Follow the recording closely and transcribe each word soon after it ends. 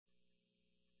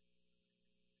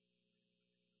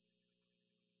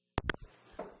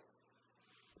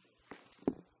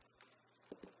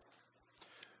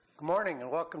Good morning and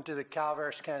welcome to the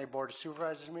Calaveras County Board of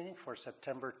Supervisors meeting for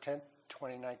September 10th,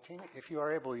 2019. If you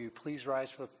are able, will you please rise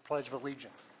for the Pledge of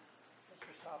Allegiance. Mr.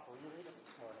 Stopp, will you lead us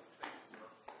this morning?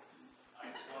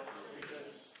 Thank you, sir. I pledge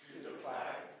allegiance to the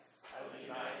flag of the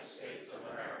United States of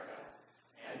America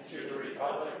and to the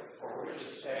republic for which it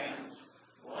stands,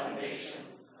 one nation,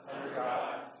 under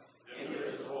God,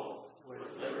 indivisible,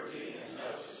 with liberty and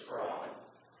justice for all.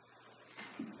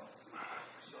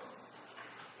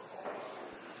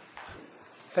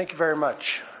 Thank you very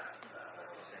much.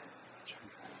 Should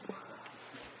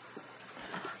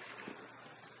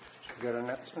we go to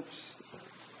announcements?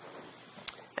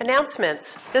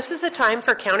 Announcements. This is a time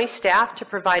for county staff to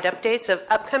provide updates of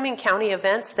upcoming county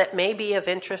events that may be of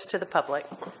interest to the public.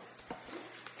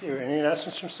 Thank you. Any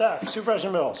announcements from staff?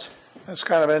 Supervisor Mills. It's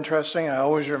kind of interesting. I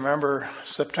always remember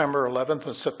September 11th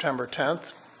and September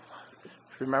 10th.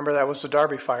 Remember, that was the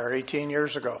Darby fire 18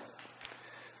 years ago.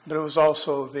 But it was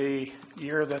also the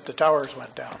year that the towers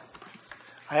went down.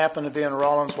 I happened to be in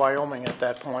Rawlins, Wyoming at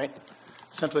that point,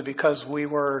 simply because we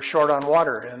were short on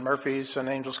water in Murphy's and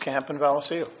Angels Camp in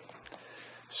Vallecito.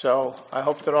 So I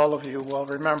hope that all of you will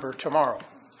remember tomorrow.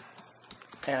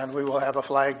 And we will have a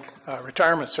flag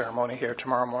retirement ceremony here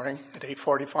tomorrow morning at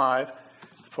 8:45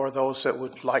 for those that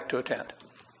would like to attend.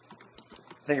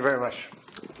 Thank you very much.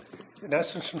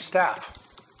 Announcements from staff.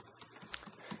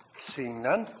 Seeing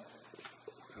none,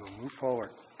 we'll move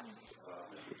forward.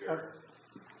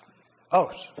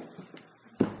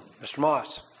 Mr.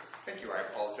 Moss. Thank you. I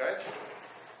apologize.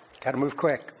 Got to move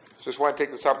quick. Just want to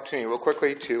take this opportunity real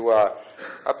quickly to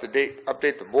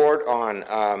update the board on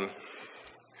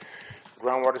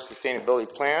groundwater sustainability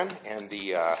plan and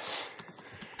the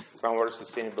groundwater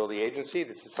sustainability agency.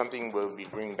 This is something we'll be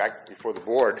bringing back before the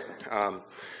board on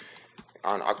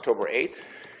October 8th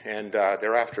and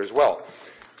thereafter as well.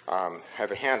 I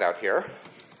have a handout here.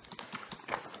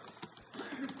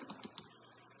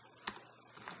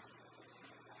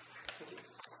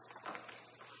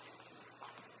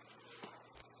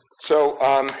 So,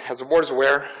 as the board is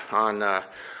aware, on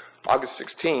August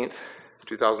 16th,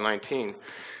 2019,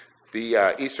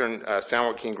 the Eastern San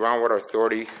Joaquin Groundwater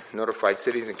Authority notified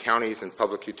cities and counties and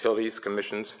public utilities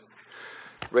commissions,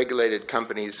 regulated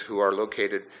companies who are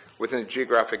located within the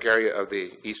geographic area of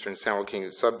the Eastern San Joaquin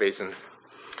subbasin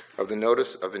of the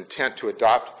notice of intent to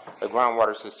adopt a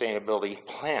groundwater sustainability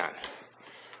plan,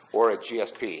 or a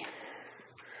GSP.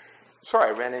 Sorry,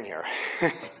 I ran in here.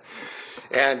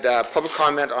 And public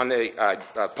comment on the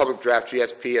public draft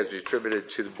GSP as distributed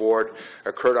to the board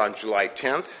occurred on July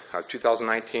 10th of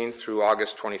 2019 through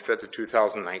August 25th of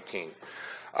 2019.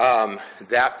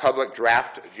 That public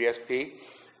draft GSP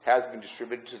has been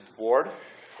distributed to the board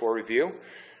for review,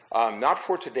 not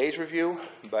for today's review,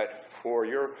 but for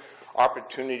your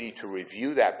opportunity to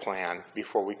review that plan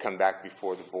before we come back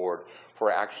before the board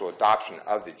for actual adoption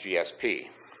of the GSP.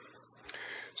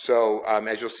 So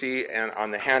as you'll see on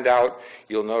the handout,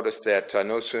 you'll notice that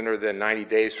no sooner than 90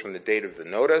 days from the date of the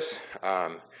notice,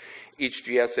 each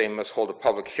GSA must hold a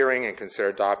public hearing and consider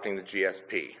adopting the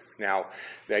GSP. Now,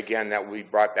 again, that will be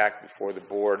brought back before the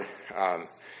board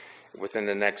within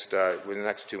the next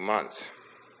 2 months.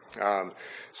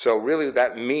 So really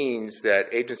that means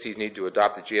that agencies need to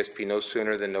adopt the GSP no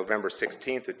sooner than November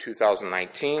 16th of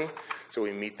 2019, so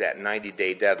we meet that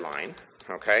 90-day deadline,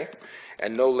 okay?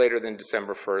 And no later than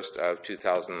December 1st of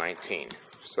 2019,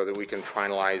 so that we can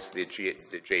finalize the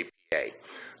JPA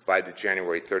by the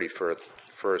January 31st,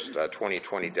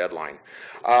 2020 deadline.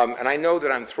 And I know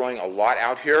that I'm throwing a lot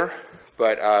out here,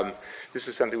 but this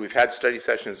is something we've had study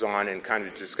sessions on and kind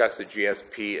of discussed the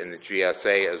GSP and the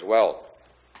GSA as well.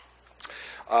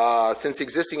 Since the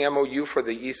existing MOU for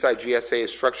the Eastside GSA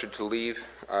is structured to leave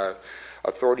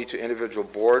authority to individual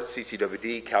boards,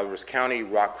 CCWD, Calaveras County,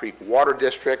 Rock Creek Water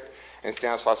District, and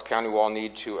Stanislaus County will all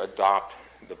need to adopt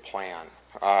the plan.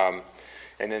 And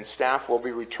then staff will be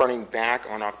returning back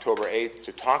on October 8th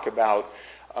to talk about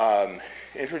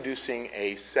introducing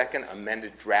a second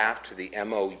amended draft to the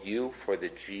MOU for the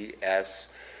GSA.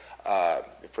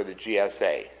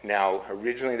 Now,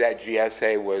 originally that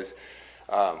GSA was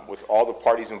with all the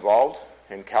parties involved,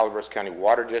 and Calaveras County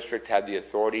Water District had the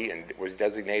authority and was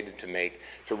designated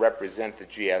to represent the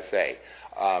GSA.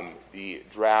 The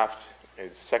draft,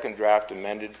 second draft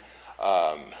amended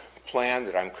plan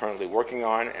that I'm currently working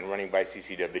on and running by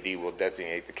CCWD will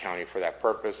designate the county for that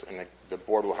purpose, and the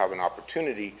board will have an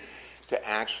opportunity to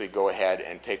actually go ahead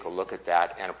and take a look at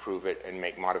that and approve it and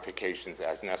make modifications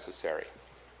as necessary.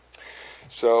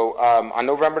 So on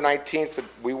November 19th,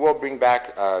 we will bring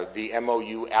back the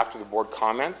MOU after the board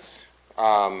comments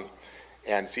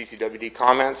and CCWD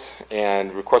comments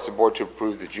and request the board to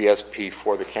approve the GSP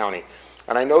for the county.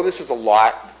 And I know this is a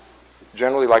lot.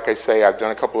 Generally, like I say, I've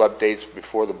done a couple updates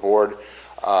before the board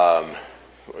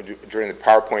during the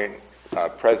PowerPoint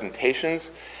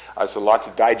presentations. It's a lot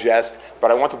to digest,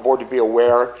 but I want the board to be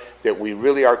aware that we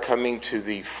really are coming to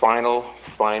the final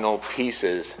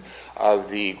pieces of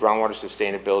the Groundwater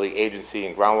Sustainability Agency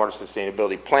and Groundwater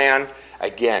Sustainability Plan.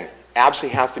 Again,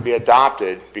 absolutely has to be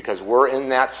adopted because we're in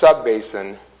that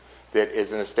subbasin that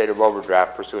is in a state of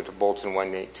overdraft pursuant to Bulletin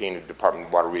 118 of the Department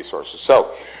of Water Resources.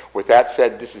 So, with that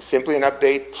said, this is simply an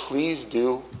update. Please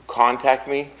do contact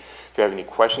me if you have any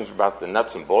questions about the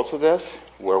nuts and bolts of this,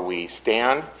 where we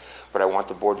stand. But I want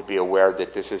the board to be aware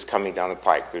that this is coming down the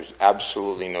pike. There's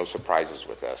absolutely no surprises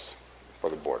with this for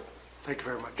the board. Thank you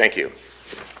very much. Thank you.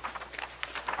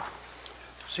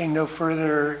 Seeing no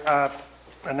further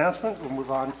announcement, we'll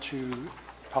move on to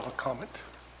public comment.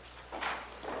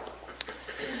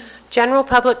 General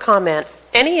public comment.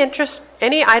 Any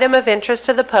item of interest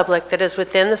to the public that is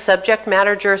within the subject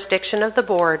matter jurisdiction of the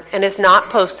board and is not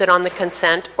posted on the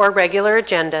consent or regular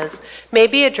agendas may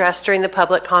be addressed during the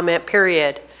public comment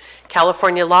period.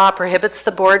 California law prohibits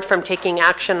the board from taking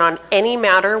action on any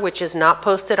matter which is not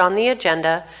posted on the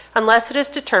agenda unless it is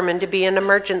determined to be an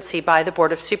emergency by the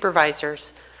Board of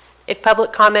Supervisors. If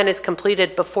public comment is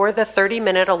completed before the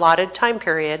 30-minute allotted time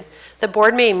period, the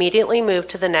board may immediately move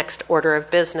to the next order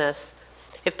of business.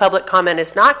 If public comment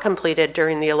is not completed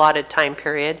during the allotted time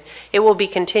period, it will be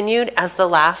continued as the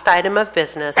last item of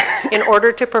business in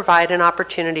order to provide an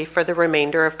opportunity for the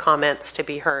remainder of comments to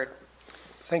be heard.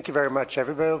 Thank you very much.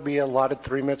 Everybody will be allotted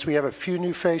 3 minutes. We have a few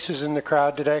new faces in the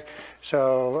crowd today,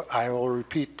 so I will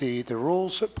repeat the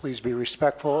rules. Please be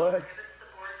respectful.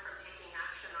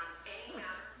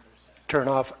 Turn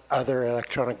off other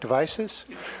electronic devices.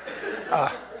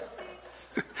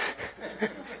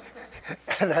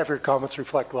 And have your comments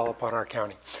reflect well upon our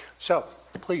county. So,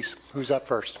 please, who's up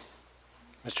first?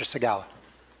 Mr. Segala.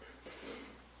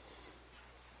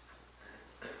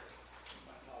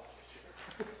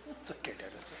 It's okay,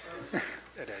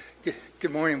 it is.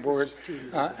 Good morning, board.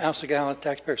 Al Segala,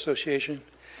 Taxpayer Association.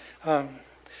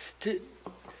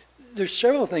 There's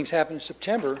several things happening in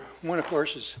September. One, of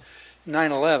course, is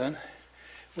 9/11,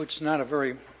 which is not a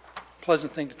very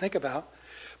pleasant thing to think about.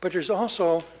 But there's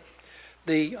also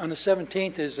on the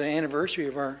 17th is the anniversary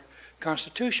of our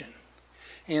Constitution.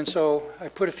 And so I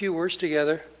put a few words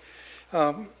together,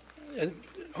 and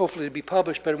hopefully it'll be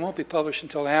published, but it won't be published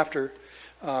until after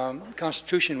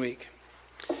Constitution Week.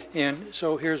 And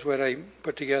so here's what I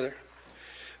put together.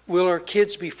 Will our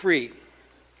kids be free?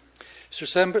 So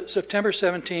September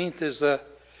 17th is the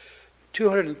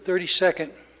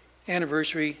 232nd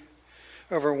anniversary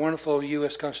of our wonderful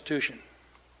U.S. Constitution.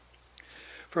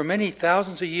 For many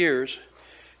thousands of years,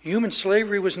 human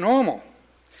slavery was normal,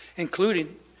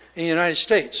 including in the United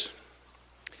States.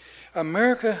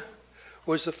 America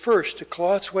was the first to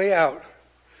claw its way out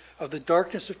of the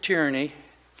darkness of tyranny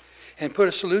and put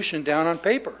a solution down on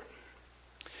paper.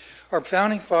 Our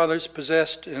founding fathers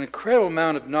possessed an incredible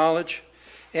amount of knowledge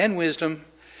and wisdom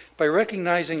by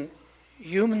recognizing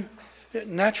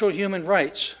natural human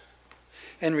rights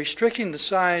and restricting the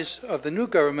size of the new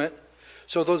government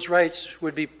so those rights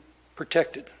would be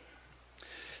protected.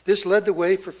 This led the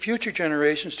way for future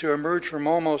generations to emerge from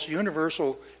almost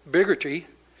universal bigotry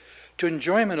to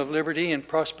enjoyment of liberty and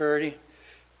prosperity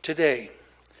today.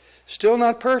 Still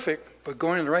not perfect, but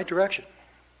going in the right direction.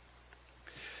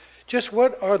 Just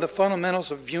what are the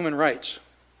fundamentals of human rights?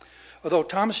 Although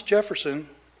Thomas Jefferson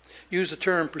used the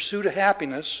term pursuit of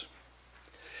happiness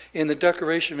in the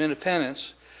Declaration of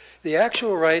Independence, the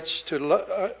actual rights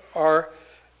are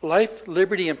life,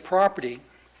 liberty, and property,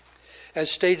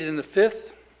 as stated in the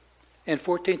 5th and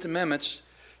 14th Amendments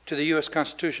to the U.S.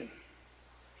 Constitution.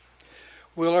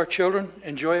 Will our children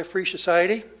enjoy a free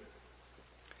society?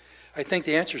 I think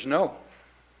the answer is no.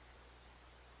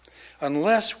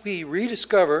 Unless we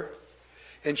rediscover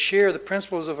and share the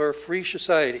principles of our free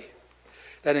society,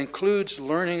 that includes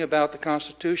learning about the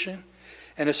Constitution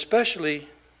and especially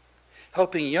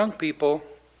helping young people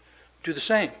do the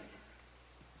same.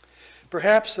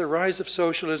 Perhaps the rise of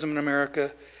socialism in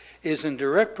America is in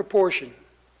direct proportion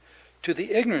to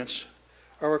the ignorance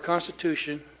of our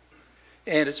Constitution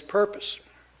and its purpose.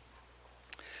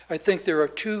 I think there are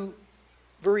two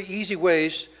very easy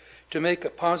ways to make a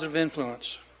positive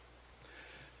influence.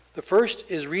 The first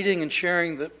is reading and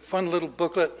sharing the fun little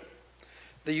booklet,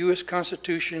 The U.S.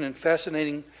 Constitution and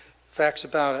Fascinating Facts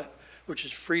About It, which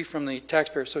is free from the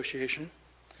Taxpayer Association.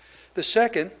 The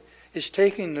second is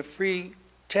taking the free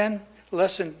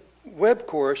 10-lesson web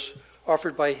course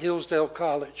offered by Hillsdale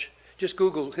College. Just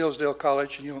Google Hillsdale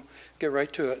College and you'll get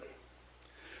right to it.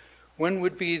 When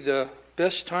would be the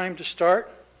best time to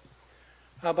start?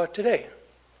 How about today?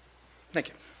 Thank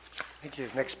you. Thank you.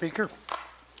 Next speaker.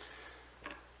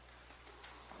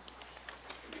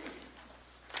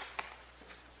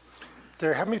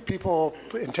 How many people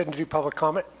intend to do public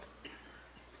comment? If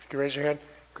you can raise your hand.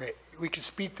 Great. We can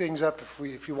speed things up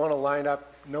if you want to line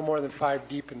up no more than 5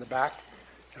 deep in the back.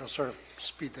 It'll sort of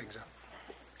speed things up.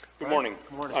 Good morning.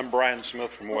 Good morning. I'm Brian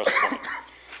Smith from West Point.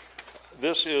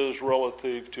 This is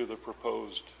relative to the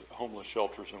proposed homeless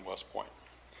shelters in West Point.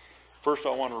 First, I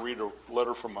want to read a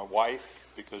letter from my wife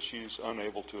because she's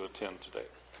unable to attend today.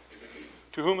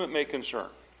 To whom it may concern,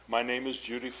 my name is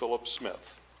Judy Phillips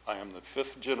Smith. I am the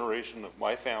 5th generation of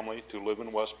my family to live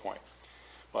in West Point.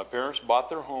 My parents bought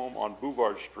their home on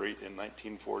Bouvard Street in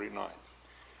 1949.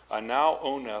 I now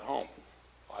own that home.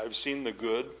 I've seen the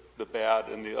good, the bad,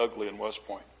 and the ugly in West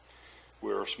Point.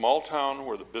 We're a small town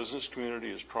where the business community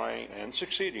is trying and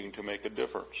succeeding to make a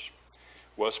difference.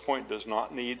 West Point does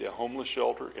not need a homeless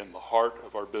shelter in the heart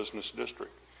of our business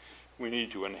district. We need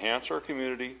to enhance our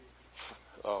community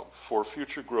for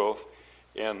future growth,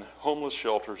 and homeless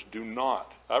shelters do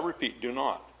not, I repeat, do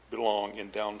not belong in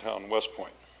downtown West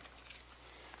Point.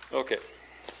 Okay.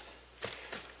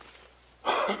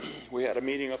 We had a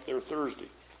meeting up there Thursday.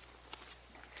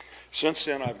 Since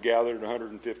then, I've gathered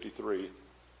 153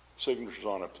 signatures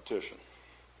on a petition.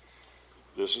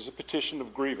 This is a petition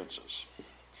of grievances.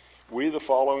 We, the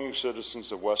following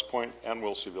citizens of West Point and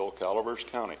Wilseyville, Calaveras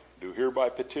County, do hereby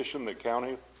petition the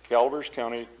Calaveras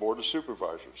County Board of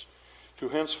Supervisors to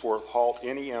henceforth halt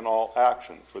any and all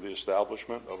action for the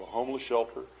establishment of a homeless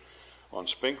shelter on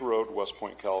Spink Road, West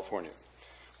Point, California.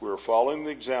 We are following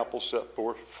the example set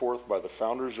forth by the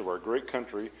founders of our great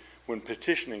country when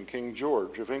petitioning King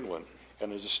George of England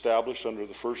and is established under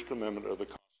the First Amendment of the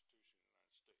Constitution of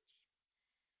the United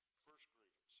States. First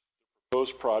grievance. The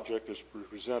proposed project is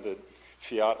presented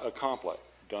fiat accompli,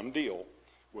 done deal,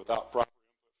 without proper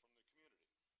input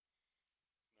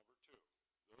from the community.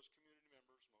 Number 2, those community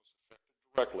members most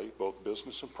affected directly, both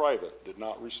business and private, did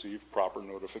not receive proper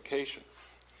notification.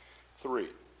 3,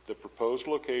 the proposed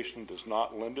location does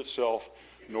not lend itself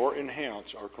nor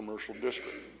enhance our commercial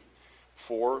district.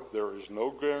 4, there is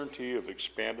no guarantee of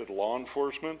expanded law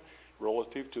enforcement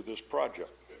relative to this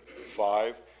project.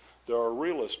 5, there are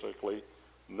realistically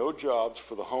no jobs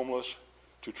for the homeless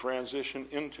to transition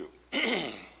into.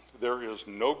 There is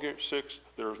no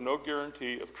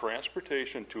guarantee of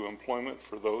transportation to employment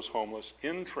for those homeless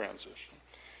in transition.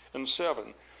 And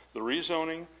 7, the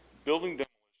rezoning, building demolition,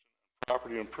 and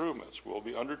property improvements will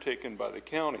be undertaken by the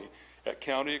county at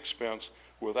county expense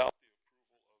without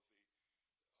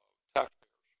the approval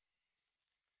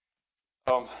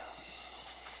of the taxpayers.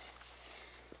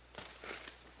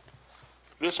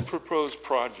 This proposed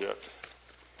project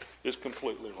is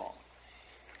completely wrong.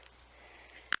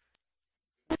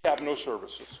 We have no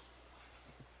services.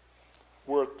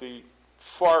 We're at the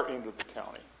far end of the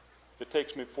county. It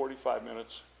takes me 45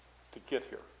 minutes to get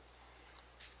here.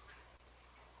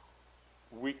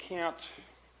 We can't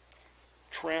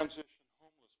transition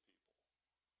homeless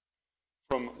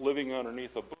people from living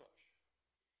underneath a bush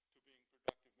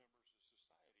to being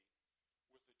productive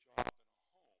members of society with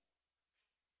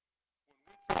a job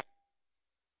and a home.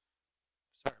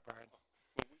 Sorry, Brian.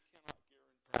 When we cannot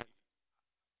guarantee.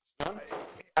 It's done?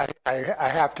 I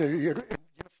have to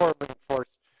uniformly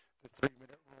enforce the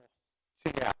 3-minute rule.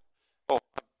 So, yeah. Oh,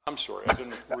 I'm sorry. I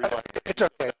didn't realize. It's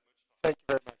okay. Thank you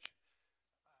very much.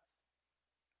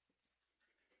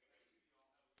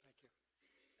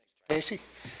 Thank you. Casey?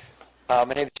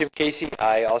 My name is Jim Casey.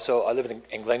 I live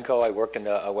in Glencoe. I worked in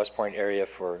the West Point area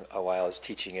for a while. I was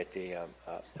teaching at the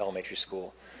elementary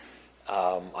school.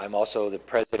 I'm also the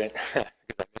president, because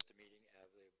I missed a meeting,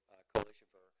 of the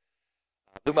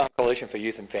Blue Mountain Coalition for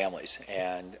Youth and Families.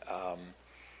 And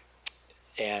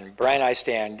Brian and I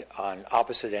stand on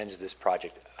opposite ends of this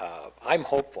project. I'm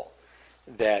hopeful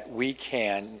that we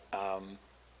can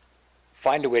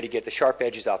find a way to get the sharp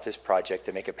edges off this project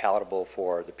to make it palatable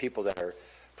for the people that are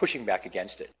pushing back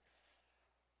against it.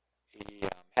 He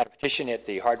had a petition at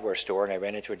the hardware store, and I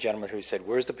ran into a gentleman who said,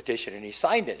 "Where's the petition?" And he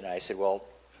signed it. And I said, "Well,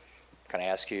 can I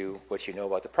ask you what you know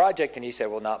about the project?" And he said,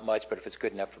 "Well, not much, but if it's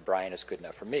good enough for Brian, it's good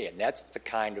enough for me." And that's the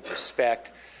kind of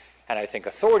respect and I think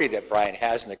authority that Brian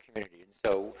has in the community. And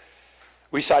so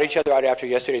we sought each other out after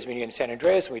yesterday's meeting in San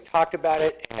Andreas, and we talked about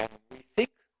it, and we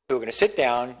think we were going to sit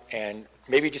down and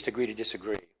maybe just agree to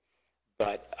disagree.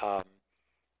 But on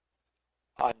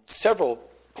several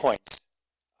points,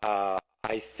 I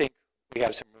think we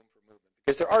have some room for movement,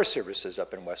 because there are services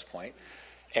up in West Point,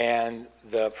 and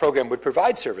the program would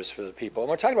provide service for the people. And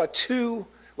we're talking about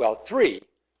 3,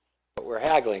 but we're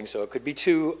haggling, so it could be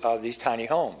 2 of these tiny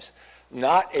homes.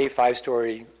 not a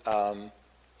 5-story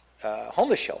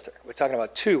homeless shelter. We're talking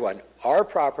about 2 on our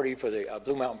property for the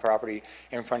Blue Mountain property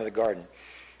in front of the garden.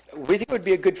 We think it would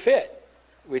be a good fit.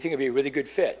 We think it would be a really good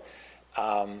fit.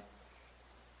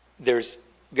 There's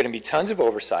going to be tons of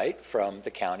oversight from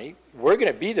the county. We're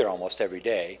going to be there almost every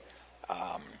day.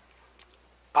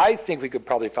 I think we could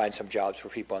probably find some jobs for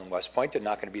people in West Point. They're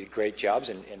not going to be great jobs,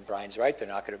 and Brian's right. They're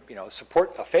not going to,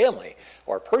 support a family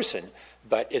or a person,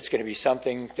 but it's going to be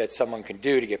something that someone can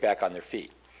do to get back on their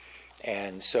feet.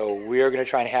 And so we are going to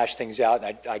try and hash things out.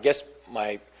 And I guess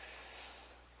my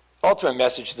ultimate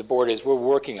message to the board is we're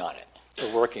working on it.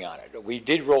 We're working on it. We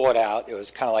did roll it out. It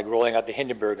was kind of like rolling out the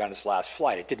Hindenburg on its last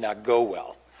flight. It did not go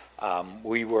well.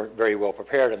 We weren't very well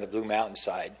prepared on the Blue Mountain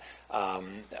side.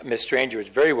 Ms. Stranger was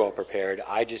very well prepared.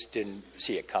 I just didn't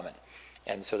see it coming.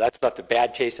 And so that's left a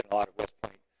bad taste in a lot of West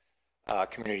Point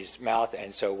communities' mouth.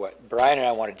 And so what Brian and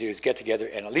I want to do is get together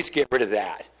and at least get rid of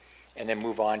that and then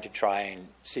move on to try and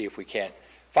see if we can't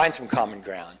find some common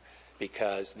ground,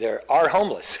 because there are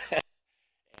homeless. And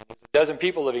there's a dozen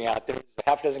people living out there. There's a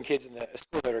half dozen kids in the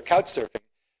school that are couch surfing.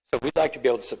 So we'd like to be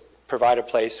able to provide a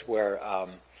place where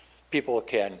people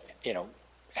can,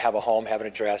 have a home, have an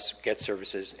address, get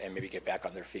services, and maybe get back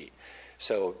on their feet.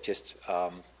 So just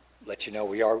let you know,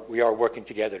 we are working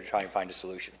together to try and find a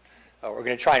solution. We're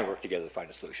going to try and work together to find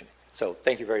a solution. So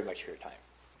thank you very much for your time.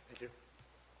 Thank you.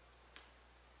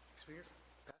 Speaker?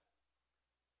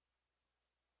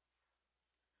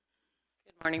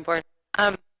 Good morning, Board.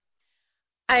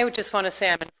 I would just want to say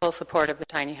I'm in full support of the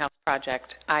tiny house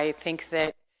project. I think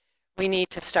that we need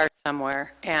to start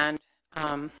somewhere, and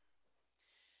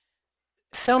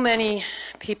so many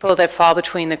people that fall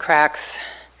between the cracks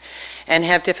and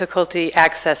have difficulty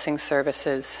accessing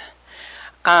services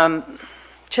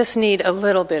just need a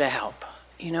little bit of help.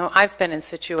 I've been in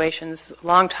situations a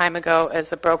long time ago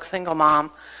as a broke single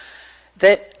mom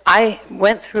that I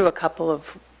went through a couple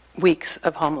of weeks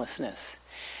of homelessness.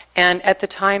 And at the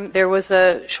time, there was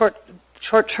a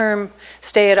short-term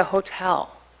stay at a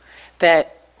hotel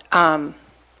that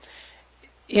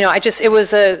it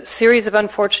was a series of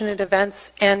unfortunate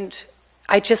events, and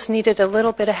I just needed a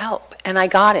little bit of help, and I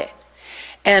got it.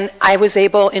 And I was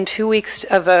able, in 2 weeks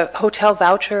of a hotel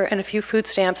voucher and a few food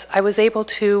stamps, I was able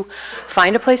to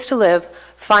find a place to live,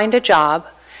 find a job,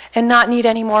 and not need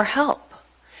any more help.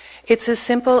 It's as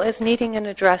simple as needing an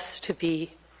address to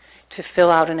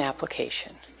fill out an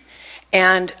application.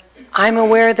 And I'm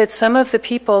aware that some of the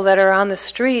people that are on the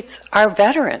streets are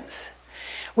veterans.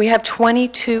 We have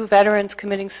 22 veterans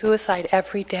committing suicide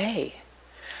every day.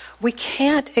 We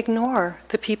can't ignore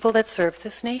the people that serve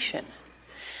this nation.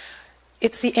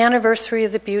 It's the anniversary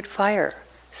of the Butte fire.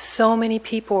 So many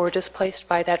people were displaced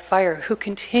by that fire who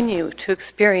continue to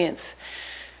experience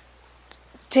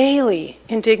daily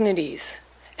indignities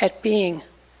at being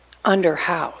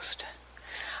underhoused.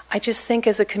 I just think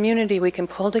as a community we can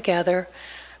pull together,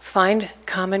 find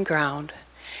common ground,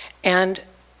 and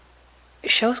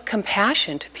show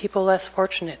compassion to people less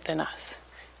fortunate than us.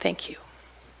 Thank you.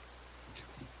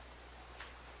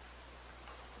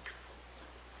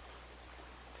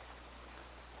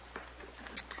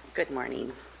 Good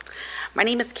morning. My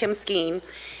name is Kim Skeen,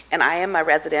 and I am a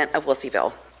resident of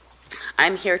Wilseyville.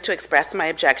 I'm here to express my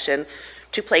objection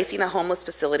to placing a homeless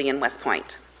facility in West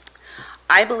Point.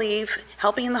 I believe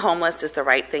helping the homeless is the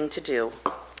right thing to do,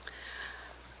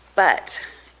 but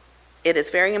it is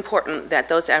very important that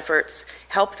those efforts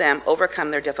help them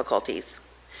overcome their difficulties.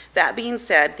 That being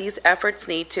said, these efforts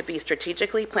need to be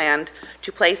strategically planned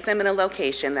to place them in a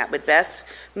location that would best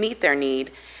meet their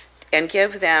need and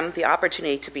give them the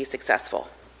opportunity to be successful.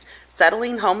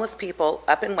 Settling homeless people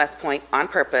up in West Point on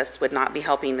purpose would not be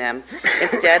helping them.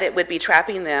 Instead, it would be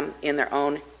trapping them in their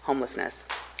own homelessness.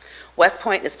 West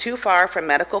Point is too far from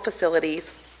medical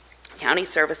facilities, county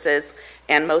services,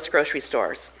 and most grocery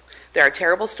stores. There are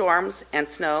terrible storms and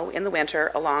snow in the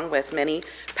winter, along with many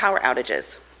power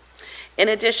outages. In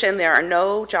addition, there are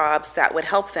no jobs that would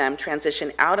help them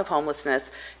transition out of homelessness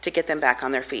to get them back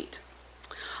on their feet.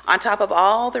 On top of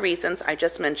all the reasons I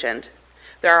just mentioned,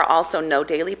 there are also no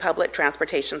daily public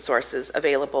transportation sources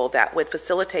available that would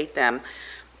facilitate them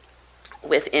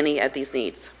with any of these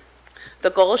needs.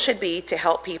 The goal should be to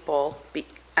help people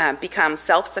become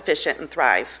self-sufficient and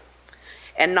thrive,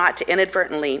 and not to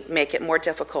inadvertently make it more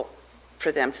difficult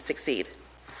for them to succeed.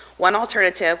 One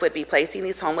alternative would be placing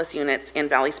these homeless units in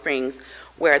Valley Springs,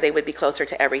 where they would be closer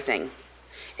to everything.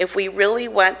 If we really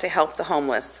want to help the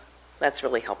homeless, let's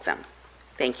really help them.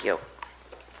 Thank you.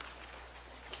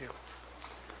 Thank you.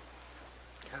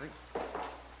 Kathy?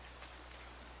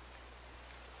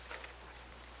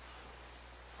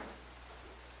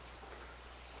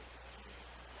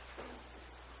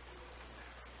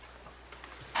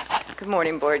 Good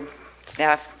morning, Board,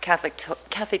 staff.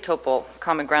 Kathy Topol,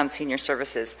 Common Ground Senior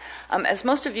Services. As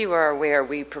most of you are aware,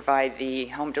 we provide the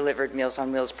home-delivered Meals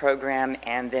on Wheels program,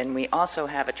 and then we also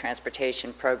have a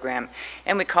transportation program,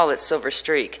 and we call it Silver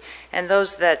Streak. And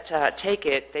those that take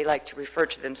it, they like to refer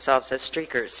to themselves as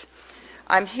streakers.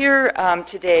 I'm here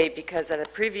today because at a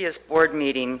previous board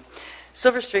meeting,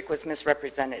 Silver Streak was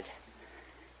misrepresented.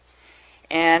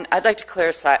 And I'd like to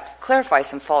clarify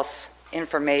some false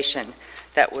information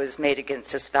that was made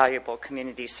against this valuable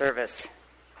community service.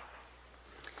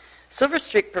 Silver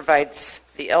Streak provides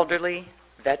the elderly,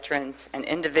 veterans, and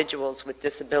individuals with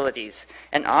disabilities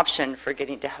an option for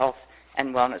getting to health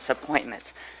and wellness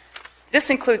appointments. This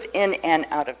includes in and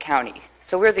out of county.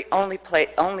 So we're the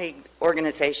only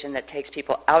organization that takes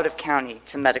people out of county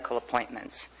to medical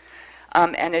appointments.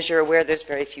 And as you're aware, there's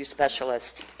very few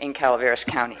specialists in Calaveras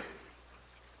County.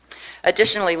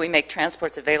 Additionally, we make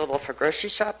transports available for grocery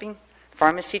shopping,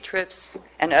 pharmacy trips,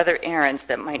 and other errands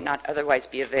that might not otherwise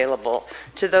be available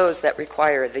to those that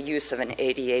require the use of an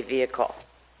ADA vehicle.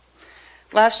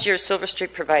 Last year, Silver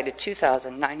Streak provided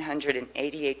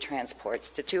 2,988 transports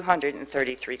to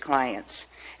 233 clients,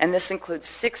 and this includes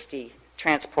 60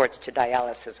 transports to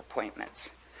dialysis appointments.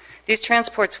 These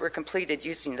transports were completed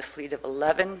using the fleet of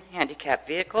 11 handicapped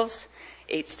vehicles,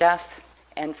 8 staff,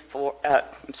 and 5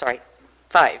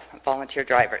 volunteer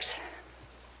drivers.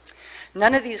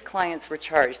 None of these clients were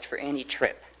charged for any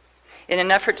trip. In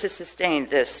an effort to sustain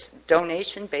this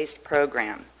donation-based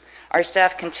program, our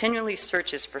staff continually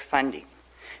searches for funding.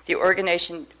 The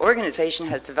organization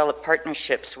has developed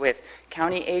partnerships with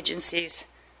county agencies,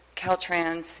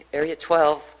 Caltrans, Area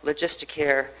 12,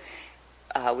 Logisticare.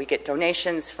 We get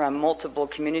donations from multiple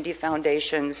community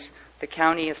foundations. The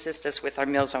county assists us with our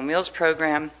Meals on Wheels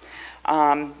program.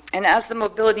 And as the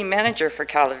mobility manager for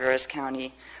Calaveras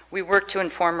County, we work to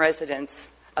inform residents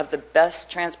of the best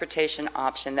transportation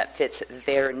option that fits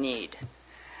their need.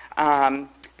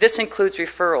 This includes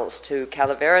referrals to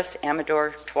Calaveras,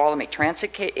 Amador, Tuolumne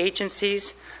transit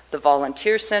agencies, the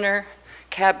Volunteer Center,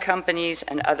 cab companies,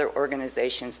 and other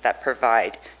organizations that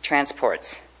provide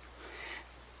transports.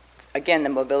 Again, the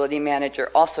mobility manager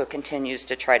also continues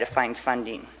to try to find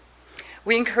funding.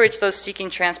 We encourage those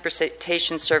seeking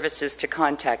transportation services to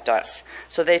contact us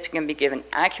so they can be given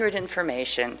accurate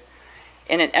information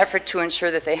in an effort to ensure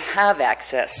that they have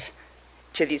access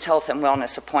to these health and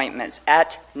wellness appointments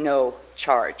at no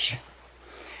charge.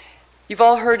 You've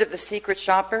all heard of the secret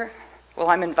shopper?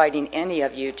 Well, I'm inviting any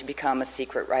of you to become a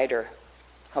secret rider.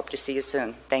 Hope to see you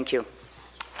soon. Thank you.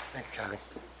 Thank you, Kathy.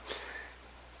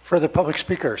 Further public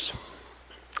speakers?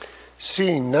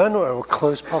 Seeing none, I will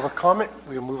close public comment.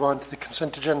 We will move on to the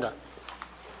consent agenda.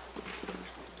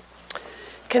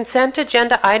 Consent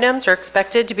agenda items are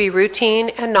expected to be routine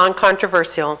and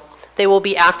non-controversial. They will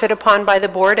be acted upon by the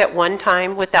board at one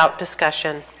time without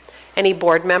discussion. Any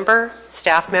board member,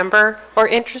 staff member, or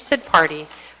interested party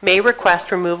may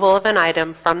request removal of an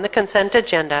item from the consent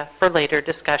agenda for later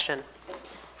discussion.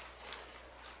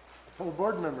 Fellow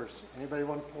board members, anybody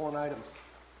want to pull an item?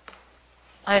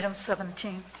 Item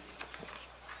 17.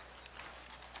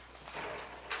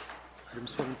 Item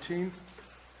 17.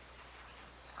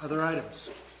 Other items?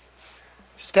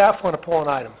 Staff want to pull an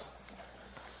item?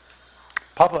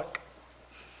 Public?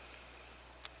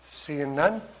 Seeing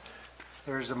none,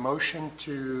 there's a motion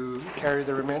to carry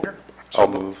the remainder. I'll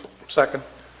move. Second.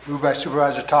 Moved by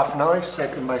Supervisor Toffenelli,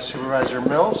 second by Supervisor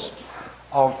Mills.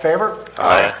 All in favor?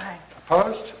 Aye.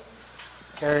 Opposed?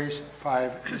 Carries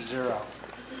 5-0.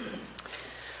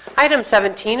 Item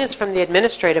 17 is from the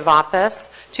Administrative Office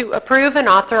to approve and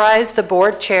authorize the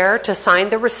board chair to sign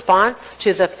the response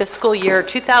to the fiscal year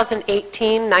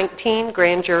 2018-19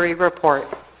 grand jury report.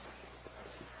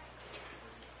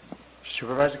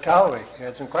 Supervisor Callaway, you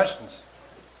had some questions.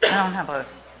 I don't have a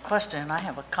question, I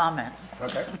have a comment.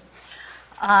 Okay.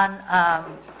 On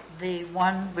the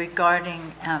one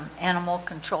regarding animal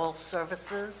control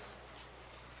services,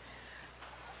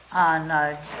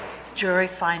 on jury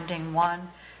finding 1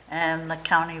 and the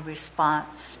county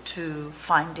response to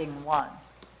finding 1.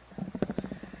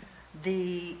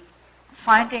 The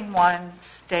finding 1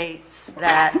 states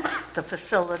that the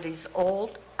facility's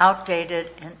old, outdated,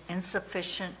 and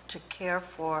insufficient to care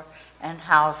for and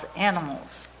house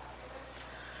animals.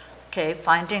 Okay,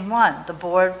 finding 1,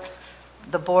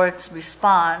 the board's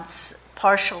response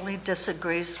partially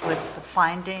disagrees with the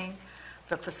finding.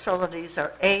 The facilities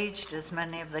are aged, as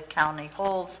many of the county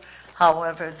holds.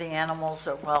 However, the animals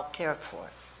are well cared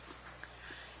for.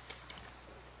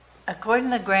 According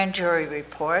to the grand jury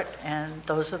report, and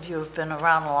those of you who have been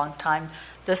around a long time,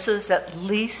 this is at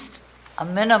least a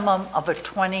minimum of a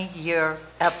 20-year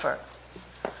effort.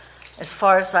 As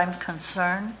far as I'm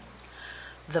concerned,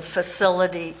 the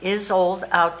facility is old,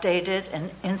 outdated, and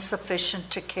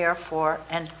insufficient to care for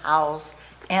and house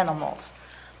animals.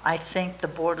 I think the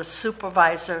Board of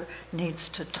Supervisor needs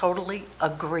to totally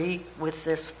agree with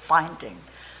this finding.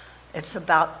 It's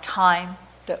about time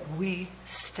that we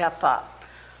step up.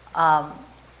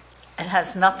 It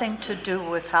has nothing to do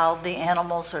with how the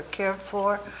animals are cared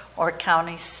for or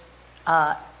county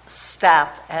staff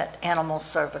at Animal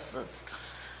Services.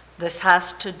 This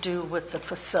has to do with the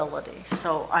facility.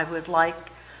 So I would like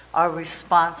our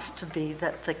response to be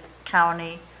that the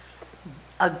county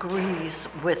agrees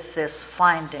with this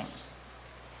finding.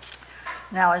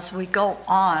 Now, as we go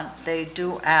on, they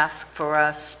do ask for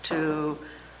us to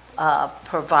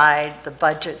provide the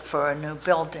budget for a new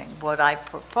building. What I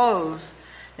propose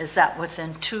is that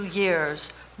within 2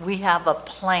 years, we have a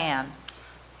plan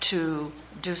to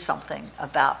do something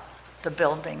about the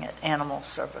building at Animal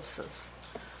Services.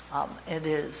 It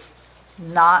is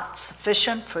not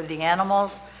sufficient for the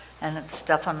animals, and it's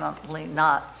definitely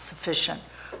not sufficient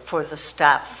for the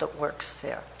staff that works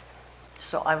there.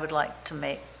 So I would like to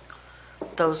make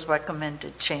those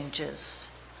recommended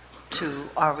changes to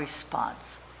our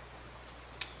response.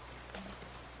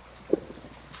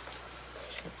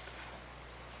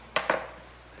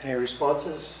 Any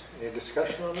responses? Any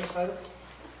discussion on this item?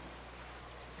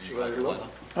 Supervisor Lowe?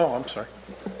 Oh, I'm sorry.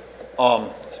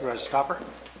 Supervisor Scopper?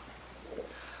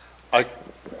 I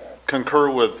concur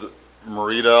with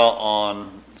Marita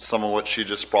on some of what she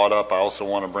just brought up. I also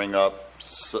want to bring up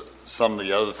some of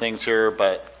the other things here,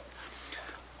 but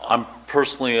I'm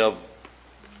personally of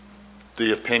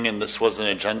the opinion this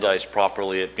wasn't agendized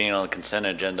properly, it being on the consent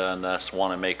agenda, and thus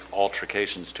want to make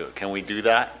alterations to it. Can we do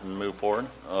that and move forward?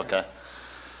 Okay.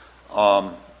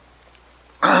 You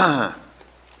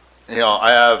know,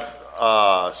 I have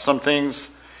some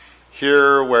things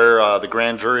here where the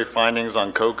grand jury findings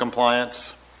on code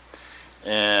compliance,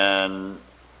 and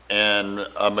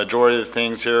a majority of the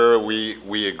things here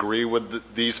we agree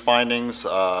with these findings.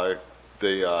 The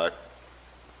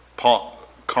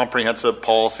comprehensive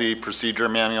policy procedure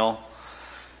manual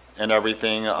and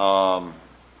everything.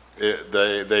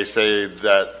 They say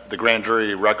that the grand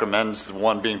jury recommends the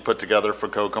one being put together for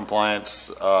code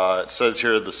compliance. It says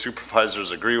here the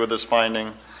supervisors agree with this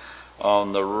finding.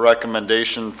 The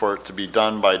recommendation for it to be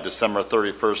done by December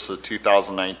 31st of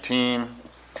 2019.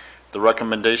 The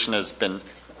recommendation has been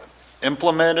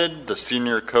implemented. The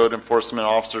senior code enforcement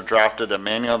officer drafted a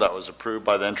manual that was approved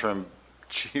by the interim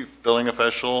chief billing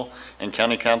official and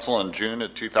county council in June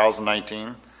of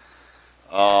 2019.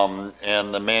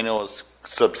 And the manual is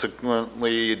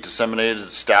subsequently disseminated to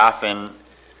staff and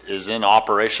is in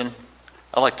operation.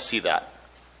 I'd like to see that.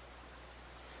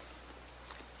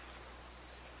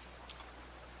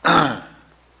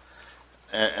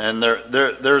 And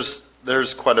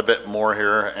there's quite a bit more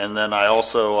here. And then I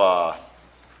also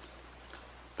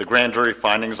the grand jury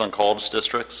findings on college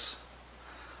districts.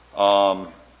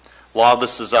 A lot of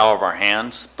this is out of our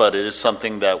hands, but it is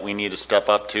something that we need to step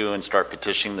up to and start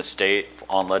petitioning the state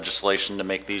on legislation to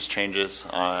make these changes.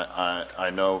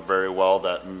 I know very well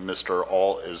that Mr.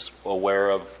 Alt is aware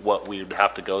of what we would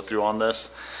have to go through on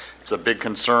this. It's a big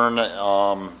concern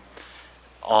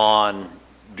on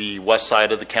the west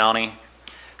side of the county,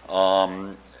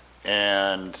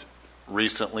 and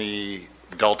recently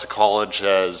Delta College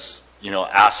has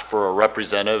asked for a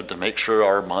representative to make sure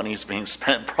our money's being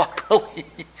spent properly.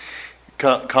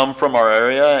 Come from our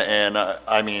area, and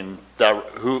I mean, that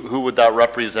who would that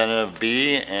representative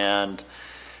be, and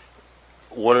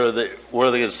what are they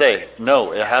going to say?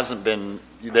 No, it hasn't been.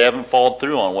 They haven't followed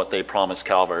through on what they promised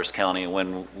Calaveras County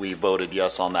when we voted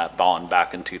yes on that bond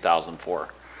back in 2004.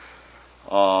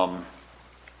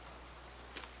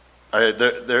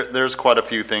 There's quite a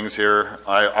few things here.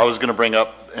 I was going to bring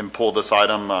up and pull this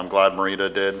item. I'm glad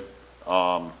Marita did.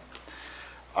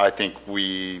 I think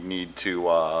we need to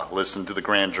listen to the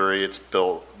grand jury. It's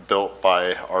built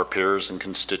by our peers and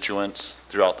constituents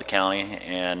throughout the county,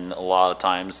 and a lot of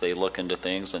times they look into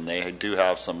things and they do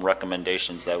have some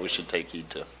recommendations that we should take heed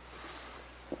to.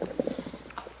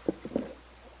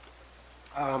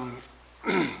 I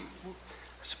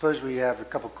suppose we have a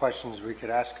couple questions we could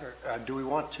ask her. Do we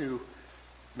want to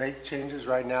make changes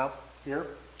right now here?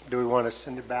 Do we want to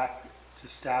send it back to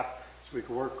staff so we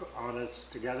can work on it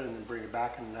together and then bring it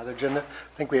back in another agenda?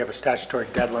 I think we have a statutory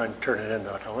deadline to turn it in,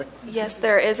 though, don't we? Yes,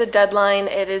 there is a deadline.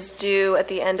 It is due at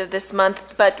the end of this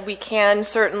month, but we can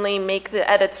certainly make the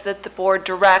edits that the board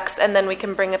directs, and then we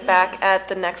can bring it back at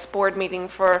the next board meeting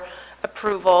for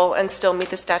approval and still meet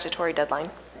the statutory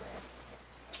deadline.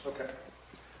 Okay.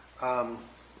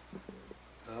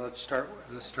 Let's start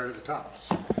at the top.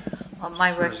 Well,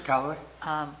 Supervisor Callaway?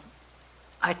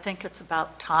 I think it's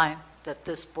about time that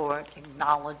this board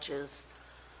acknowledges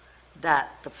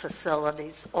that the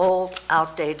facility's old,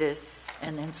 outdated,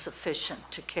 and insufficient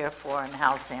to care for and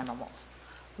house animals.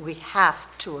 We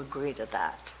have to agree to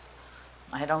that.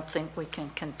 I don't think we can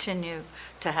continue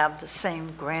to have the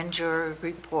same grand jury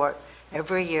report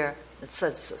every year that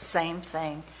says the same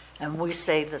thing, and we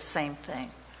say the same thing.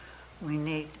 We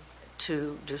need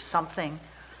to do something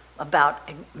about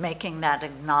making that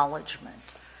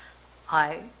acknowledgement.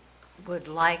 I would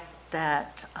like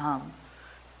that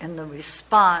in the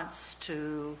response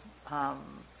to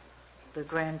the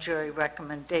grand jury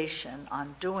recommendation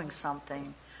on doing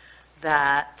something,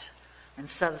 that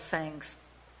instead of saying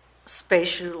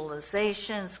space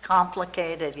utilization's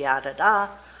complicated, yada-da,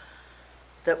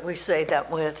 that we say that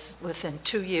within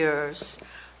 2 years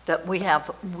that we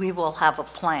will have a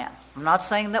plan. I'm not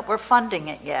saying that we're funding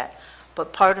it yet,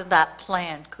 but part of that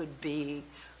plan could be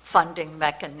funding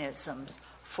mechanisms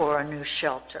for a new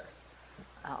shelter.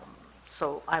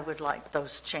 So I would like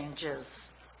those changes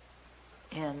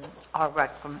in our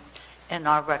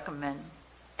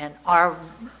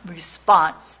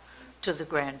response to the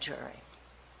grand jury.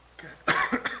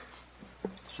 Okay.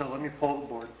 So let me poll the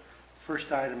board.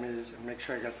 First item is, and make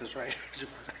sure I got this right.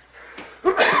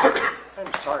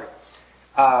 I'm sorry.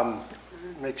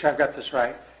 Make sure I've got this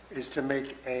right, is to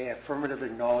make a affirmative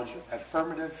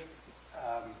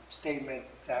statement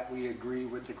that we agree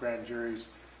with the grand jury's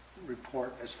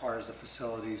report as far as the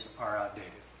facilities are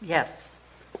outdated. Yes.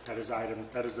 That is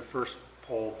the first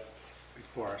poll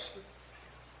before us.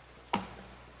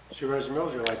 Supervisor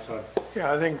Mills, your light's on.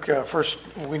 Yeah, I think first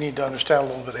we need to understand a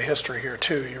little bit of history here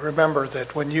too. You remember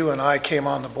that when you and I came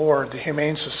on the board, the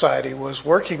Humane Society was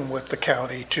working with the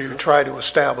county to try to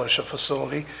establish a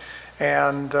facility.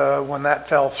 And when that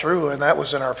fell through, and that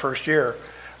was in our first year,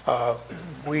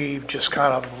 we just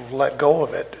kind of let go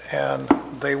of it. And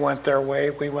they went their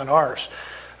way, we went ours.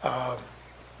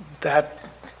 That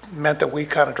meant that we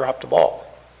kind of dropped the ball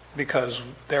because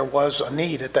there was a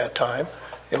need at that time.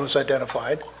 It was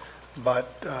identified.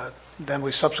 But then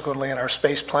we subsequently, in our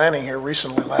space planning here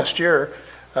recently last year,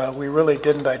 we really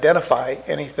didn't identify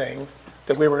anything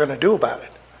that we were going to do about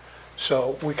it.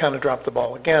 So we kind of dropped the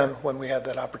ball again when we had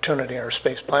that opportunity in our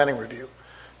space planning review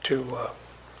to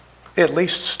at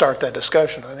least start that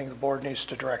discussion. I think the board needs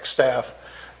to direct staff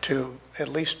to at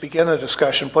least begin a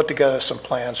discussion, put together some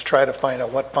plans, try to find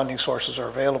out what funding sources are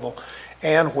available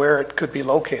and where it could be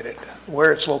located.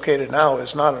 Where it's located now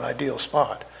is not an ideal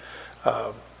spot.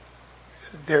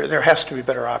 There has to be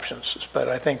better options, but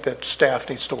I think that staff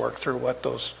needs to work through what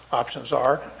those options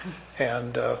are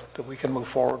and that we can move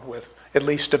forward with at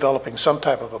least developing some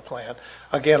type of a plan.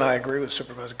 Again, I agree with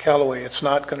Supervisor Callaway. It's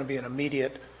not going to be an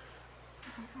immediate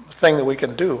thing that we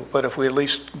can do, but if we at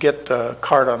least get the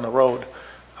cart on the road,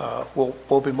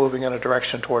 we'll be moving in a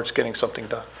direction towards getting something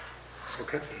done.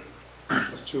 Okay.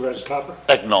 Supervisor Topper?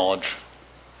 Acknowledge.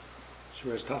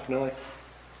 Supervisor Toffanelli?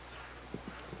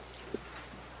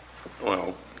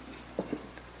 Well,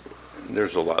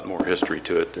 there's a lot more history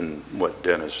to it than what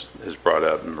Dennis has brought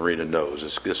up and Marina knows.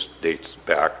 This dates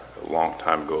back a long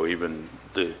time ago. Even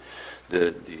the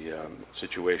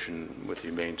situation with the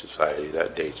Humane Society,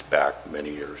 that dates back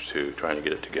many years to trying to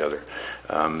get it together.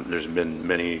 There's been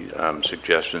many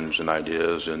suggestions and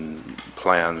ideas and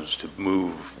plans to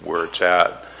move where it's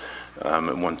at.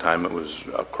 At one time it was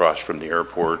across from the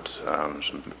airport,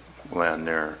 some land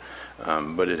there.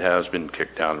 But it has been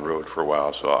kicked down the road for a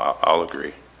while, so I'll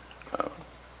agree.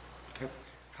 Okay.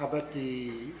 How about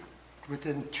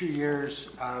within 2 years,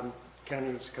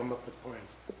 county needs to come up with a plan?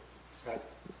 Does that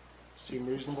seem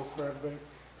reasonable for everybody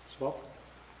as well?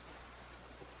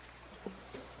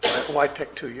 Why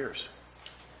pick 2 years?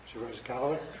 Supervisor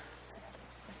Callaway?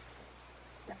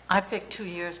 I picked 2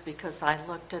 years because I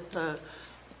looked at the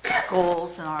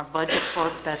goals in our budget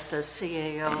book that the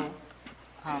CAO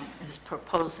is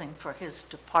proposing for his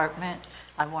department.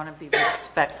 I want to be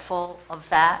respectful of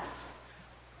that,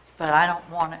 but I don't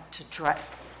want it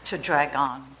to drag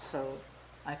on. So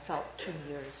I felt 2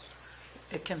 years.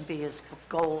 It can be his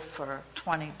goal for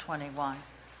 2021.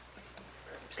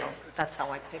 So that's how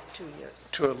I picked 2 years.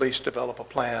 To at least develop a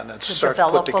plan and To start to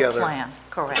put develop together. a plan,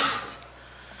 correct.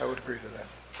 I would agree to that.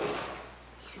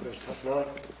 Supervisor Toffanelli?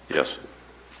 Yes.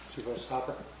 Supervisor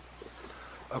Topper?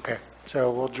 Okay.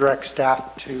 So we'll direct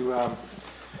staff to,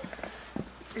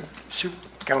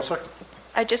 Counselor?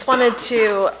 I just wanted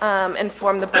to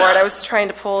inform the board. I was trying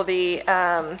to pull the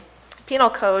penal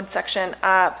code section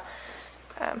up.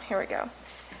 Here we go.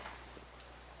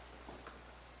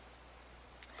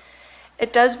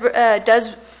 It does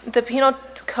the penal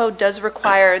code does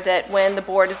require that when the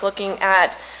board is looking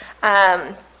at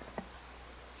a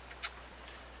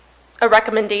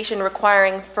recommendation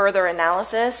requiring further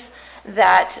analysis,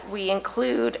 that we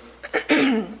include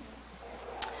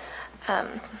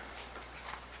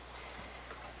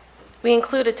we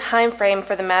include a time frame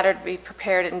for the matter to be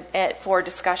prepared for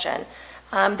discussion.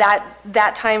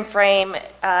 That time frame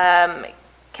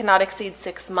cannot exceed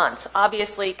 6 months.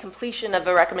 Obviously, completion of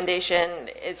a recommendation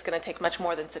is going to take much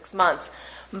more than 6 months,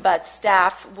 but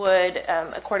staff would,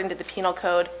 according to the penal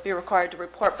code, be required to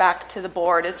report back to the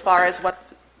board as far as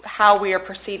how we are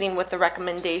proceeding with the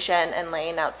recommendation and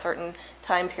laying out certain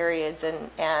time periods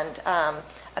and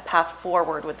a path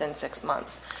forward within 6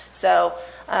 months. So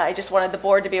I just wanted the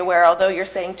board to be aware, although you're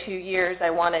saying 2 years, I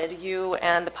wanted you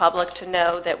and the public to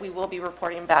know that we will be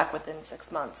reporting back within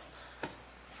 6 months.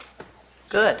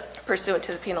 Good. Pursuant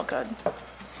to the penal code.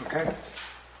 Okay.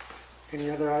 Any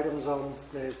other items on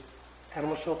the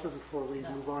animal shelter before we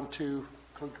move on to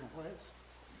code compliance?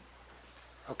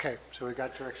 Okay, so we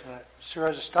got direction on that.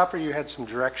 Supervisor Stopper, you had some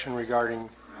direction regarding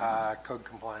code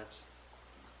compliance.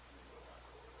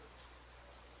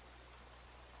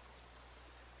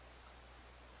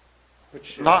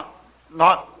 Not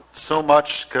so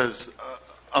much, because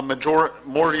a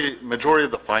majority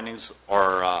of the findings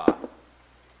are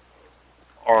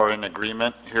in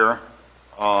agreement here.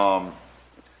 I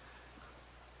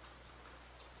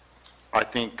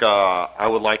think I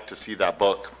would like to see that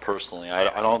book personally.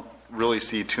 I don't really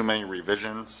see too many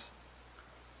revisions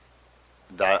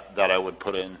that I would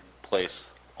put in place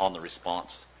on the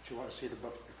response. Do you want to see the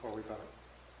book before we vote?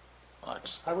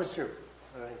 Just, I would too.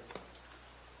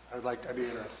 I'd be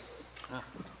interested.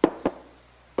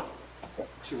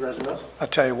 Supervisor Mills? I'll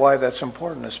tell you why that's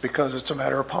important. It's because it's a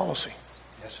matter of policy.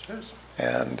 Yes, it is.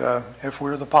 And if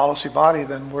we're the policy body,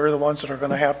 then we're the ones that are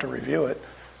going to have to review it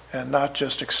and not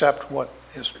just accept what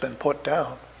has been put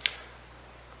down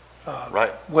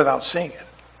right. without seeing it.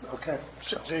 Okay.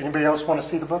 Does anybody else want to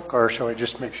see the book, or shall we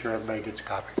just make sure everybody gets a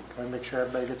copy? Can we make sure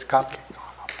everybody gets a copy?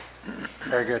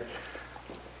 Very good.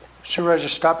 Supervisor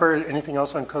Stopper, anything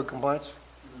else on code compliance?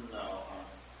 No.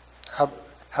 How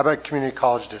about community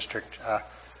college district?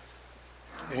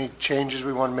 Any changes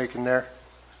we want to make in there?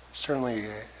 Certainly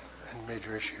a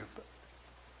major issue.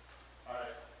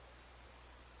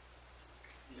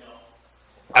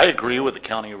 I agree with the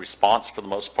county response for the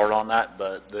most part on that,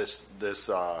 but this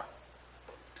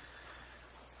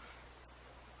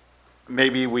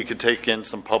maybe we could take in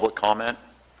some public comment.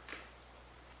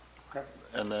 Okay.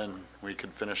 And then we could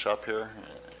finish up here.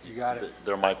 You got it.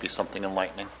 There might be something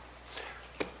enlightening.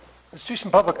 Let's do some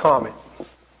public comment.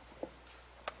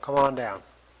 Come on down.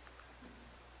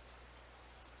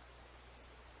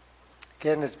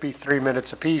 Again, it's be 3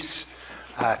 minutes apiece.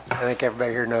 I think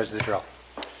everybody here knows the drill.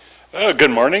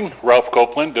 Good morning. Ralph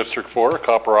Copeland, District 4,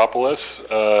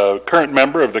 Copperopolis. Current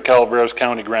member of the Calaveras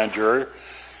County Grand Jury.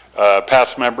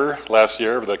 Past member last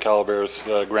year of the Calaveras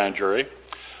Grand Jury.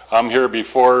 I'm here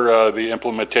before the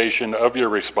implementation of your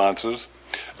responses.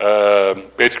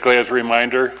 Basically, as a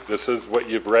reminder, this is what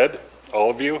you've read. All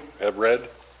of you have read,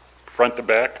 front to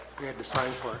back. We had to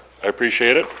sign for it. I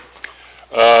appreciate it.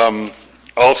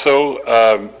 Also,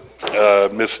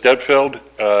 Ms. Stedfeld,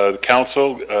 the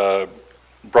council,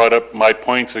 brought up my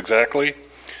points exactly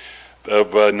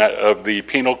of the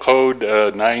Penal Code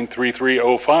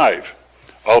 93305.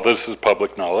 All this is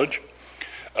public knowledge.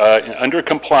 Under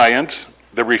compliance,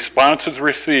 the responses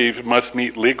received must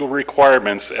meet legal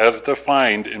requirements as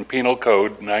defined in Penal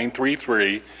Code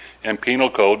 933 and Penal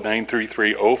Code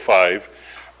 93305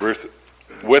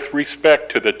 with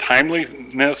respect to the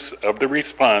timeliness of the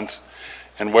response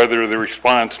and whether the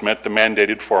response met the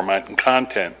mandated format and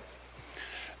content.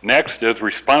 Next is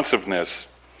responsiveness.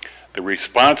 The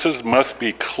responses must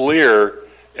be clear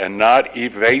and not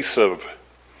evasive.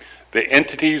 The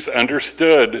entities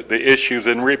understood the issues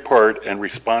in report and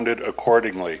responded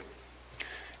accordingly.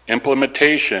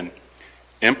 Implementation.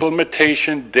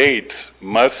 Implementation dates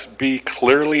must be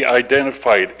clearly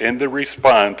identified in the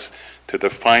response to the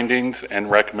findings and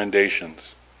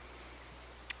recommendations.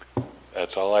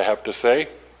 That's all I have to say.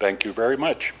 Thank you very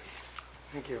much.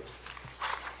 Thank you.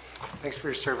 Thanks for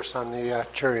your service on the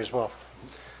jury as well.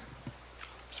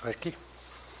 Ms. Whiskey?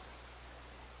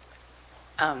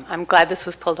 I'm glad this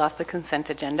was pulled off the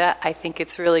consent agenda. I think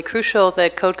it's really crucial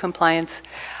that code compliance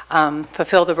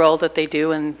fulfill the role that they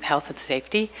do in health and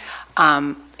safety.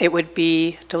 It would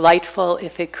be delightful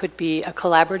if it could be a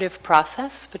collaborative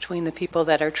process between the people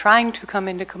that are trying to come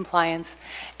into compliance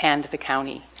and the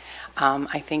county.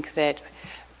 I think that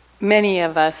many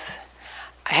of us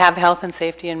have health and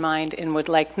safety in mind and would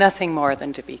like nothing more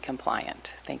than to be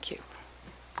compliant. Thank you.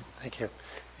 Thank you.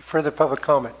 Further public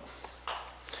comment?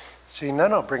 Seeing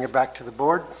none, I'll bring it back to the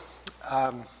board.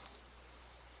 Are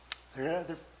there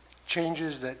other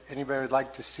changes that anybody would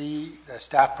like to see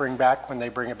staff bring back when they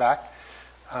bring it back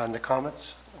on the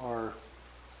comments? Or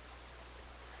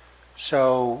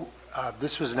so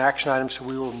this was an action item, so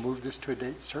we will move this to a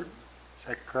date certain. Is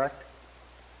that correct?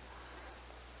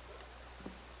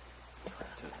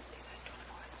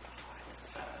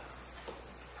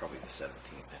 Probably the 17th.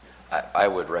 I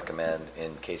would recommend,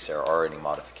 in case there are any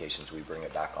modifications, we bring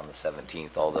it back on the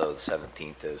 17th, although the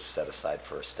 17th is set aside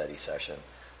for a study session.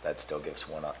 That still gives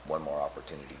one more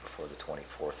opportunity before the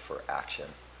 24th for action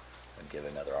and give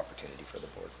another opportunity for the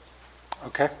board.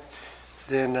 Okay.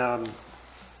 Then,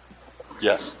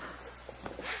 Yes.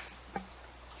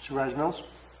 Supervisor Mills?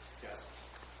 Yes.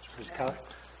 Supervisor Keller?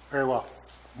 Very well.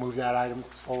 Move that item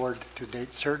forward to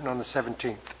date certain on the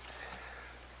 17th.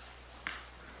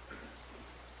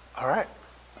 All right.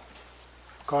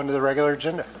 Go on to the regular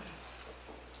agenda.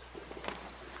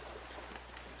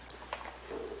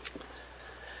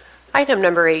 Item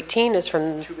number 18 is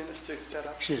from... 2 minutes to set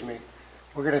up. Excuse me.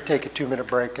 We're going to take a 2-minute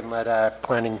break and let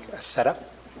planning set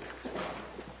up.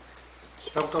 So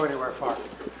don't go anywhere far.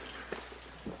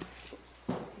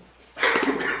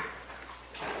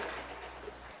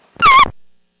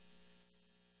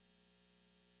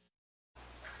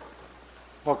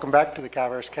 Welcome back to the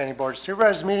Calaveras County Board of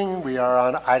Supervisors meeting. We are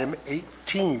on item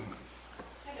 18.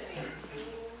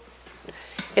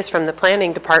 Is from the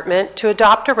Planning Department to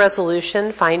adopt a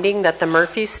resolution finding that the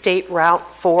Murphy State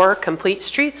Route 4 Complete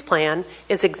Streets Plan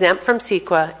is exempt from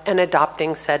CEQA and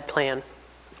adopting said plan.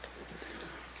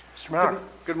 Mr. Maurer.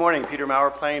 Good morning, Peter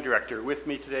Maurer, Planning Director. With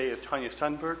me today is Tanya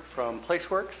Sundberg from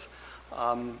PlaceWorks.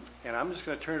 And I'm just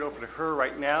going to turn it over to her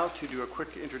right now to do a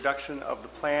quick introduction of the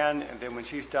plan, and then when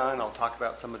she's done, I'll talk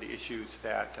about some of the issues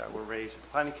that were raised at the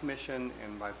Planning Commission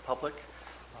and by the public.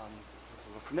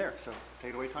 We'll go from there. So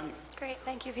take it away, Tanya. Great.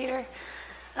 Thank you, Peter.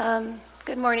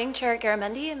 Good morning, Chair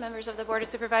Garamendi and members of the Board of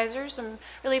Supervisors. I'm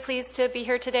really pleased to be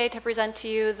here today to present to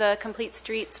you the Complete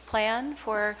Streets Plan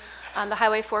for the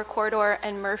Highway 4 corridor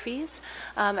and Murphy's.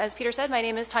 As Peter said, my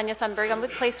name is Tanya Sundberg. I'm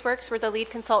with PlaceWorks. We're the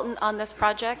lead consultant on this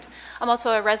project. I'm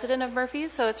also a resident of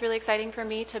Murphy's, so it's really exciting for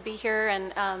me to be here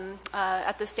and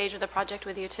at this stage of the project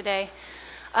with you today.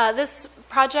 This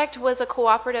project was a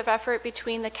cooperative effort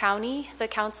between the county, the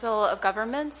Council of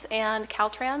Governments, and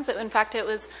Caltrans. In fact, it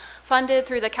was funded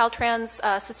through the Caltrans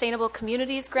Sustainable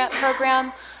Communities Grant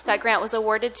Program. That grant was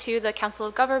awarded to the Council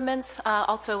of Governments,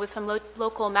 also with some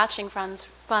local matching funds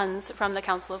from the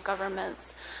Council of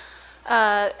Governments.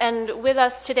 And with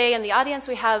us today in the audience,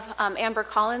 we have Amber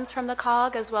Collins from the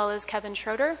COG, as well as Kevin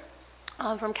Schroeder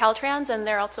from Caltrans, and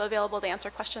they're also available to answer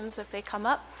questions if they come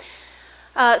up.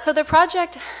 So the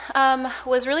project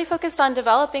was really focused on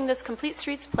developing this Complete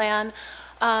Streets Plan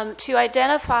to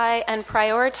identify and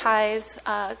prioritize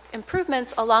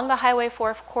improvements along the Highway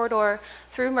 4 corridor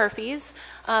through Murphy's.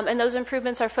 And those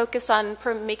improvements are focused on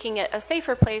making it a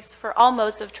safer place for all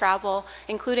modes of travel,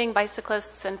 including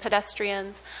bicyclists and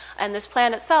pedestrians. And this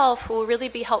plan itself will really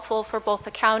be helpful for both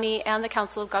the county and the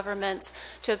Council of Governments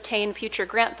to obtain future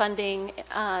grant funding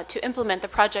to implement the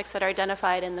projects that are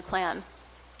identified in the plan.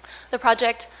 The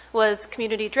project was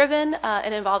community-driven.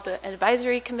 It involved an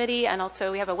advisory committee, and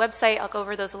also we have a website. I'll go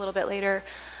over those a little bit later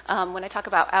when I talk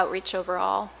about outreach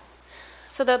overall.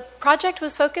 So the project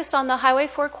was focused on the Highway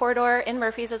 4 corridor in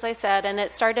Murphy's, as I said, and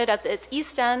it started at its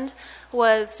east end,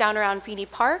 was down around Feeney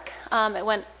Park. It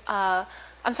went,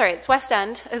 its west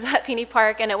end is at Feeney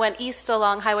Park, and it went east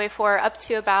along Highway 4 up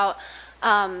to about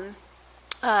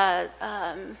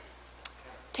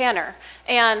Tanner,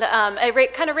 and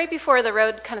right before the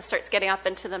road kind of starts getting up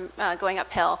into the going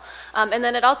uphill, and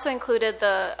then it also included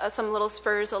some little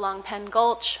spurs along Penn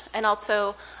Gulch and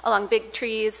also along Big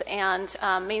Trees and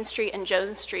Main Street and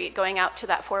Jones Street, going out to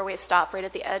that four-way stop right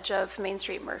at the edge of Main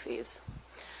Street Murphy's.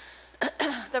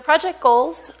 The project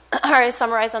goals are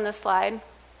summarized on this slide.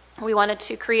 We wanted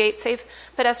to create safe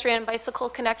pedestrian and bicycle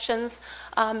connections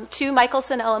to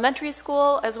Michelson Elementary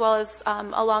School, as well as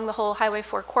along the whole Highway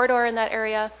 4 corridor in that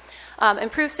area,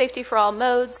 improve safety for all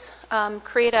modes,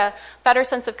 create a better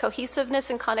sense of cohesiveness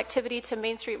and connectivity to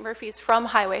Main Street Murphy's from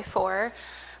Highway 4,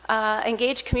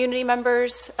 engage community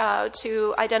members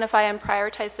to identify and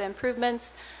prioritize the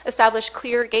improvements, establish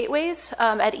clear gateways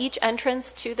at each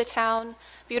entrance to the town,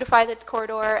 beautify the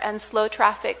corridor, and slow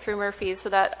traffic through Murphy's so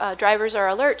that drivers are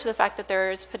alert to the fact that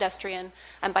there is pedestrian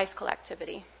and bicycle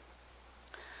activity.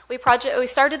 We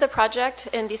started the project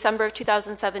in December of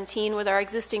 2017 with our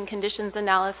existing conditions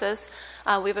analysis.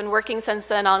 We've been working since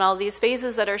then on all these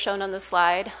phases that are shown on the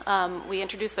slide. We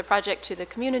introduced the project to the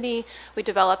community. We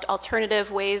developed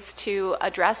alternative ways to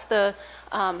address the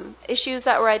issues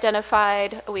that were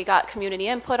identified. We got community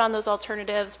input on those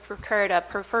alternatives, prepared a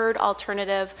preferred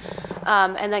alternative,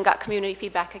 and then got community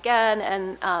feedback again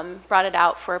and brought it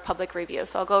out for public review.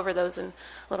 So I'll go over those in a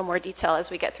little more detail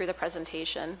as we get through the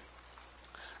presentation.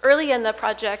 Early in the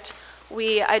project,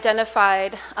 we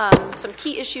identified some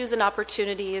key issues and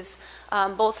opportunities,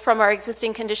 both from our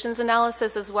existing conditions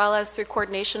analysis as well as through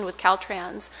coordination with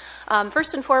Caltrans.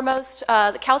 First and foremost,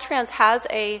 the Caltrans has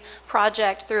a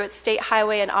project through its State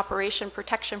Highway and Operation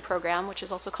Protection Program, which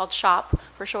is also called SHOP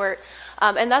for short.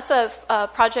 And that's a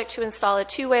project to install a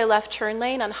two-way left turn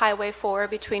lane on Highway 4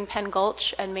 between Penn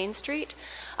Gulch and Main Street.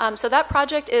 So that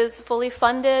project is fully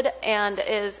funded and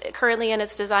is currently in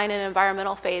its design and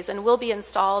environmental phase and will be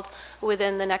installed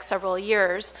within the next several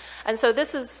years. And so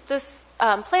this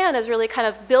plan is really kind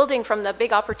of building from the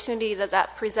big opportunity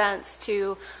that presents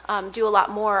to do a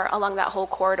lot more along that whole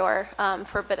corridor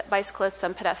for bicyclists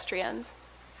and pedestrians.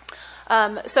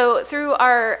 So through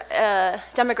our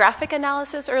demographic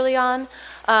analysis early on,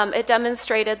 it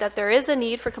demonstrated that there is a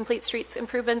need for complete streets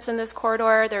improvements in this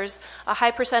corridor. There's a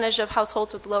high percentage of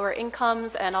households with lower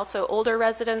incomes and also older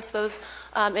residents. Those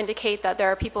indicate that there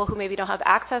are people who maybe don't have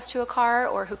access to a car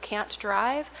or who can't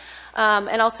drive.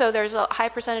 And also there's a high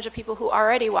percentage of people who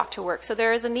already walk to work. So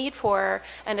there is a need for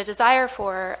and a desire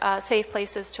for safe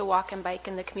places to walk and bike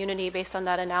in the community based on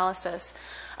that analysis.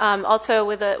 Also,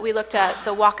 we looked at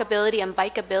the walkability and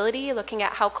bikeability, looking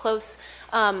at how close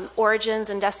origins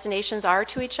and destinations are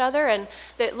to each other. And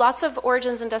lots of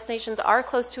origins and destinations are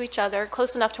close to each other,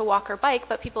 close enough to walk or bike,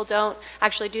 but people don't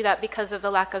actually do that because of the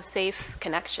lack of safe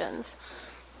connections.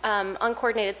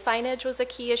 Uncoordinated signage was a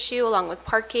key issue, along with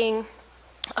parking.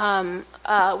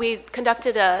 We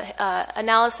conducted an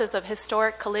analysis of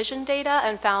historic collision data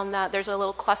and found that there's a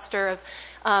little cluster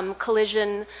of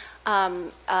collision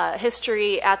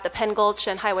history at the Penn Gulch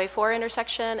and Highway 4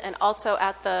 intersection, and also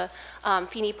at the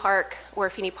Feeney Park, where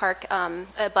Feeney Park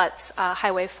abuts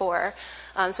Highway 4.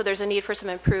 So there's a need for some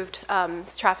improved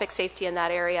traffic safety in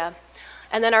that area.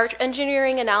 And then our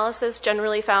engineering analysis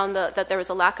generally found that there was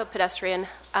a lack of pedestrian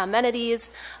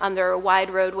amenities. There are wide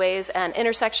roadways and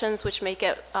intersections which make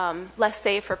it less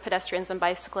safe for pedestrians and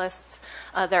bicyclists.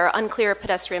 There are unclear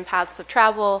pedestrian paths of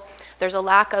travel. There's a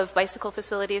lack of bicycle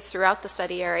facilities throughout the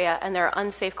study area, and there are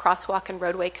unsafe crosswalk and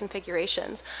roadway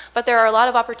configurations. But there are a lot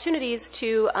of opportunities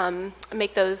to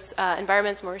make those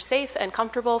environments more safe and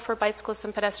comfortable for bicyclists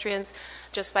and pedestrians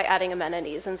just by adding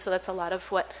amenities. And so that's a lot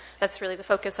of that's really the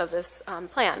focus of this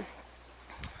plan.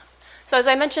 So as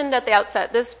I mentioned at the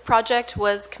outset, this project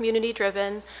was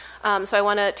community-driven. So I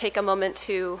want to take a moment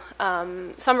to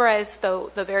summarize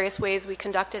the various ways we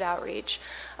conducted outreach.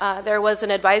 There was an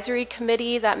advisory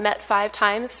committee that met 5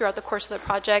 times throughout the course of the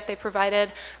project. They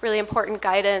provided really important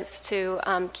guidance to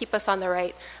keep us on the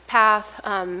right path.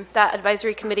 That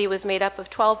advisory committee was made up of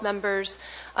 12 members,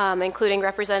 including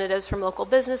representatives from local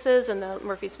businesses and the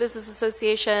Murphy's Business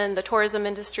Association, the tourism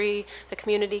industry, the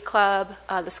community club,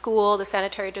 the school, the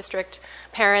sanitary district,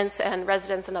 parents, and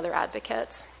residents and other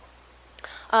advocates.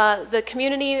 The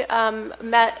community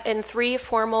met in 3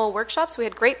 formal workshops. We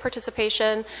had great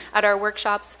participation at our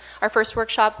workshops. Our first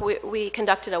workshop, we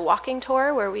conducted a walking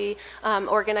tour where we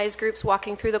organized groups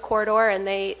walking through the corridor, and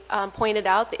they pointed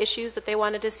out the issues that they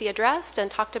wanted to see addressed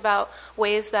and talked about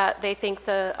ways that they think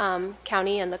the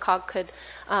county and the COG could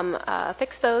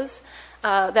fix those.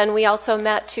 Then we also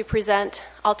met to present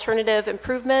alternative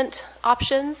improvement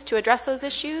options to address those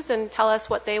issues and tell us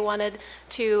what they wanted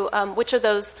to, which of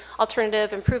those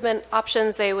alternative improvement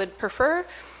options they would prefer.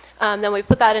 Then we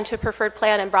put that into a preferred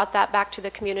plan and brought that back to the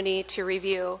community to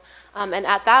review. And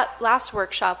at that last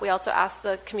workshop, we also asked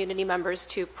the community members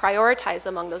to prioritize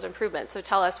among those improvements. So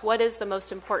tell us what is the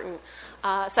most important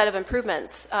set of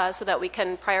improvements so that we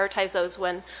can prioritize those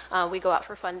when we go out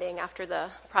for funding after the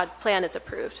plan is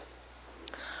approved.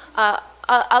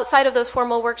 Outside of those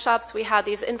formal workshops, we had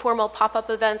these informal pop-up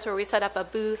events where we set up a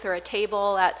booth or a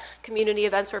table at community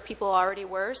events where people already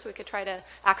were, so we could try to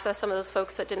access some of those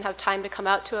folks that didn't have time to come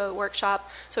out to a workshop.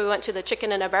 So we went to the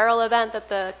Chicken in a Barrel event that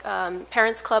the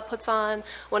Parents Club puts on,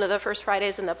 one of the first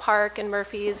Fridays in the park in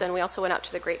Murphy's, and we also went out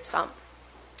to the Grape Stump.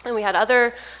 And we had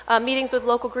other meetings with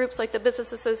local groups like the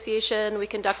Business Association. We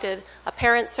conducted a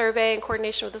parent survey in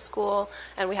coordination with the school,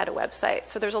 and we had a website.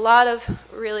 So there's a lot of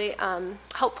really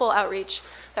helpful outreach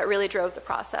that really drove the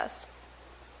process.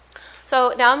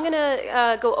 So now I'm going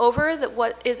to go over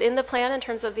what is in the plan in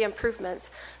terms of the improvements,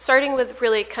 starting with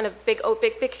really kind of big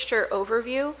picture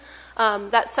overview.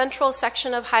 That central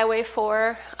section of Highway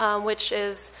 4, which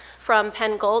is from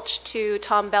Penn Gulch to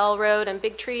Tom Bell Road and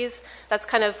Big Trees, that's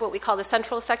kind of what we call the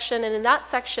central section. And in that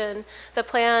section, the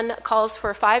plan calls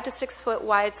for 5 to 6 foot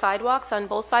wide sidewalks on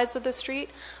both sides of the street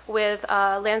with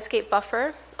a landscape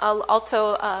buffer,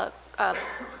 also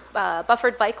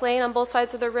buffered bike lane on both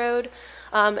sides of the road,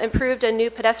 improved and new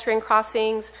pedestrian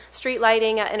crossings, street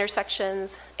lighting at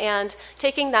intersections, and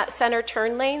taking that center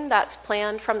turn lane that's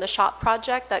planned from the SHOP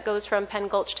project that goes from Penn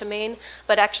Gulch to Maine,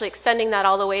 but actually extending that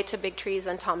all the way to Big Trees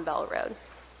and Tom Bell Road.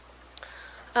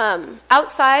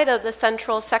 Outside of the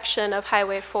central section of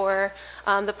Highway 4,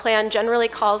 the plan generally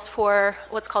calls for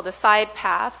what's called a side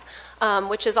path,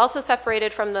 which is also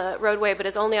separated from the roadway, but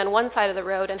is only on one side of the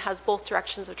road and has both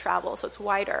directions of travel, so it's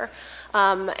wider,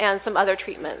 and some other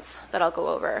treatments that I'll go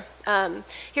over.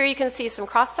 Here you can see some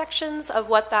cross sections of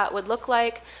what that would look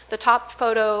like. The top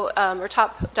photo or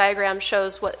top diagram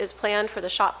shows what is planned for the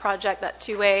SHOP project, that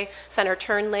two-way center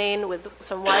turn lane with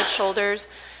some wide shoulders.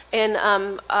 In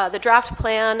the draft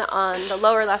plan on the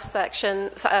lower left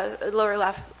section, lower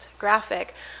left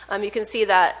graphic, you can see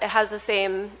that it has the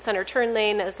same center turn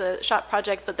lane as the SHOP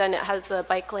project, but then it has the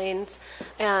bike lanes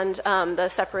and the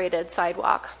separated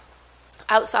sidewalk.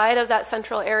 Outside of that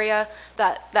central area,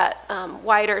 that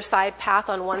wider side path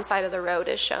on one side of the road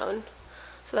is shown.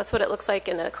 So that's what it looks like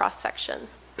in a cross section.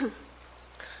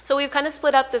 So we've kind of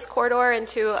split up this corridor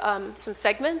into some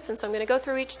segments, and so I'm going to go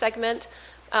through each segment,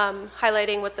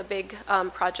 highlighting what the big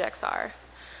projects are.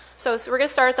 So we're going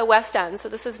to start at the west end. So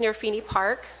this is near Feeney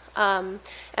Park.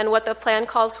 And what the plan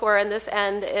calls for in this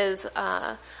end is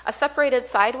a separated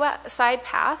side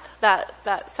path,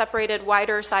 that separated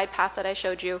wider side path that I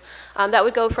showed you, that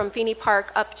would go from Feeney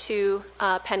Park up to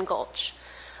Penn Gulch.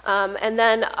 And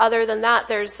then other than that,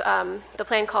 there's the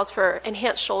plan calls for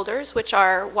enhanced shoulders, which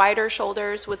are wider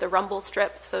shoulders with the rumble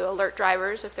strip, so alert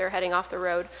drivers if they're heading off the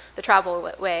road, the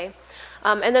travel way.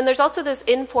 And then there's also this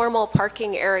informal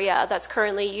parking area that's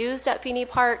currently used at Feeney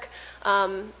Park.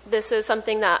 This is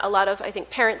something that a lot of, I think,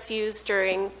 parents use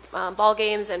during ball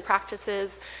games and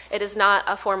practices. It is not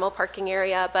a formal parking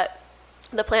area, but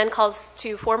the plan calls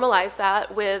to formalize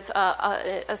that with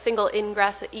a single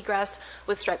egress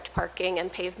with striped parking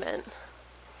and pavement.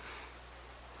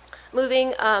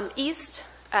 Moving east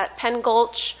at Penn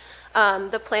Gulch,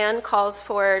 the plan calls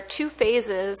for 2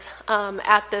 phases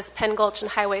at this Penn Gulch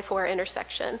and Highway 4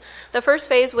 intersection. The first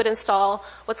phase would install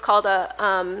what's called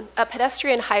a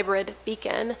pedestrian hybrid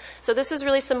beacon. So this is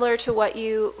really similar to what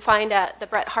you find at the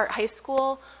Bret Harte High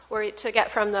School, where to get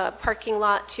from the parking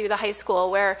lot to the high school,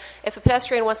 where if a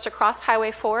pedestrian wants to cross Highway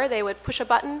 4, they would push a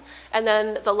button, and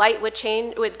then the light would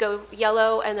go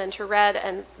yellow and then to red,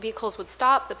 and vehicles would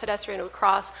stop, the pedestrian would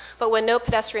cross. But when no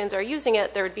pedestrians are using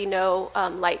it, there would be no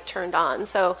light turned on.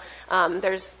 So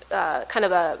there's kind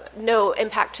of no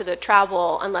impact to the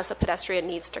travel unless a pedestrian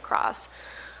needs to cross.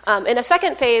 In a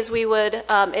second phase, we would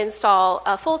install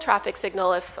a full traffic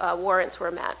signal if warrants were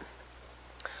met.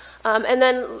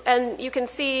 And you can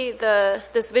see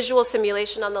this visual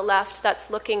simulation on the left that's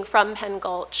looking from Penn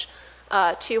Gulch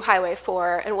to Highway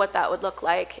 4 and what that would look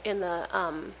like in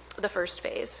the first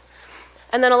phase.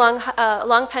 And then along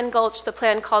Penn Gulch, the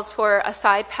plan calls for a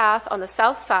side path on the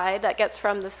south side that gets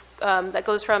from that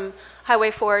goes from Highway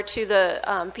 4 to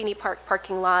the Feeney Park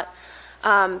parking lot.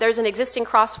 There's an existing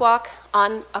crosswalk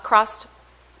across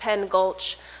Penn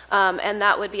Gulch. And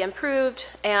that would be improved,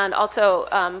 and also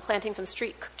planting some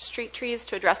street trees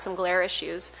to address some glare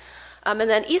issues. And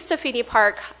then east of Feeney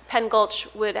Park, Penn Gulch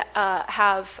would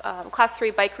have Class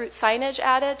 3 bike route signage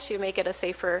added to make it a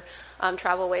safer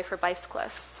travel way for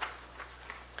bicyclists.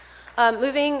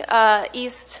 Moving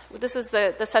east, this is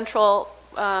the central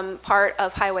part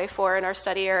of Highway 4 in our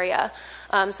study area.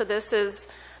 So this is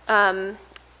the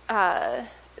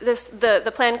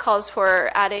plan calls for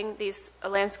adding these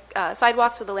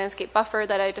sidewalks with a landscape buffer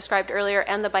that I described earlier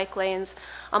and the bike lanes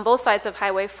on both sides of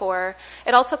Highway 4.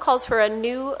 It also calls for a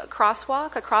new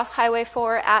crosswalk across Highway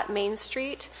 4 at Main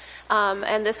Street.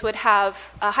 And this would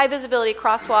have a high visibility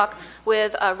crosswalk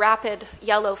with a rapid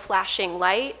yellow flashing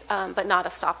light, but not a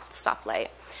stop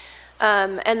light.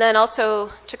 And then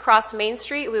also to cross Main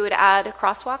Street, we would add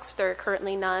crosswalks. There are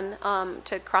currently none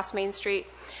to cross Main Street.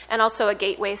 And also a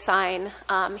gateway sign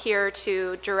here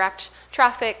to direct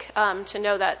traffic to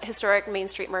know that historic Main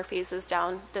Street Murphy's is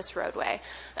down this roadway.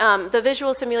 The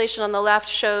visual simulation on the left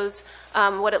shows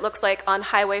what it looks like on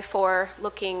Highway 4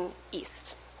 looking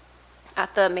east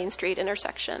at the Main Street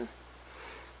intersection.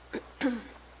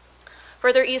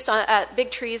 Further east at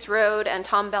Big Trees Road and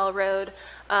Tom Bell Road,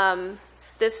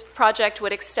 This project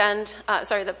would extend,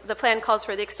 the plan calls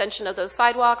for the extension of those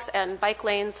sidewalks and bike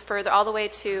lanes further all the way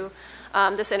to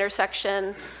this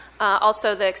intersection.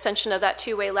 Also, the extension of that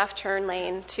two-way left turn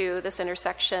lane to this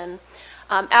intersection.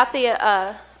 At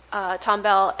the Tom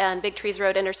Bell and Big Trees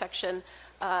Road intersection,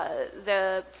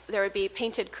 there would be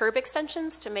painted curb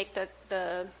extensions to make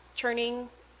the turning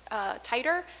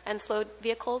tighter and slow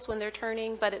vehicles when they're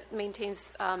turning, but it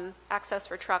maintains access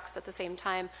for trucks at the same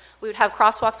time. We would have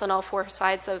crosswalks on all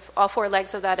four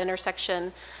legs of that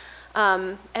intersection.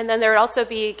 And then there would also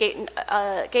be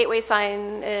gateway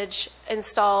signage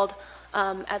installed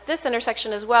at this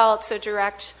intersection as well to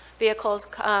direct vehicles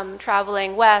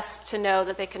traveling west to know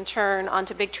that they can turn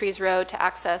onto Big Trees Road to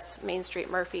access Main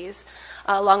Street Murphy's,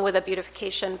 along with a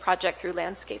beautification project through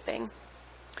landscaping.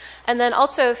 And then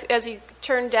also, as you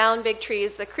turn down Big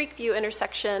Trees, the Creekview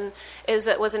intersection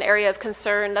was an area of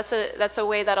concern. That's a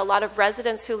way that a lot of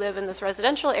residents who live in this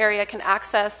residential area can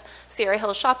access Sierra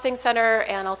Hills Shopping Center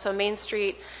and also Main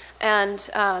Street. And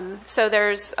so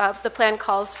there's the plan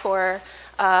calls for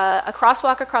a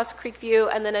crosswalk across Creekview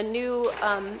and then a new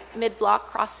mid-block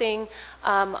crossing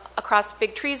across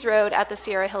Big Trees Road at the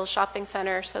Sierra Hills Shopping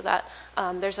Center so that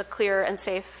there's a clear and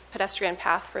safe pedestrian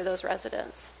path for those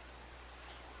residents.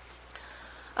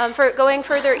 For going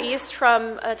further east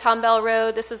from Tom Bell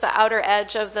Road, this is the outer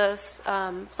edge of this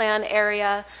plan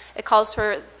area. It calls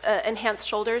for enhanced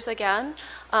shoulders again,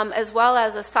 as well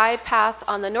as a side path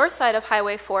on the north side of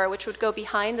Highway 4, which would go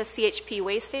behind the CHP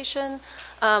way station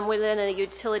within a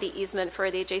utility easement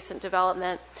for the adjacent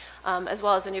development, as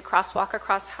well as a new crosswalk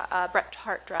across Bret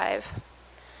Hart Drive.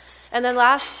 And then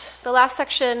the last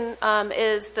section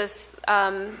is this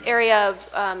area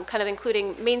of kind of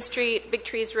including Main Street, Big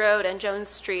Trees Road, and Jones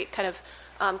Street, kind of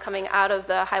coming out of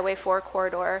the Highway 4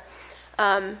 corridor.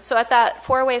 So at that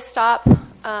four-way stop,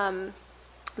 at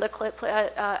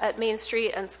Main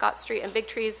Street and Scott Street and Big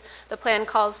Trees, the plan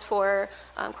calls for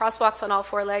crosswalks on all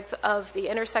four legs of the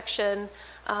intersection.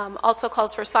 Also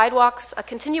calls for sidewalks, a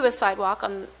continuous sidewalk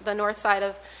on the north side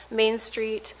of Main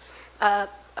Street, a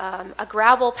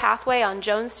gravel pathway on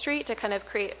Jones Street to kind of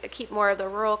keep more of the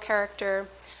rural character,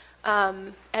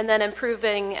 and then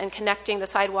improving and connecting the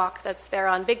sidewalk that's there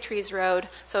on Big Trees Road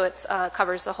so it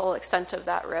covers the whole extent of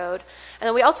that road. And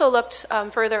then we also looked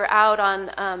further out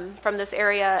on from this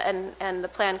area, and the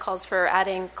plan calls for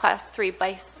adding Class 3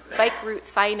 bike route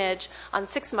signage on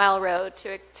 6 Mile Road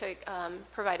to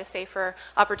provide a safer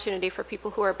opportunity for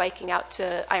people who are biking out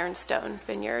to Ironstone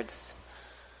Vineyards.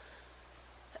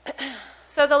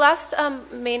 So the last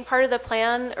main part of the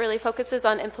plan really focuses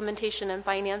on implementation and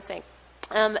financing.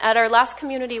 At our last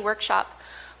community workshop,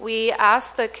 we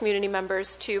asked the community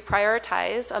members to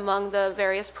prioritize among the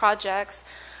various projects.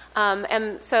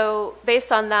 And so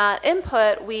based on that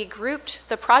input, we grouped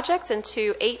the projects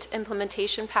into 8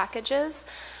 implementation packages.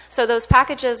 So those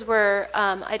packages were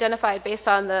identified based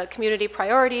on the community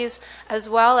priorities, as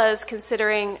well as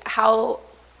considering how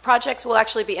projects will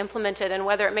actually be implemented and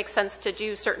whether it makes sense to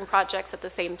do certain projects at the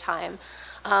same time.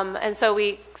 And so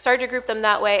we started to group them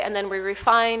that way, and then we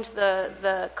refined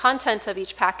the content of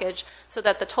each package so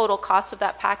that the total cost of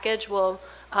that package will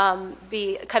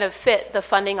be kind of fit the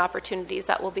funding opportunities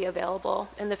that will be available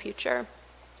in the future.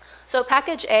 So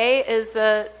package A is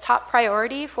the top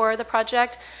priority for the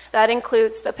project. That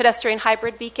includes the pedestrian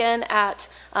hybrid beacon at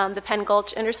the Penn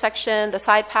Gulch intersection, the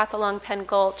side path along Penn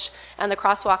Gulch, and the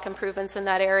crosswalk improvements in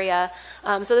that area.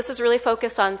 So this is really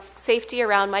focused on safety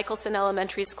around Michelson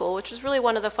Elementary School, which is really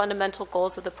one of the fundamental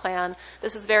goals of the plan.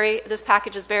 This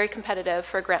package is very competitive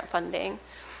for grant funding.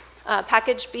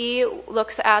 Package B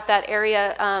looks at that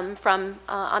area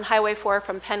on Highway 4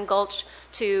 from Penn Gulch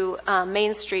to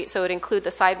Main Street, so it would include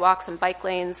the sidewalks and bike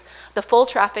lanes, the full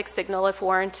traffic signal if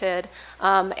warranted,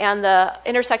 and the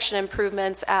intersection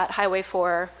improvements at Highway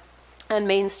 4 and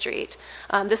Main Street.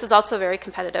 This is also very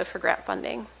competitive for grant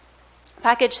funding.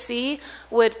 Package C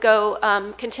would go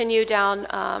continue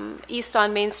down east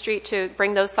on Main Street to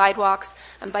bring those sidewalks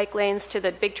and bike lanes to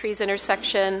the Big Trees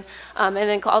intersection, and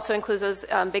it also includes those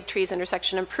Big Trees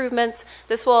intersection improvements.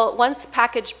 This will, once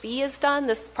Package B is done,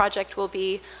 this project will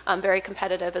be very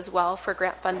competitive as well for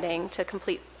grant funding to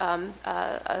complete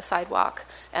a sidewalk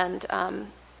and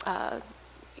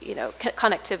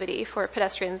connectivity for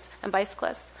pedestrians and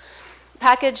bicyclists.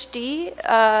 Package D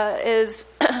is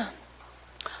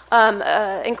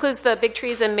includes the Big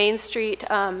Trees and Main Street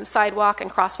sidewalk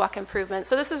and crosswalk improvements.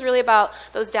 So this is really about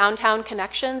those downtown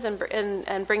connections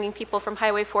and bringing people from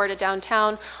Highway 4 to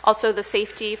downtown. Also the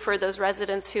safety for those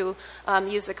residents who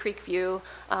use the Creek View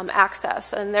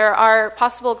access. And there are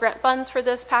possible grant funds for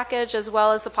this package, as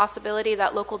well as the possibility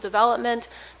that local development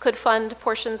could fund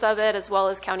portions of it, as well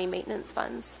as county maintenance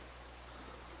funds.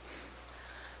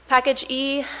 Package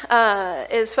E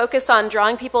is focused on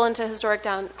drawing people into historic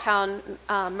downtown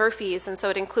Murphys, and so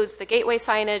it includes the gateway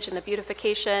signage and the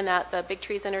beautification at the Big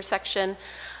Trees intersection.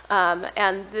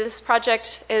 And this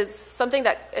project is something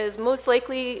that is most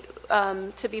likely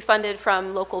to be funded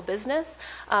from local business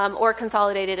or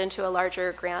consolidated into a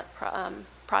larger grant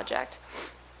project.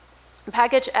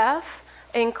 Package F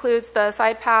includes the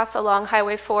side path along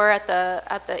Highway 4 at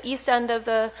the east end of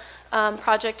the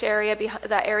project area,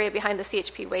 that area behind the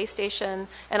CHP way station,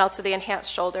 and also the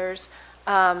enhanced shoulders.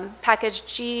 Package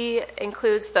G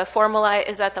includes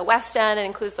is at the west end. It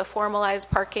includes the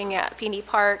formalized parking at Feeney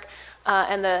Park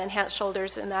and the enhanced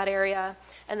shoulders in that area.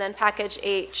 And then Package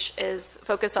H is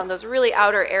focused on those really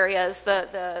outer areas,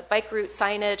 the bike route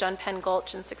signage on Penn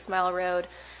Gulch and 6 Mile Road,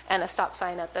 and a stop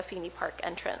sign at the Feeney Park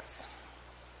entrance.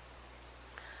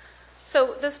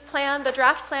 So this plan, the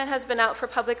draft plan, has been out for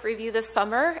public review this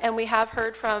summer, and we have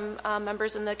heard from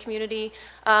members in the community.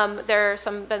 There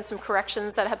have been some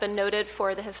corrections that have been noted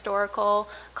for the historical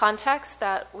context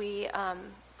that we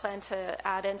plan to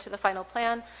add into the final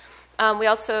plan. We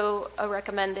also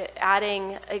recommend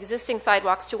adding existing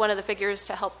sidewalks to one of the figures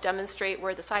to help demonstrate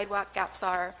where the sidewalk gaps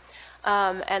are.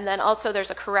 And then also there's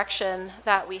a correction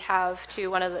that we have to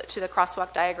the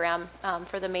crosswalk diagram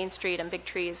for the Main Street and Big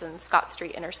Trees and Scott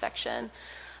Street intersection.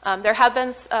 There have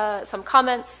been some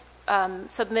comments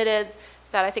submitted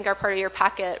that I think are part of your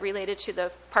packet related to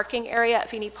the parking area at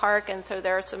Feeney Park, and so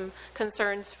there are some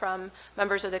concerns from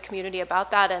members of the community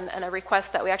about that, and a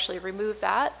request that we actually remove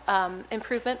that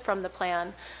improvement from the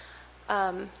plan.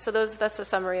 So that's a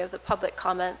summary of the public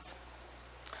comments.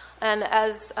 And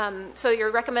so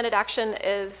your recommended action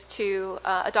is to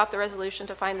adopt the resolution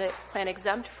to find the plan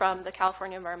exempt from the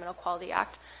California Environmental Quality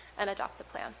Act and adopt the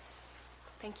plan.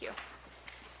 Thank you.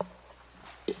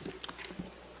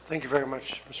 Thank you very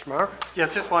much, Mr. Maurer.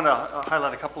 Yes, just want to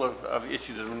highlight a couple of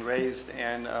issues that have been raised.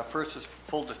 And first is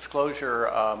full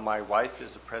disclosure, my wife is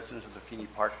the president of the Feeney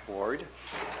Park Board.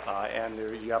 And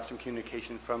you have some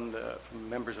communication from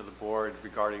members of the board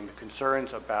regarding the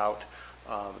concerns about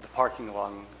the parking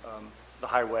along the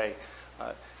highway.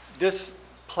 This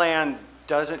plan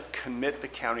doesn't commit the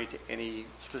county to any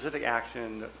specific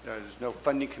action. There's no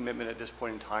funding commitment at this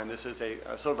point in time. This is a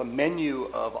sort of a menu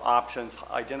of options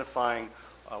identifying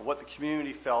what the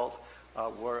community felt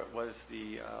was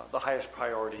the highest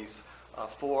priorities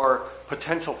for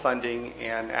potential funding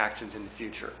and actions in the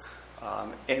future.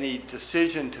 Any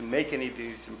decision to make any of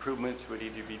these improvements would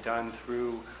either be done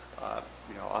through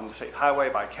on the state highway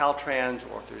by Caltrans,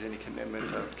 or if there's any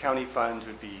commitment of county funds,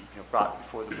 would be brought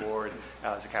before the board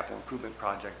as a capital improvement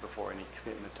project before any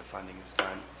commitment to funding is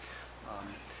done.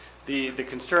 The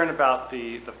concern about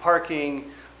the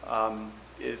parking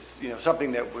is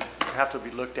something that would have to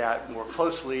be looked at more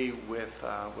closely with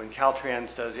when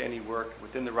Caltrans does any work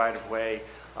within the right-of-way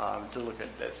to look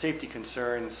at safety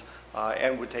concerns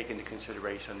and would take into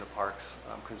consideration the park's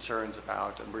concerns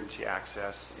about emergency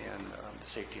access and the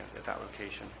safety at that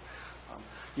location.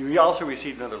 We also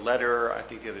received another letter, I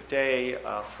think the other day,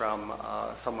 from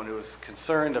someone who was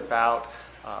concerned about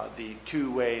the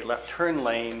two-way left turn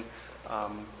lane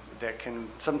that can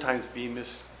sometimes be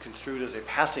misconstrued as a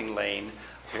passing lane.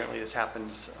 Apparently this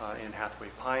happens in Hathaway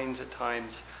Pines at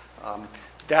times.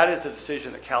 That is a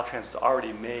decision that Caltrans has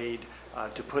already made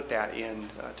to put that in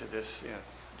to this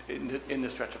in the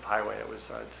stretch of highway. It was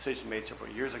a decision made several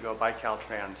years ago by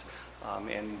Caltrans,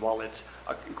 and while it's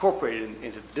incorporated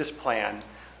into this plan,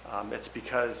 it's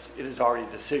because it is already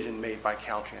a decision made by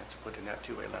Caltrans to put in that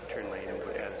two-way left turn lane. And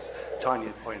as Tanya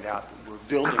pointed out, we're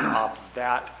building off of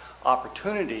that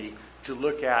opportunity to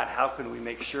look at how can we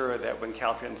make sure that when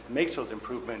Caltrans makes those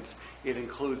improvements, it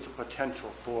includes the potential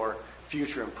for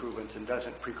future improvements and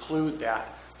doesn't preclude that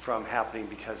from happening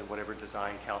because of whatever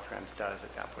design Caltrans does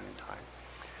at that point in time.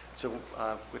 So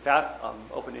with that,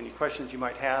 open to any questions you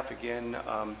might have. Again,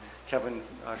 Kevin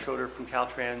Schroeder from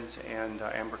Caltrans and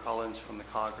Amber Collins from the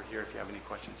COG are here if you have any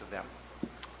questions of them.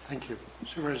 Thank you.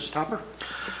 Supervisor Stopper?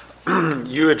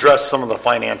 You addressed some of the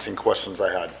financing questions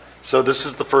I had. So this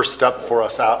is the first step for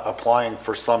us out applying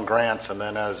for some grants, and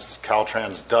then as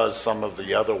Caltrans does some of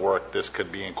the other work, this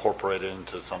could be incorporated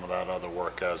into some of that other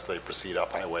work as they proceed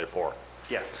up Highway 4.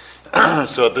 Yes.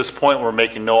 So at this point, we're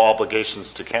making no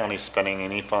obligations to county spending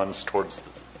any funds towards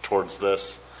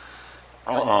this.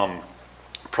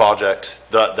 project,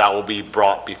 that will be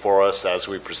brought before us as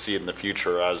we proceed in the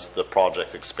future as the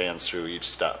project expands through each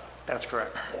step. That's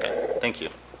correct. Okay, thank you.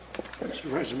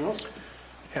 Supervisor Mills?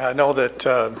 Yeah, I know that,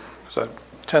 as I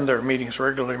attend their meetings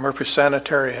regularly, Murphy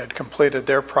Sanitary had completed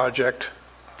their project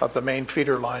of the main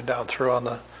feeder line down through on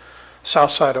the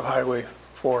south side of Highway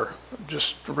 4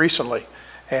 just recently.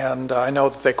 And I know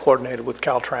that they coordinated with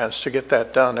Caltrans to get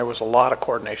that done. There was a lot of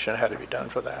coordination that had to be done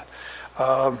for that.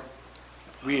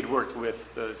 We had worked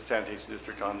with the sanitation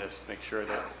district on this to make sure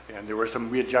that, and there were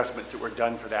some readjustments that were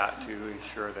done for that to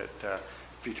ensure that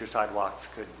future sidewalks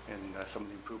could, and some of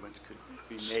the improvements could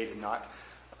be made and not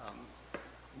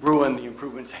ruin the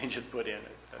improvements they just put in.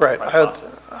 Right.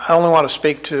 I only want to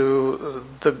speak to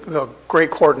the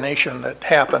great coordination that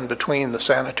happened between the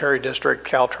sanitary district,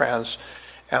 Caltrans,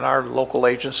 and our local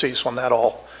agencies when that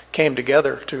all came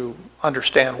together to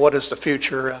understand what is the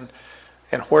future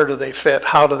and where do they fit,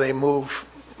 how do they move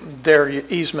their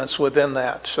easements within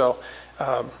that. So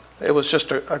it was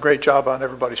just a great job on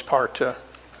everybody's part to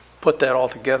put that all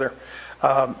together.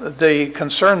 The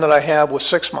concern that I have with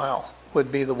 6 Mile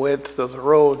would be the width of the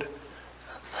road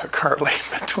currently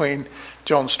between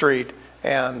Jones Street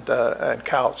and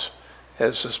Couts.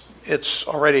 It's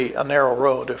already a narrow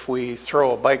road. If we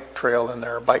throw a bike trail in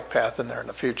there, a bike path in there in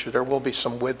the future, there will be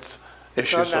some width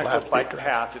issues. It's not an that'll have actual to be bike addressed.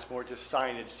 path, it's more just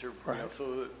signage to, Right.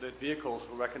 so that vehicles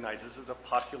will recognize this is a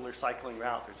popular cycling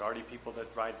route. There's already people that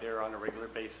ride there on a regular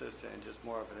basis, and just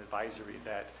more of an advisory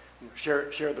that,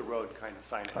 share the road kind of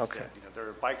signage. Okay. That, there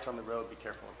are bikes on the road, be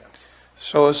careful of them.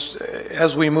 So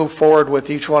as we move forward with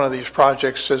each one of these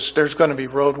projects, there's going to be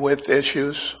road width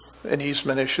issues and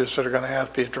easement issues that are going to have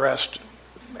to be addressed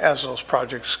as those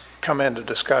projects come into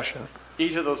discussion.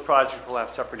 Each of those projects will have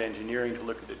separate engineering to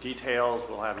look at the details.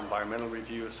 We'll have environmental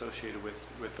review associated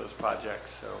with those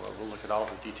projects. So we'll look at all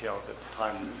the details at the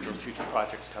time those future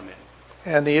projects come in.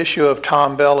 And the issue of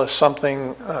Tom Bell is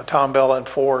something, Tom Bell and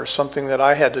 4 is something that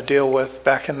I had to deal with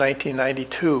back in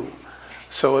 1992.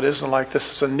 So it isn't like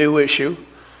this is a new issue.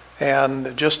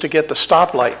 And just to get the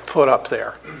stoplight put up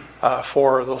there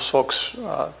for those folks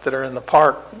that are in the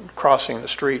park crossing the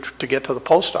street to get to the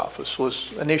post office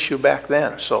was an issue back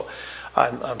then. So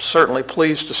I'm certainly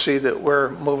pleased to see that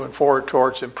we're moving forward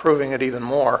towards improving it even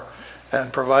more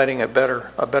and providing a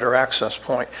better access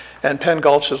point. And Penn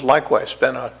Gulch has likewise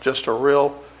been just a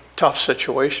real tough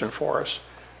situation for us.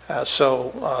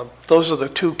 So those are the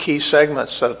 2 key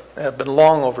segments that have been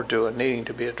long overdue and needing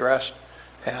to be addressed.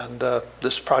 And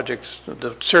this project,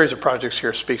 the series of projects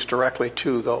here speaks directly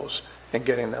to those and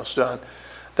getting those done.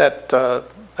 That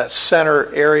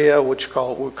center area, which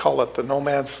we call it the no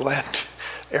man's land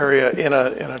area in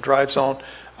a drive zone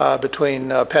between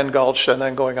Penn Gulch and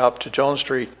then going up to Jones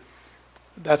Street,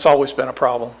 that's always been a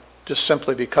problem. Just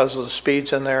simply because of the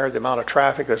speeds in there, the amount of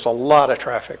traffic. There's a lot of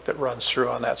traffic that runs through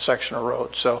on that section of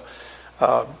road. So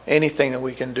anything that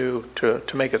we can do to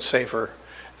make it safer,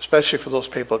 especially for those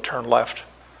people that turn left,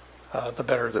 the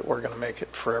better that we're going to make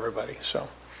it for everybody. So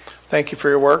thank you for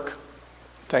your work.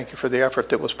 Thank you for the effort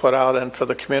that was put out and for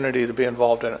the community to be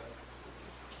involved in it.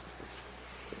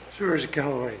 Supervisor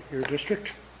Callaway, your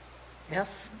district?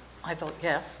 Yes, I vote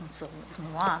yes, and so let's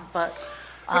move on. But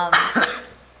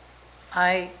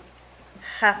I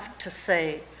have to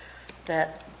say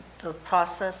that the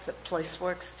process that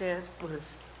PlaceWorks did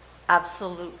was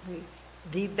absolutely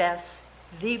the best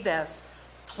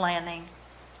planning,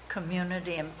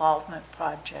 community involvement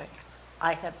project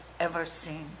I have ever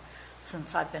seen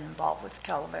since I've been involved with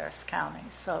Calaveras County.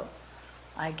 So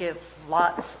I give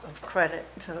lots of credit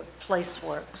to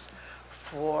PlaceWorks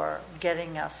for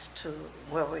getting us to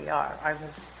where we are.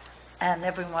 And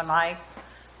everyone I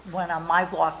went on my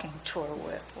walking tour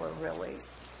with were really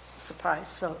surprised.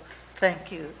 So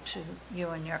thank you to you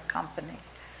and your company.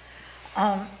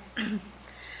 And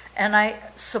I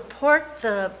support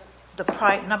the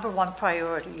number 1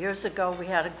 priority. Years ago, we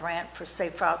had a grant for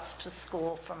safe routes to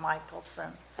school for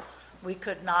Michelson. We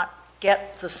could not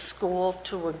get the school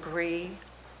to agree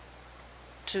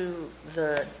to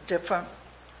the different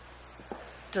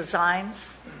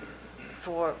designs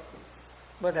for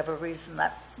whatever reason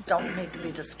that don't need to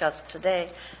be discussed today.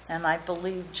 And I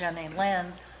believe Jenny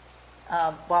Lynn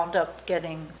wound up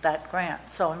getting that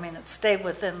grant. So, I mean, it stayed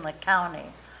within the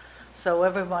county. So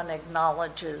everyone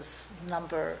acknowledges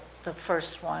the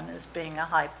first one as being a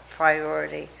high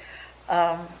priority.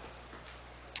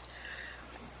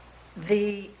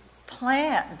 The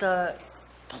plan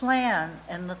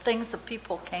and the things that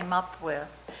people came up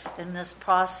with in this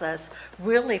process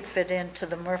really fit into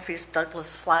the Murphy's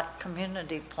Douglas Flat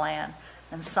Community Plan,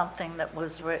 and something that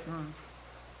was written,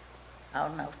 I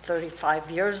don't know,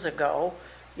 35 years ago,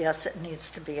 yes, it needs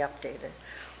to be updated.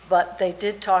 But they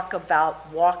did talk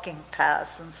about walking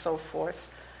paths and so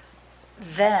forth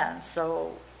then,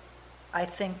 so I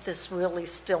think this really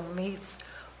still meets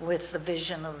with the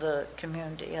vision of the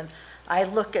community. And I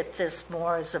look at this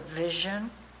more as a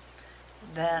vision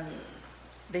than,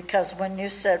 because when you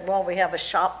said, well, we have a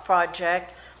shop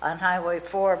project on Highway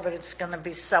 4, but it's going to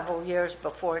be several years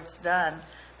before it's done,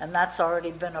 and that's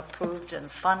already been approved and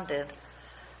funded.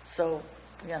 So,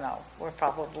 you know, we're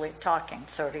probably talking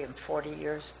 30 and 40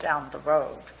 years down the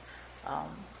road.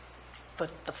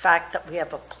 But the fact that we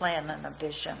have a plan and a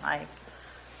vision, I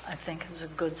think is a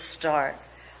good start.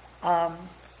 The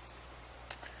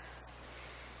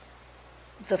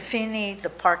Feeney, the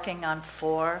parking on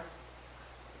 4,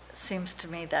 seems to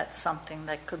me that's something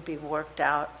that could be worked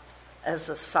out as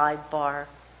a sidebar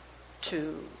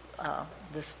to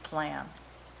this plan,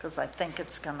 because I think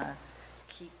it's going to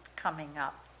keep coming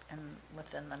up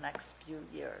within the next few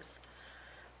years.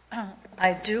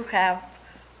 I do have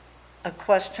a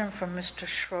question from Mr.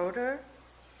 Schroeder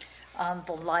on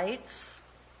the lights,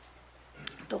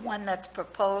 the one that's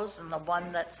proposed and the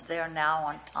one that's there now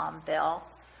on Tom Bell.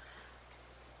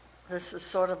 This is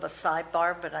sort of a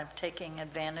sidebar, but I'm taking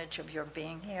advantage of your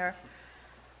being here.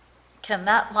 Can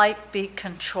that light be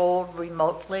controlled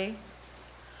remotely?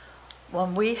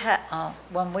 When we had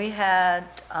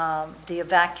the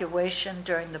evacuation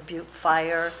during the Butte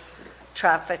fire,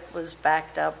 traffic was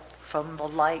backed up from the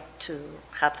light to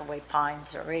Hathaway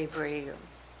Pines or Avery, or,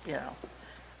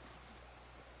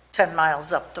 10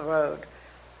 miles up the road.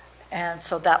 And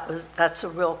so that's a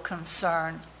real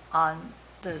concern on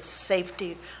the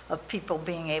safety of people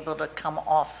being able to come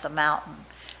off the mountain.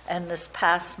 And this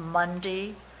past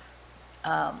Monday,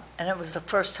 and it was the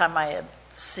first time I had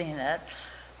seen it,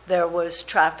 there was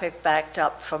traffic backed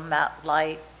up from that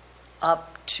light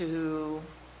up to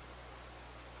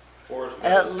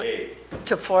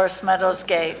Forest Meadows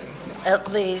Gate,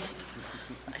 at least.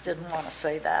 I didn't want to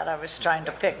say that. I was trying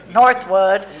to pick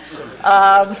Northwood.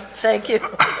 Thank you,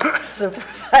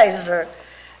 Supervisor.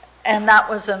 And that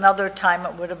was another time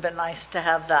it would have been nice to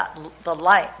have the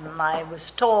light. And I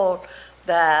was told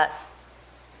that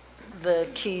the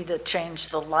key to change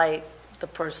the light, the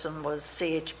person was,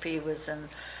 CHP was in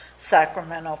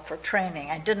Sacramento for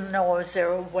training. I didn't know, is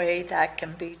there a way that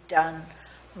can be done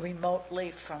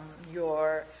remotely from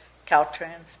your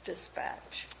Caltrans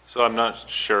dispatch? So I'm not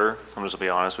sure, I'm just going to be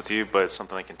honest with you, but it's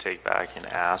something I can take back and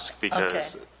ask,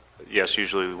 because yes,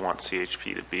 usually we want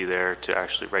CHP to be there to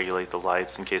actually regulate the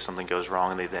lights in case something goes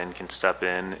wrong, and they then can step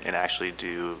in and actually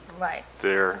do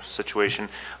their situation.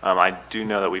 I do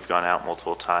know that we've gone out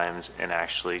multiple times and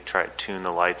actually try to tune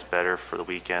the lights better for the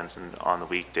weekends and on the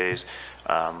weekdays.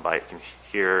 But I can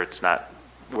hear it's not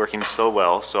working so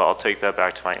well, so I'll take that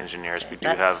back to my engineers. We do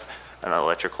have an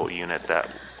electrical unit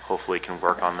that hopefully can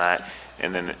work on that.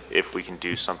 And then if we can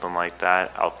do something like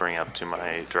that, I'll bring it up to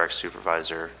my direct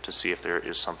supervisor to see if there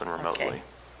is something remotely. Okay.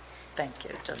 Thank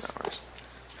you. Just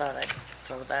thought I'd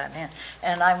throw that in.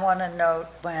 And I want to note,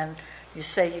 when you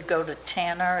say you go to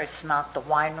Tanner, it's not the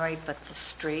winery, but the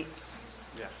street?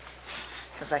 Yes.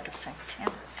 Because I kept saying,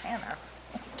 Tanner.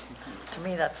 To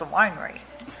me, that's a winery.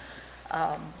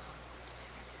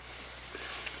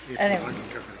 Anyway.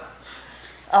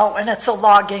 Oh, and it's a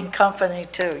logging company,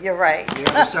 too. You're right. The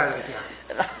other side of the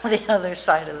county. The other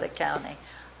side of the county.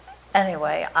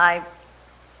 Anyway, I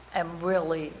am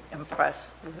really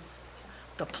impressed with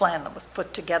the plan that was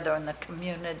put together and the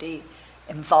community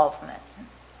involvement.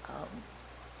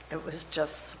 It was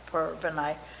just superb, and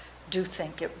I do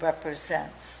think it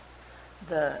represents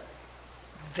the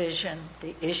vision,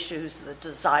 the issues, the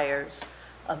desires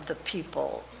of the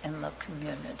people in the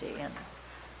community. And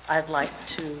I'd like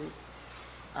to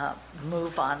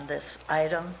move on this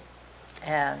item,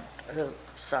 and,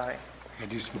 sorry. I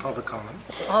do some public comment.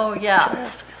 Oh, yeah.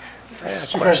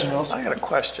 I got a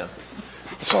question.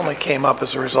 This only came up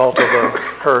as a result of a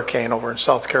hurricane over in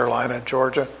South Carolina and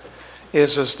Georgia,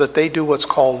 is that they do what's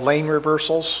called lane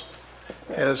reversals.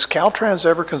 Has Caltrans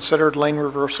ever considered lane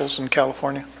reversals in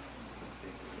California?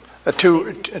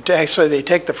 To actually, they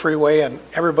take the freeway and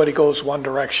everybody goes one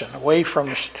direction, away from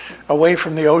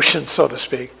the ocean, so to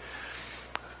speak.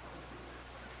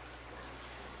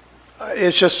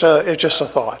 It's just a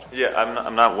thought. Yeah,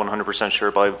 I'm not 100%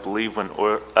 sure, but I believe when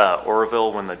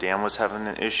Oroville, when the dam was having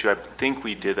an issue, I think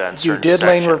we did that in certain sections. You did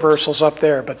lane reversals up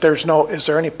there, but is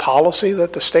there any policy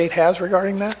that the state has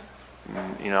regarding that?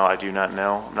 I do not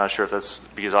know. I'm not sure if that's,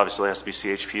 because obviously it has to be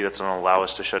CHP that's going to allow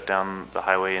us to shut down the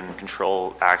highway and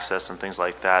control access and things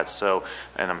like that. So,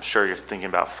 and I'm sure you're thinking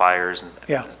about fires and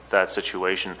that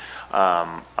situation.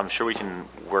 I'm sure we can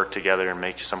work together and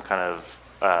make some kind of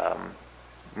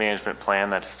management plan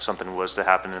that if something was to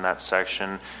happen in that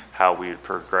section, how we would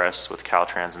progress with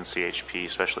Caltrans and CHP,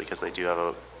 especially because they do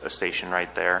have a station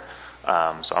right there.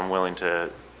 So I'm willing to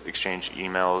exchange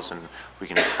emails and we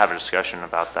can have a discussion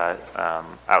about that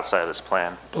outside of this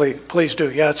plan. Please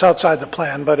do. Yeah, it's outside the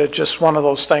plan, but it's just one of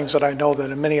those things that I know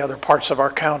that in many other parts of our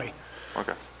county,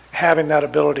 Okay. having that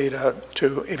ability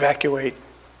to evacuate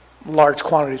large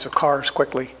quantities of cars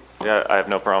quickly. Yeah, I have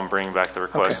no problem bringing back the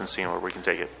request Okay. and seeing where we can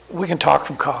take it. We can talk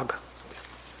from COG.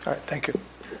 All right, thank you.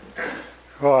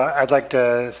 Well, I'd like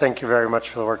to thank you very much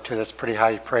for the work too. That's pretty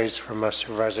high praise from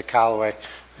Supervisor Callaway.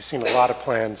 We've seen a lot of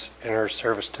plans in her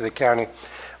service to the county.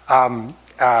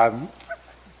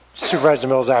 Supervisor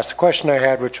Mills asked the question I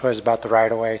had, which was about the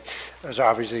right-of-way. There's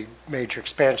obviously major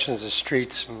expansions of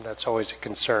streets, and that's always a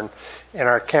concern in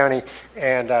our county.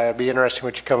 And it'd be interesting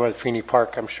what you come with Feeney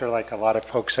Park. I'm sure, like a lot of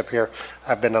folks up here,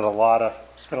 I've been at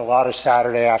spent a lot of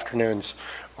Saturday afternoons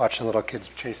watching little kids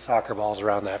chase soccer balls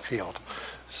around that field.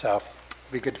 So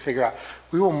it'd be good to figure out.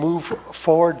 We will move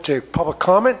forward to public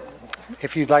comment.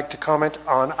 If you'd like to comment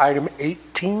on item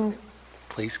 18,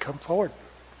 please come forward.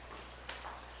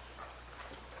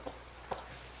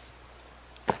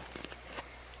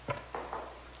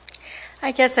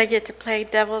 I guess I get to play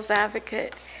devil's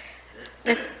advocate.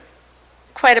 It's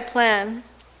quite a plan.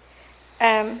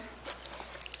 The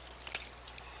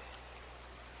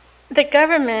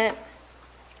government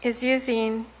is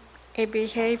using a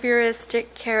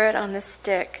behavioristic carrot on the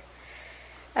stick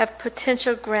of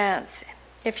potential grants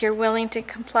if you're willing to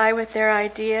comply with their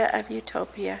idea of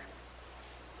utopia.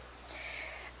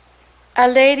 A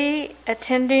lady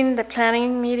attending the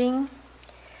planning meeting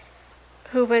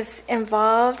who was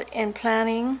involved in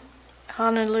planning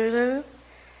Honolulu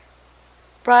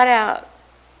brought out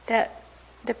that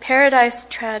the Paradise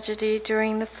tragedy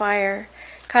during the fire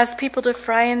caused people to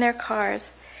fry in their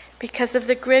cars because of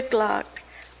the gridlock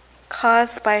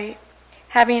caused by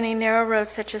having a narrow road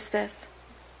such as this.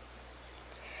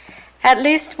 At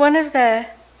least one of the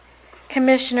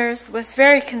commissioners was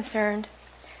very concerned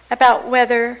about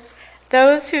whether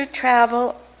those who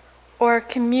travel or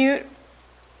commute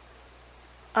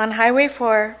on Highway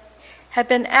 4 had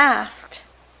been asked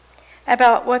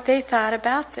about what they thought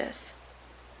about this.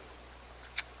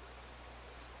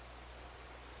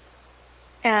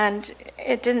 And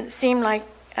it didn't seem like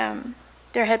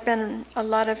there had been a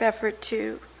lot of effort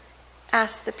to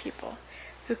ask the people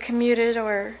who commuted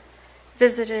or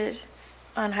visited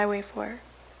on Highway 4.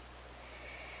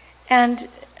 And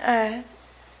the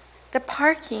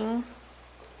parking,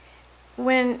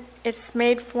 when it's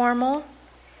made formal,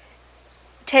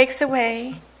 takes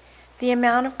away the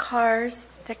amount of cars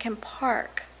that can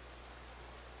park.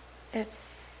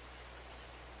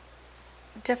 It's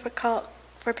difficult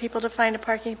for people to find a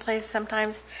parking place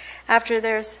sometimes after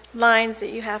there's lines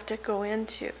that you have to go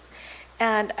into.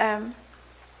 And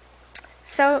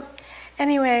so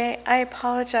anyway, I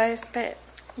apologize, but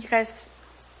you guys,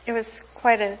 it was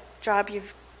quite a job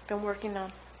you've been working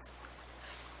on.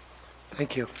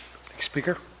 Thank you. Next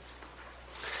speaker.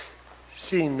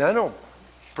 Seeing none, I'll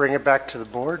bring it back to the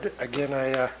board. Again,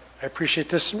 I appreciate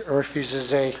this. Murphy's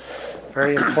is a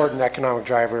very important economic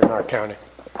driver in our county.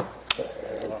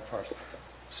 There's a lot for us.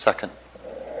 Second.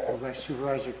 Moved by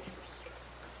Supervisor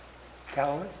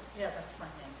Callaway. Yeah, that's my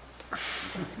name.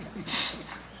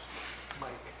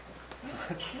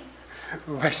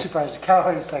 Moved by Supervisor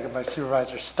Callaway, second by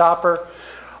Supervisor Stopper.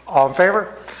 All in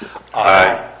favor?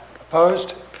 Aye.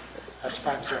 Opposed? That's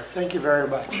 5-0. Thank you very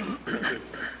much. Thank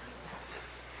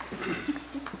you.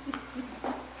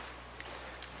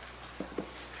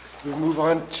 We move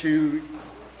on to,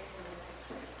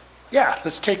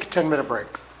 let's take a 10-minute break.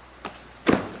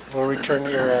 We'll return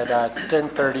here at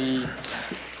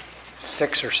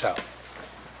 10:36 or so.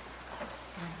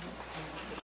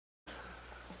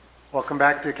 Welcome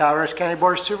back to the Calaveras County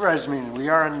Board of Supervisors meeting. We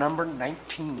are on number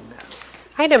 19.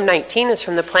 Item 19 is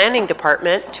from the Planning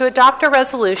Department to adopt a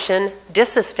resolution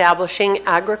disestablishing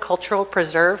agricultural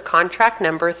preserve contract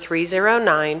number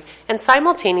 309 and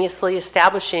simultaneously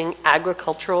establishing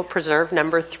agricultural preserve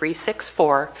number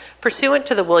 364 pursuant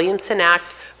to the Williamson Act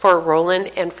for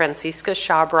Roland and Francisca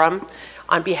Shabram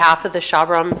on behalf of the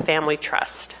Shabram Family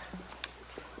Trust.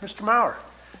 Mr. Maurer.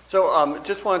 So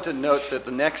just wanted to note that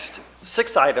the next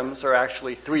 6 items are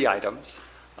actually 3 items.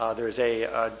 There's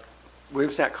a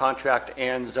Williamson Act contract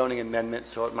and zoning amendment,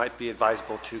 so it might be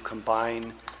advisable to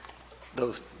combine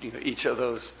those, each of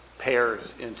those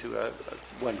pairs into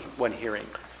one hearing.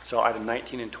 So item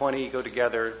 19 and 20 go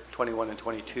together, 21 and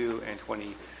 22, and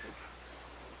 23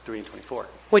 2023 and 24.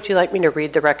 Would you like me to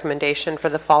read the recommendation for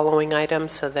the following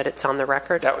items so that it's on the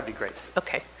record? That would be great.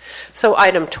 Okay. So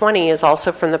item 20 is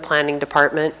also from the Planning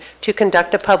Department to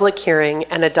conduct a public hearing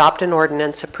and adopt an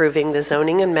ordinance approving the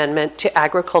zoning amendment to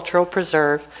Agricultural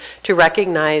Preserve to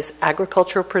recognize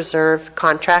Agricultural Preserve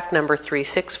Contract Number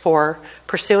 364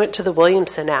 pursuant to the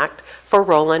Williamson Act for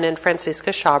Roland and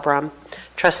Francisca Shabram,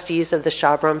 trustees of the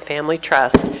Shabram Family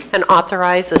Trust, and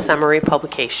authorize the summary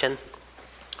publication.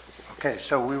 Okay,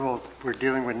 so we're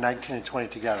dealing with 19 and 20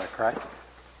 together, correct?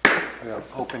 We have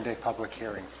open day public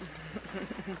hearing.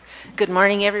 Good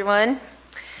morning, everyone.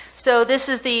 So this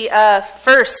is the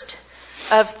first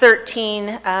of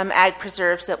 13 ag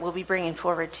preserves that we'll be bringing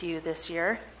forward to you this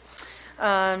year.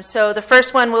 So the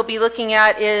first one we'll be looking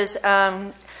at is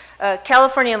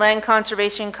California Land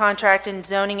Conservation Contract and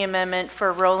Zoning Amendment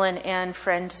for Roland and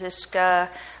Francisca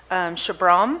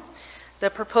Shabram. The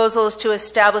proposal is to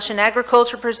establish an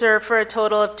agriculture preserve for a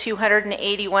total of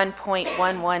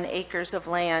 281.11 acres of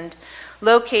land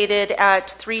located at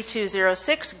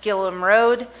 3206 Gillum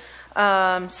Road,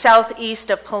 southeast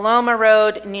of Paloma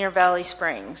Road near Valley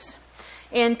Springs.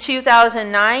 In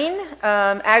 2009,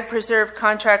 Ag Preserve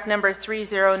Contract Number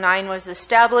 309 was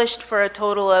established for a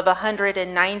total of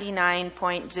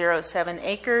 199.07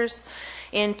 acres.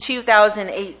 In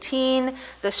 2018,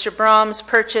 the Shabrams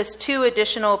purchased 2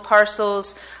 additional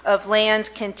parcels of land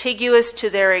contiguous to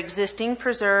their existing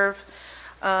preserve.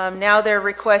 Now their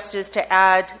request is to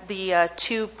add the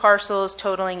 2 parcels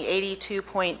totaling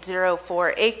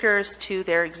 82.04 acres to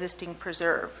their existing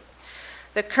preserve.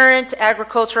 The current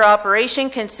agriculture operation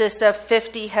consists of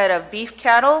 50 head of beef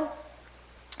cattle.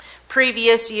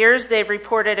 Previous years, they've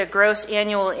reported a gross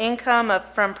annual income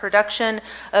from production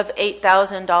of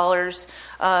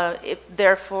 $8,000,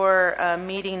 therefore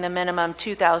meeting the minimum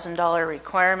 $2,000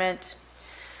 requirement.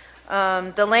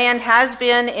 The land has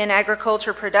been in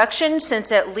agriculture production since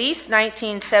at least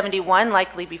 1971,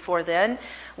 likely before then,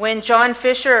 when John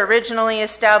Fisher originally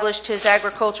established his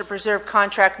agriculture preserve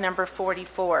contract number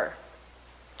 44.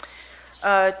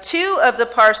 2 of the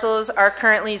parcels are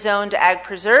currently zoned ag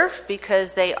preserve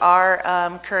because they are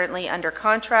currently under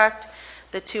contract.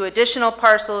 The 2 additional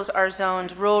parcels are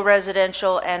zoned rural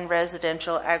residential and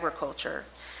residential agriculture.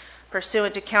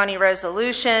 Pursuant to county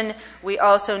resolution, we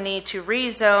also need to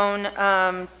rezone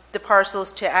the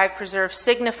parcels to ag preserve,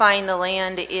 signifying the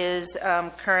land is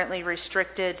currently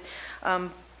restricted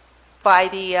by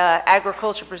the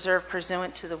agriculture preserve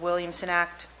pursuant to the Williamson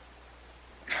Act.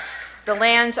 The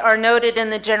lands are noted in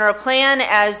the general plan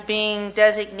as being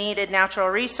designated natural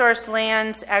resource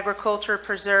lands, agriculture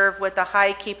preserve with a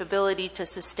high capability to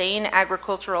sustain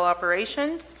agricultural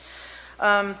operations.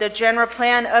 The general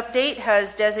plan update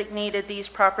has designated these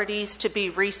properties to be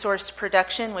resource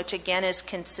production, which again is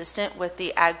consistent with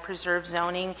the ag preserve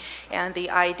zoning and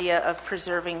the idea of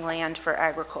preserving land for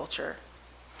agriculture.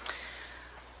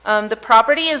 The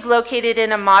property is located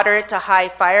in a moderate to high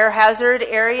fire hazard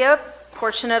area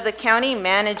portion of the county.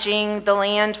 Managing the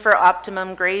land for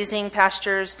optimum grazing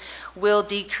pastures will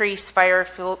decrease fire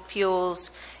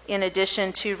fuels in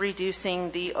addition to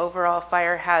reducing the overall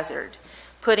fire hazard.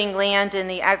 Putting land in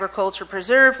the agriculture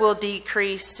preserve will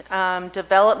decrease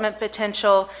development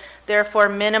potential, therefore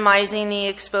minimizing the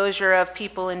exposure of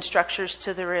people and structures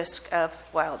to the risk of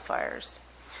wildfires.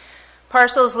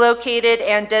 Parcels located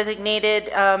and designated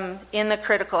in the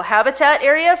critical habitat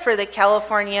area for the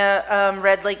California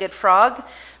red-legged frog.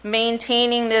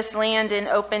 Maintaining this land in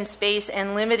open space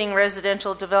and limiting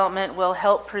residential development will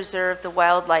help preserve the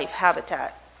wildlife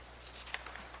habitat.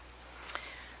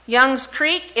 Young's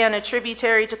Creek and a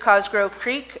tributary to Cosgrove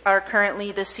Creek are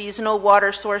currently the seasonal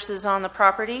water sources on the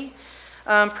property.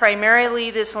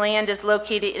 Primarily, this land is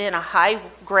located in a high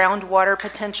groundwater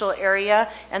potential area,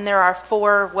 and there are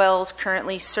 4 wells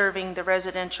currently serving the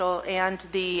residential and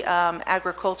the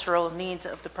agricultural needs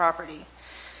of the property.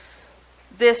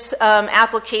 This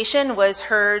application was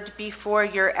heard before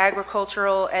your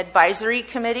Agricultural Advisory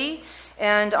Committee,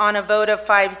 and on a vote of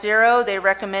 5-0, they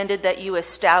recommended that you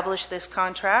establish this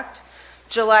contract.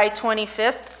 July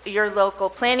 25th, your local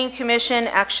planning commission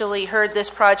actually heard this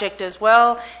project as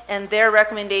well, and their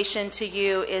recommendation to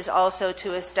you is also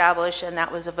to establish, and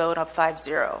that was a vote of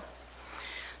 5-0.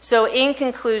 So in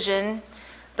conclusion,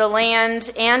 the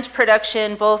land and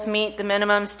production both meet the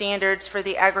minimum standards for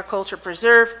the agriculture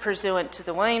preserve pursuant to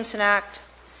the Williamson Act.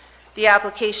 The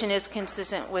application is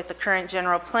consistent with the current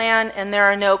general plan, and there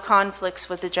are no conflicts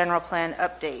with the general plan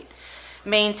update.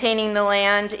 Maintaining the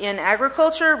land in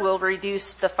agriculture will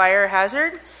reduce the fire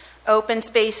hazard. Open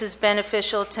space is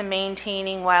beneficial to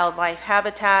maintaining wildlife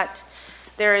habitat.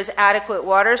 There is adequate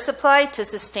water supply to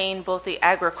sustain both the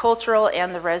agricultural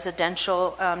and the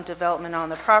residential development on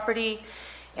the property.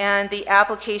 And the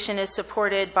application is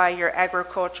supported by your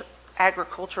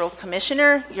agricultural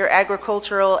commissioner, your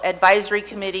agricultural advisory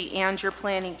committee, and your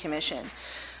planning commission.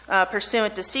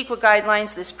 Pursuant to CEQA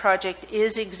guidelines, this project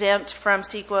is exempt from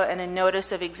CEQA, and a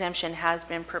notice of exemption has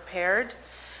been prepared.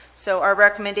 So our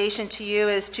recommendation to you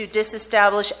is to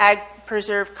disestablish Ag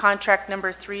Preserve Contract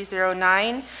Number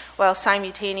 309 while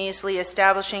simultaneously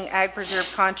establishing Ag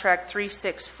Preserve Contract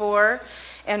 364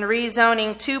 and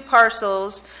rezoning 2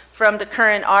 parcels from the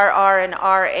current RR and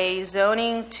RA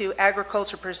zoning to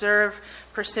Agriculture Preserve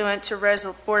pursuant to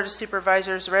Board of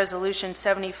Supervisors Resolution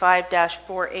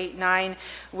 75-489,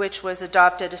 which was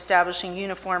adopted establishing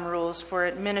uniform rules for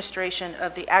administration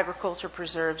of the agriculture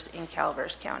preserves in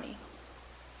Calaveras County.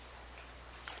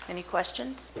 Any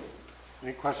questions?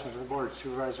 Any questions of the board?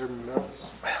 Supervisor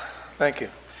Mills? Thank you.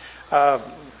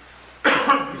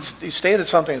 You stated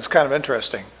something that's kind of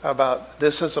interesting about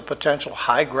this is a potential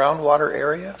high groundwater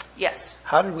area. Yes.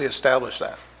 How did we establish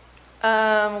that?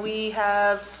 I'm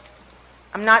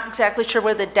not exactly sure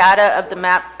where the data of the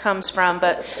map comes from,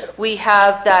 but we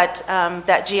have that,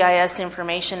 that GIS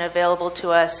information available to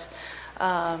us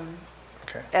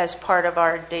as part of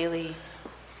our daily.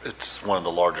 It's one of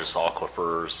the largest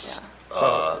aquifers,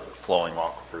 flowing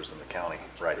aquifers in the county,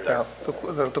 right there. Now,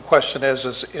 the question is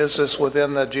this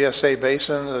within the GSA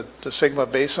basin, the Sigma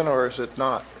basin, or is it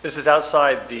not? This is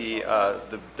outside the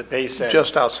basin.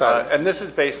 Just outside. And this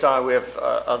is based on, we have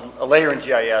a layer in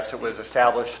GIS that was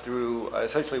established through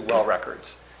essentially well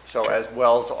records. So as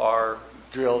wells are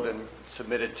drilled and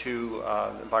submitted to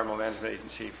the Environmental Management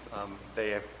Agency, they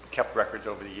have kept records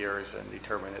over the years and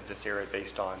determined that this area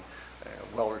based on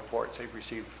well reports they've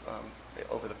received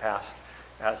over the past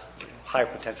has higher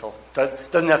potential.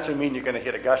 Doesn't necessarily mean you're going to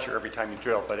hit a gusher every time you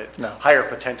drill, but it's higher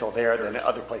potential there than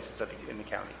other places in the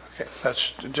county. Okay,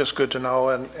 that's just good to know,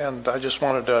 and I just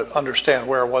wanted to understand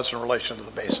where it was in relation to the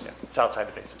basin. Yeah, it's outside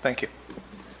the basin. Thank you.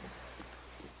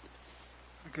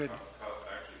 Good.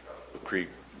 The creek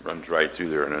runs right through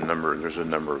there, and there's a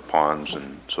number of ponds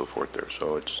and so forth there,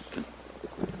 so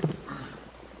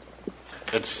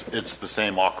It's the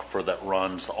same aquifer that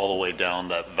runs all the way down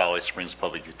that Valley Springs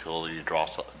Public Utility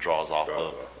draws off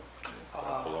of.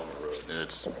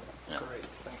 It's, yeah. Great,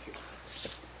 thank you.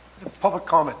 Public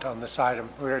comment on this item.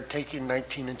 We are taking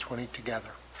 19 and 20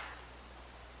 together.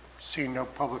 Seeing no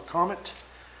public comment,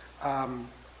 I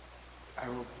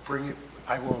will bring it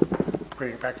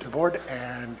back to the board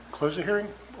and close the hearing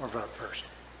or vote first.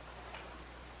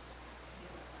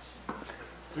 Are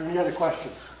there any other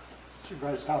questions?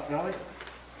 Supervisor Toffenelli?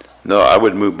 No, I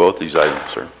would move both these items,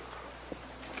 sir.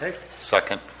 Okay.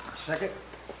 Second.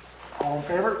 All in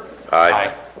favor?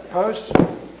 Aye. Opposed?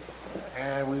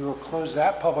 And we will close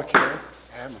that public hearing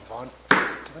and move on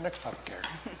to the next public hearing.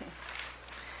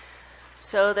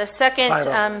 So the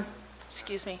second,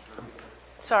 excuse me.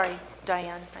 Sorry,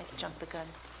 Diane, I jumped the gun.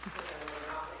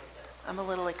 I'm a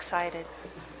little excited.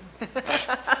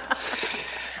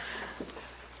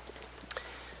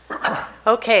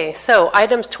 Okay, so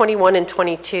items 21 and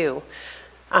 22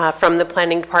 from the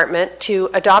Planning Department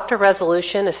to adopt a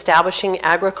resolution establishing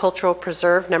Agricultural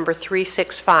Preserve number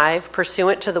 365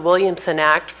 pursuant to the Williamson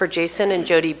Act for Jason and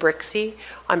Jody Brixey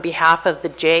on behalf of the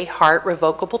J. Hart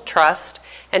Revocable Trust,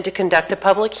 and to conduct a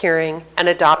public hearing and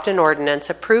adopt an ordinance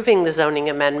approving the zoning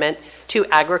amendment to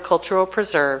Agricultural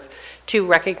Preserve to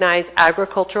recognize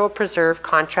Agricultural Preserve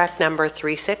Contract number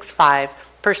 365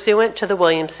 pursuant to the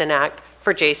Williamson Act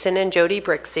for Jason and Jody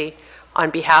Brixey on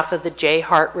behalf of the J.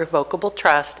 Hart Revocable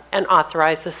Trust and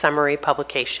authorize the summary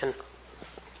publication.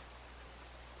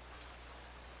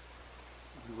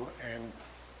 And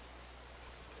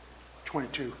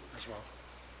 22 as well.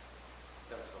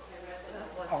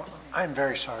 Oh, I'm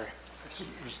very sorry. I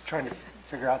was trying to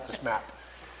figure out this map.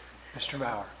 Mr.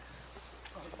 Maurer.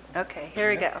 Okay,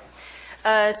 here we go.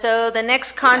 So the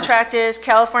next contract is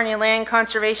California Land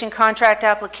Conservation Contract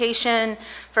Application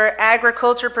for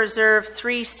Agriculture Preserve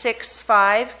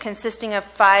 365, consisting of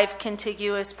 5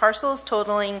 contiguous parcels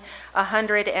totaling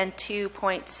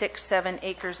 102.67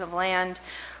 acres of land,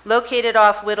 located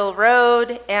off Whittle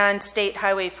Road and State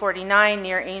Highway 49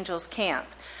 near Angels Camp.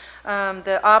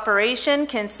 The operation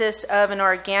consists of an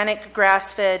organic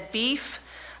grass-fed beef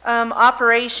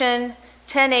operation,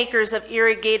 10 acres of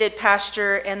irrigated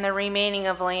pasture, and the remaining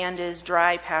of land is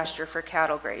dry pasture for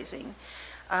cattle grazing.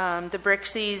 The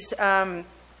Brixies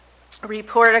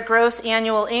report a gross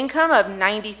annual income of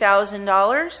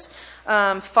 $90,000,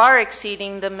 far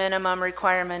exceeding the minimum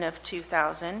requirement of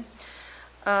 $2,000.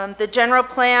 The general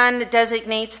plan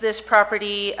designates this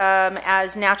property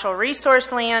as natural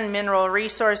resource land, mineral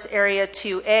resource area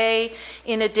 2A.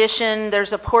 In addition,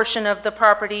 there's a portion of the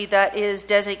property that is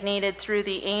designated through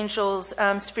the Angels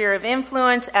sphere of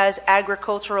influence as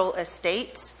agricultural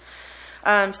estates.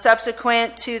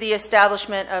 Subsequent to the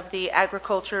establishment of the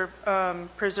agriculture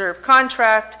preserve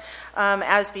contract,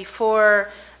 as before,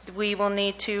 we will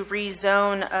need to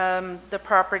rezone the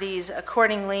properties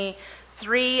accordingly.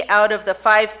 3 out of the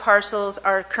 5 parcels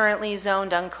are currently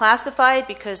zoned unclassified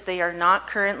because they are not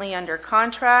currently under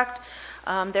contract.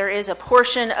 There is a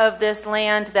portion of this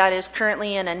land that is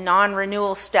currently in a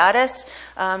non-renewal status.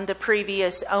 The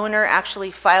previous owner actually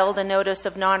filed a notice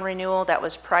of non-renewal that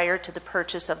was prior to the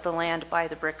purchase of the land by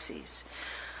the Brixies.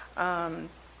 That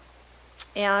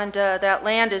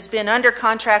land has been under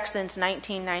contract since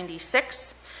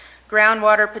 1996.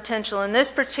 Groundwater potential in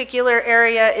this particular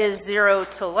area is 0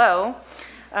 to low.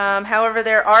 However,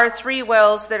 there are 3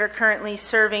 wells that are currently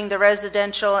serving the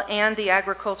residential and the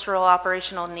agricultural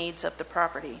operational needs of the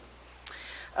property.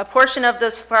 A portion of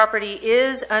this property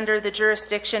is under the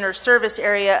jurisdiction or service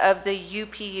area of the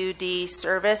UPUD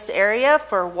service area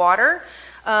for water.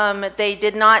 They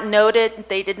did not note it.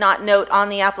 They did not note on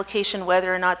the application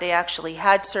whether or not they actually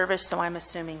had service, so I'm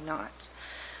assuming not.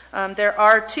 There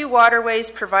are 2 waterways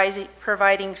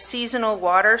providing seasonal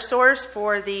water source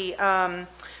for the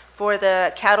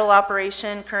cattle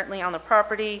operation currently on the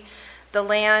property. The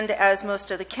land, as most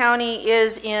of the county,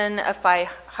 is in a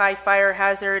high fire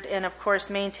hazard, and of course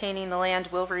maintaining the land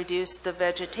will reduce the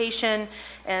vegetation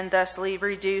and thusly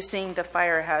reducing the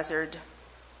fire hazard.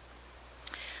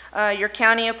 Your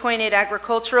county-appointed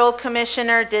agricultural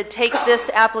commissioner did take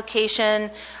this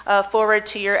application forward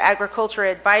to your agriculture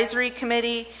advisory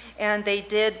committee, and they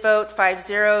did vote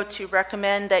 5-0 to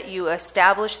recommend that you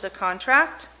establish the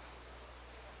contract.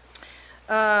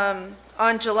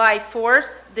 On July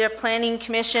 4th, the Planning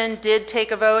Commission did take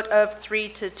a vote of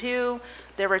 3-2.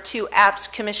 There were 2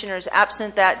 commissioners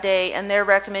absent that day, and their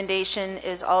recommendation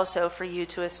is also for you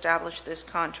to establish this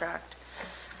contract.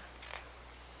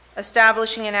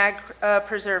 Establishing an ag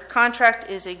preserve contract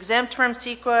is exempt from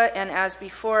CEQA, and as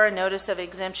before, a notice of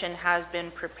exemption has been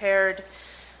prepared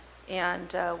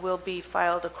and will be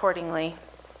filed accordingly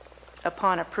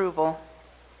upon approval.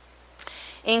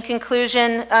 In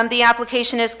conclusion, the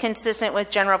application is consistent with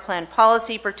general plan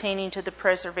policy pertaining to the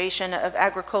preservation of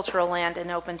agricultural land and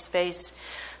open space.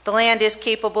 The land is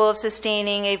capable of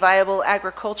sustaining a viable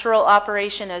agricultural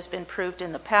operation, as been proved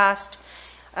in the past,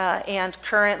 and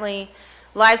currently.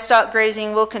 Livestock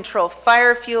grazing will control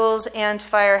fire fuels and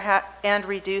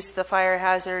reduce the fire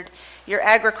hazard. Your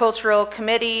agricultural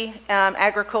committee,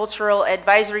 agricultural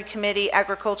advisory committee,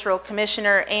 agricultural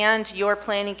commissioner, and your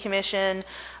planning commission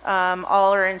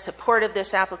all are in support of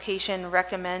this application,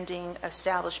 recommending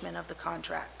establishment of the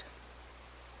contract.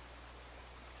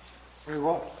 Very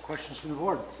well. Questions from the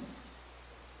board?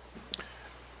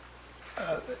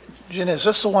 Jen, is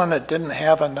this the one that didn't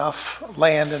have enough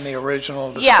land in the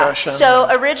original discussion? Yeah, so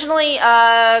originally,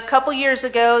 a couple years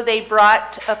ago, they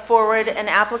brought forward an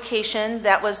application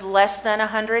that was less than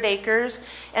 100 acres,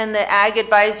 and the Ag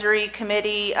Advisory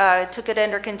Committee took it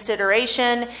under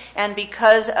consideration, and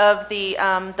because of the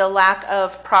lack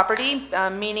of property,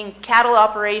 meaning cattle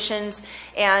operations,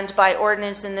 and by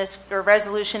ordinance in this, or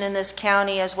resolution in this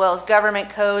county, as well as government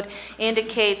code,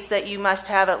 indicates that you must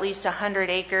have at least 100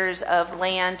 acres of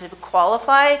land to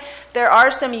qualify. There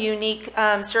are some unique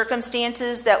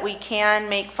circumstances that we can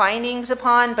make findings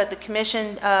upon, but the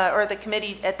commission or the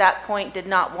committee at that point did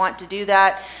not want to do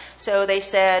that. So they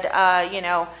said,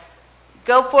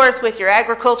 go forth with your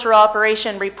agricultural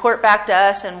operation, report back to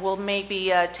us, and we'll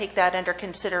maybe take that under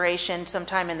consideration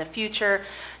sometime in the future.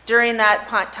 During that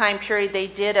time period, they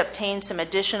did obtain some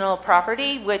additional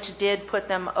property, which did put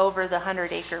them over the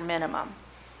 100-acre minimum.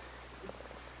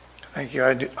 Thank you.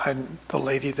 The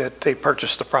lady that they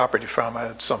purchased the property from, I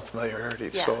had some familiarity,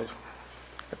 Yeah. so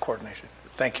the coordination.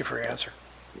 Thank you for your answer.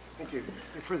 Thank you.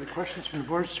 Any further questions from the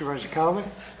board? Supervisor Callaway?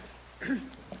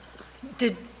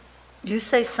 Did you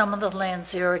say some of the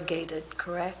land's irrigated,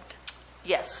 correct?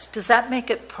 Yes. Does that make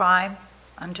it prime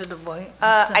under the Williams?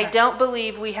 I don't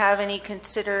believe we have any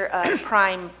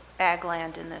prime ag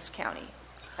land in this county.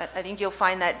 I think you'll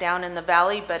find that down in the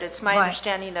valley, but it's my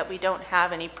understanding that we don't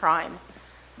have any prime.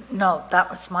 No,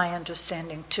 that was my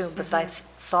understanding too, but I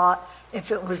thought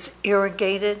if it was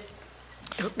irrigated,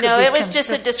 No, it was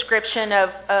just a description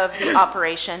of the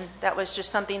operation. That was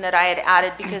just something that I had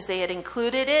added because they had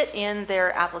included it in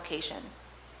their application.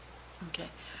 Okay.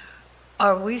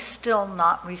 Are we still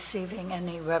not receiving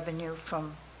any revenue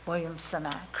from Williamson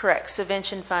Ag? Correct.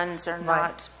 Subvention funds are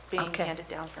not being Okay. handed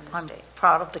down from the I'm state.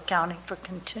 proud of the county for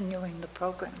continuing the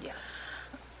program. Yes.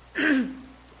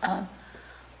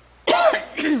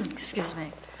 Excuse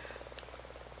me.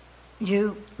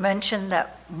 You mentioned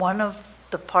that one of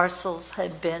the parcels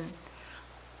had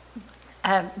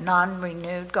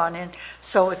non-renewed, gone in,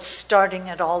 so it's starting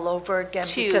it all over again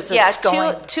because it's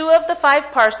going. Two of the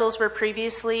 5 parcels were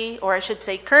previously, or I should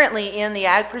say currently, in the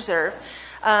Ag Preserve.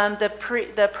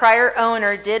 The prior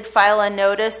owner did file a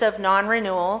notice of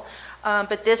non-renewal,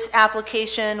 but this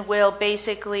application will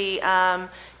basically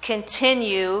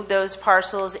continue those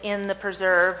parcels in the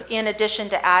preserve, in addition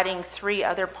to adding 3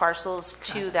 other parcels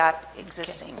to that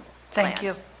existing Thank plan.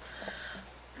 you.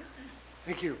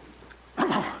 Thank you.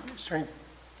 Is there any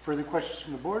further questions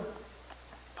from the board?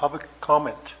 Public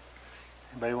comment.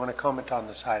 Anybody want to comment on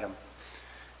this item?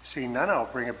 Seeing none, I'll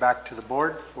bring it back to the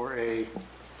board for a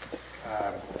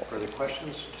further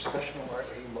questions, discussion, or a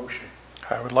motion.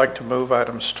 I would like to move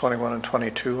items 21 and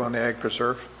 22 on the Ag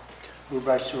Preserve. Moved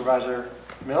by Supervisor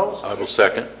Mills. I will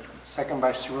second. Second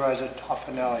by Supervisor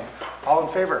Toffenelli. All in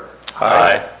favor?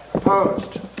 Aye.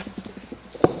 Opposed?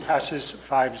 Passes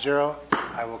 5-0.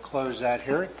 I will close that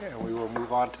hearing, and we will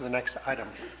move on to the next item.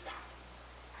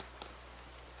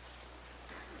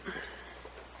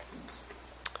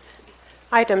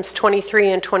 Items 23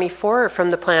 and 24 are from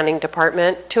the Planning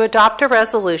Department to adopt a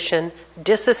resolution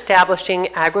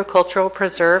disestablishing Agricultural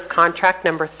Preserve Contract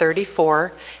Number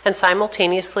 34 and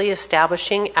simultaneously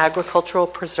establishing Agricultural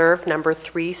Preserve Number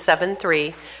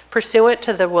 373 pursuant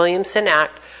to the Williamson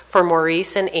Act for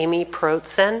Maurice and Amy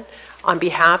Protzen on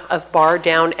behalf of Bar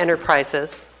Down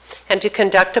Enterprises, and to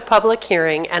conduct a public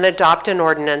hearing and adopt an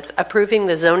ordinance approving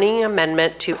the zoning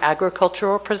amendment to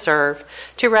Agricultural Preserve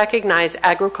to recognize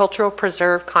Agricultural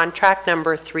Preserve Contract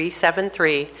Number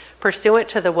 373 pursuant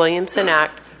to the Williamson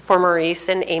Act for Maurice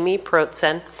and Amy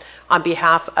Protzen on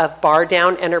behalf of Bar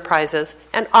Down Enterprises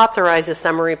and authorize a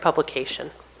summary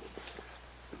publication.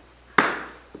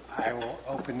 I will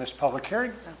open this public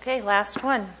hearing. Okay, last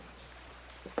one.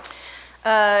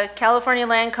 California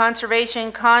Land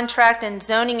Conservation Contract and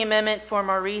Zoning Amendment for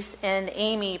Maurice and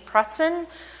Amy Protzen,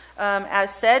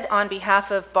 as said, on behalf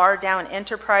of Bar Down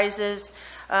Enterprises,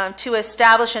 to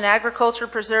establish an agriculture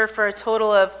preserve for a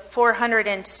total of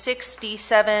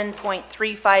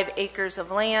 467.35 acres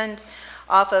of land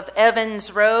off of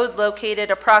Evans Road, located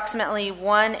approximately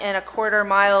 1¼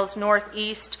 miles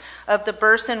northeast of the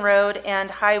Burson Road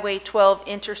and Highway 12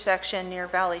 intersection near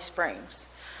Valley Springs.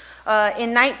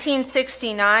 In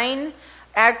 1969,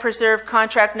 Ag Preserve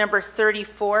Contract Number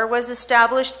 34 was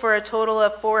established for a total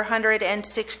of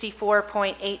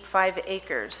 464.85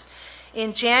 acres.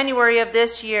 In January of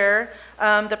this year,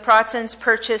 the Protzens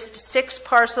purchased 6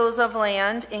 parcels of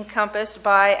land encompassed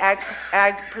by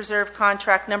Ag Preserve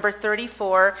Contract Number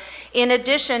 34, in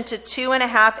addition to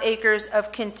 2½ acres of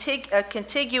a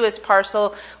contiguous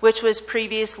parcel, which was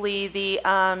previously the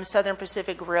Southern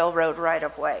Pacific Railroad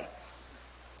right-of-way.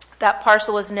 That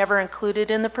parcel was never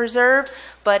included in the preserve,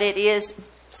 but it is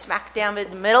smack down in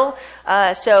the middle.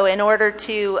 So in order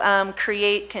to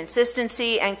create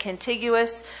consistency and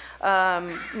contiguous,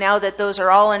 now that those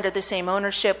are all under the same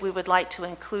ownership, we would like to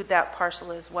include that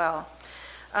parcel as well.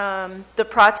 The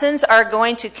Protzens are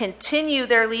going to continue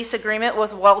their lease agreement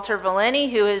with Walter Valeni,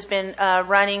 who has been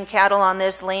running cattle on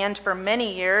this land for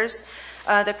many years.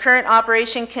 The current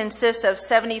operation consists of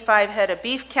 75 head of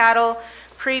beef cattle.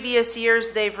 Previous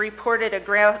years, they've reported a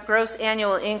gross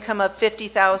annual income of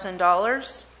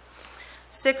 $50,000.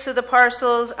 6 of the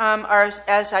parcels are,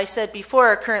 as I said before,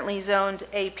 are currently zoned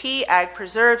AP, Ag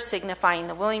Preserve, signifying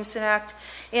the Williamson Act,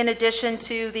 in addition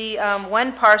to the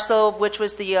 1 parcel, which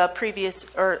was the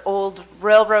previous or old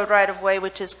railroad right-of-way,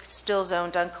 which is still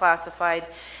zoned unclassified,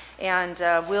 and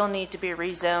will need to be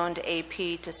rezoned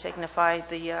AP to signify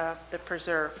the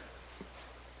preserve.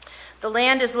 The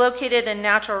land is located in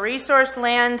natural resource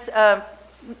lands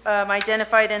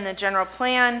identified in the general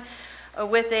plan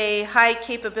with a high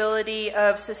capability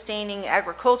of sustaining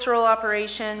agricultural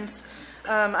operations.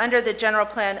 Under the general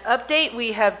plan update,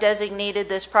 we have designated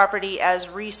this property as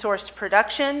resource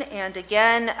production, and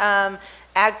again,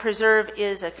 Ag Preserve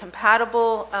is a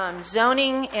compatible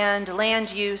zoning and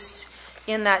land use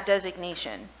in that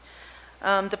designation.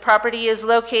 The property is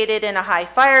located in a high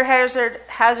fire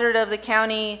hazard of the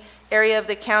county, area of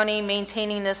the county.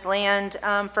 Maintaining this land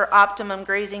for optimum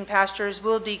grazing pastures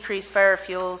will decrease fire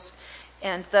fuels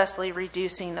and thusly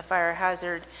reducing the fire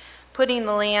hazard. Putting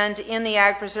the land in the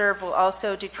Ag Preserve will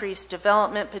also decrease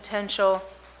development potential,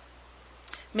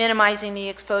 minimizing the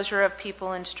exposure of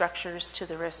people and structures to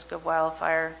the risk of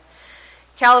wildfire.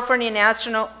 California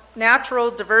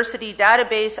Natural Diversity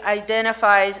Database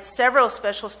identifies several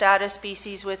special status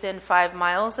species within 5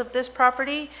 miles of this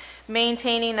property.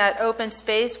 Maintaining that open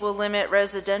space will limit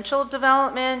residential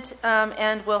development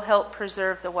and will help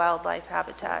preserve the wildlife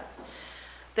habitat.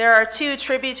 There are 2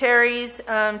 tributaries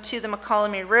to the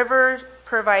McCollum River,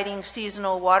 providing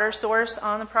seasonal water source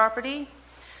on the property.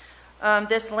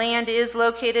 This land is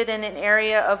located in an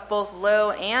area of both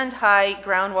low and high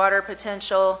groundwater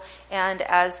potential, and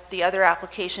as the other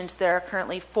applications, there are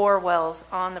currently 4 wells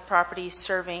on the property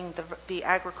serving the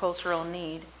agricultural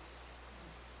need.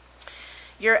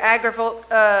 Your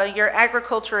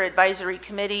Agriculture Advisory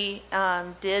Committee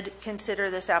did consider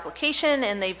this application,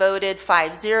 and they voted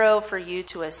 5-0 for you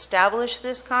to establish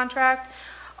this contract.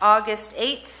 August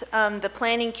 8th, the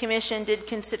Planning Commission did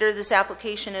consider this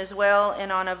application as well,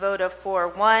 and on a vote of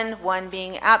 4-1, 1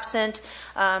 being absent,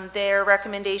 their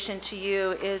recommendation to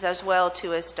you is as well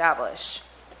to establish.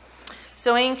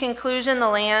 So in conclusion, the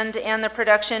land and the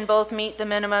production both meet the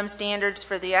minimum standards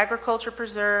for the agriculture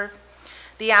preserve.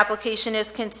 The application is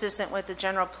consistent with the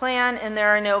general plan, and there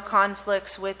are no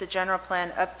conflicts with the general plan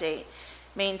update.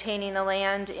 Maintaining the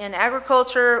land in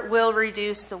agriculture will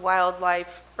reduce the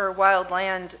wildlife or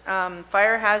wildland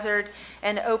fire hazard,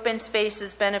 and open space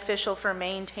is beneficial for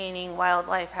maintaining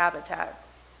wildlife habitat.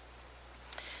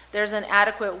 There's an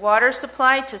adequate water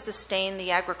supply to sustain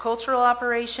the agricultural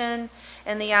operation,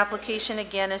 and the application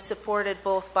again is supported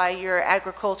both by your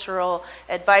Agricultural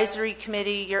Advisory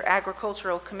Committee, your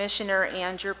Agricultural Commissioner,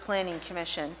 and your Planning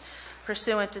Commission.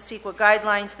 Pursuant to CEQA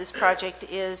guidelines, this project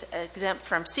is exempt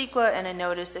from CEQA, and a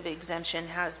notice of exemption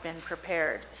has been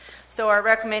prepared. So our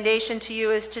recommendation to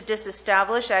you is to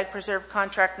disestablish Ag Preserve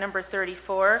Contract number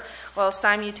 34 while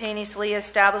simultaneously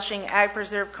establishing Ag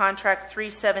Preserve Contract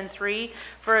 373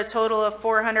 for a total of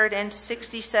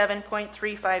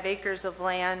 467.35 acres of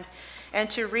land, and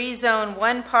to rezone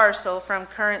 1 parcel from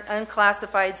current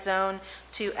unclassified zone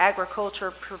to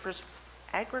agriculture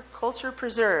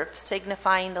preserve,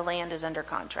 signifying the land is under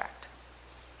contract.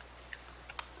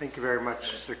 Thank you very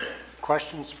much. Is there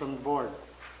questions from the board?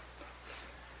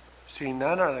 Seeing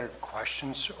none, are there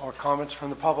questions or comments from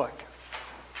the public?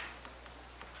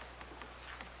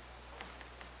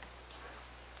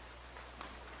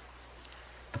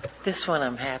 This one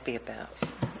I'm happy about.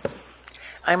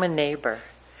 I'm a neighbor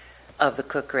of the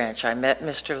Cook Ranch. I met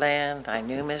Mr. Land, I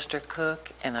knew Mr.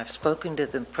 Cook, and I've spoken to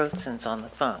the Protsons on the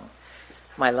phone.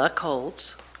 My luck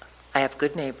holds. I have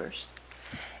good neighbors,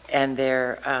 and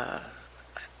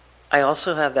I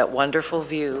also have that wonderful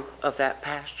view of that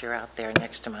pasture out there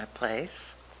next to my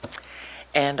place,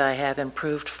 and I have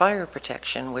improved fire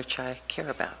protection, which I care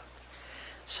about.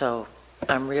 So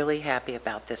I'm really happy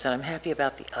about this, and I'm happy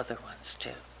about the other ones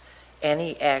too.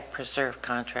 Any ag preserve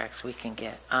contracts we can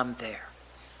get, I'm there.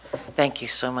 Thank you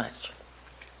so much.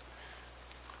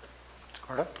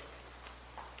 Corda?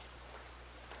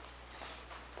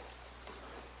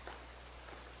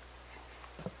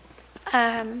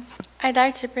 I'd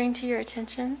like to bring to your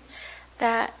attention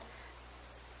that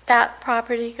that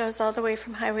property goes all the way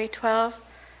from Highway 12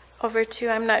 over to,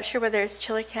 I'm not sure whether it's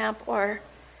Chili Camp or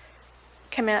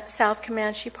South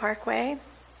Comanche Parkway.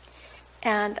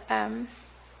 And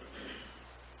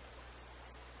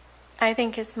I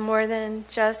think it's more than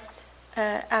just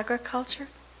agriculture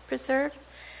preserve.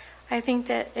 I think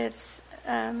that it's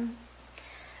a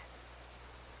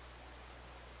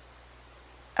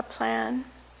plan.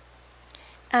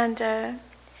 And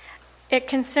it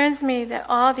concerns me that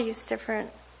all these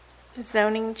different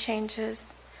zoning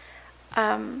changes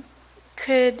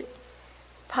could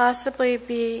possibly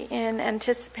be in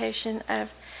anticipation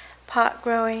of pot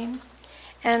growing.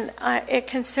 And it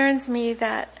concerns me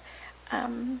that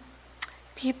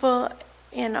people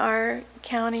in our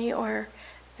county, or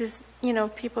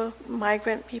people,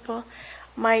 migrant people,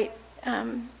 might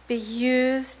be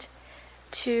used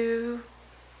to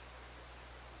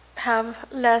have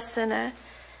less than a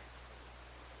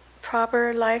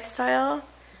proper lifestyle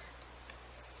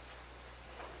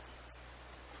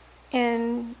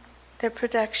in the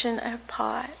production of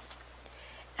pot.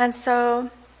 And so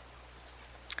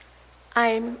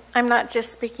I'm not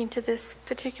just speaking to this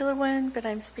particular one, but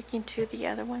I'm speaking to the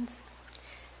other ones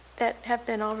that have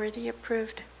been already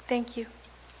approved. Thank you.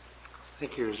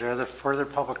 Thank you. Is there other further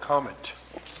public comment?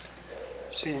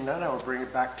 Seeing none, I will bring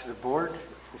it back to the board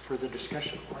for further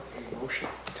discussion. Motion.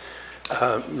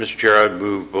 Mr. Chair, I would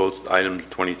move both items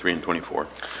 23 and 24. A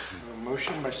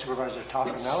motion by Supervisor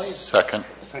Toffenelli. Second.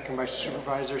 Second by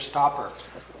Supervisor Stopper.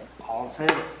 All in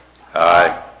favor?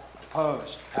 Aye.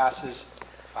 Opposed? Passes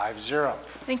 5-0.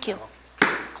 Thank you.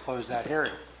 Close that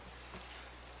hearing.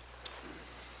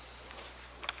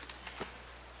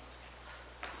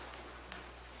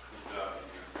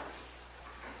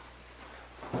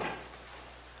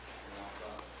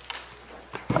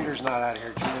 Peter's not out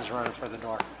here. Gina's running for the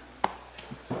door.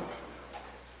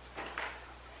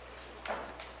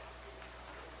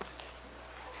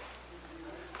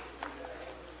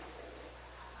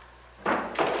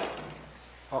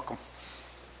 Welcome.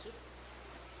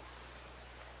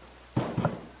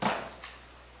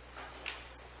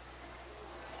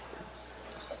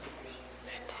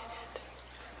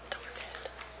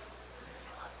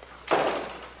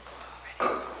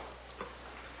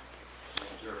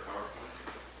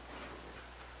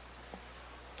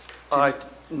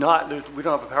 We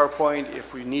don't have a PowerPoint.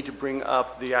 If we need to bring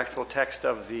up the actual text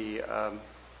of the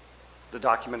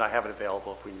document, I have it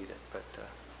available if we need it. But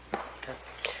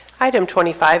Item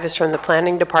 25 is from the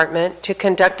Planning Department to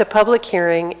conduct a public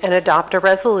hearing and adopt a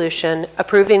resolution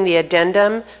approving the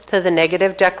addendum to the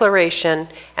negative declaration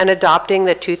and adopting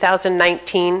the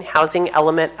 2019 housing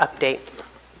element update.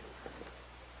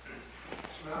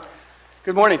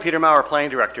 good morning, Peter Maurer,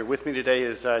 Planning Director. With me today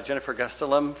is Jennifer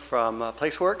Gustelum from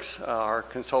PlaceWorks, our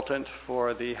consultant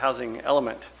for the housing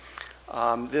element.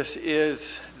 This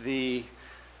is the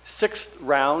 6th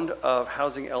round of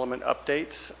housing element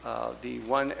updates. The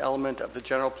one element of the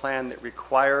general plan that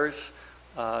requires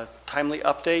timely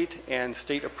update and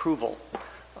state approval.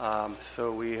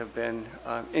 So we have been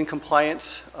in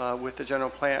compliance with the general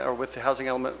plan or with the housing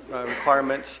element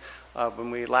requirements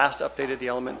when we last updated the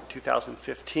element in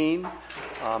 2015.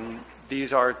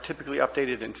 These are typically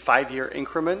updated in 5-year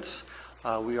increments.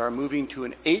 We are moving to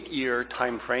an 8-year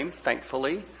time frame,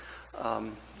 thankfully.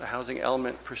 The housing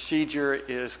element procedure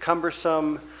is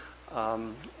cumbersome,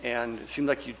 and it seemed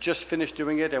like you just finished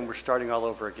doing it and we're starting all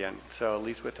over again. So at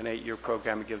least with an 8-year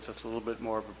program, it gives us a little bit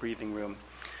more of a breathing room.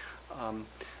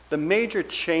 The major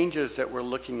changes that we're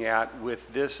looking at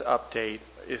with this update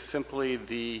is simply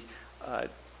the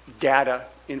data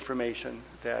information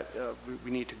that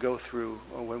we need to go through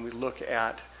when we look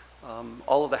at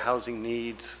all of the housing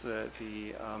needs,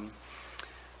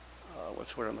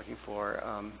 what's the word I'm looking for?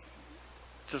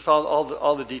 Just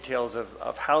all the details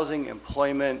of housing,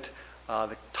 employment,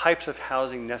 the types of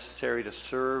housing necessary to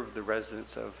serve the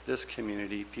residents of this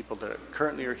community, people that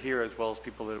currently are here as well as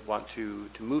people that want to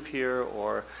move here,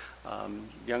 or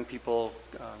young people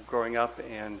growing up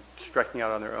and striking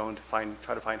out on their own to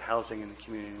try to find housing in the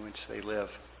community in which they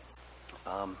live.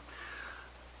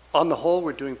 On the whole,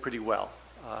 we're doing pretty well.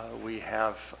 We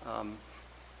have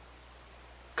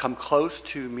come close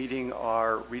to meeting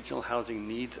our regional housing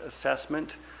needs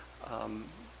assessment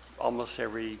almost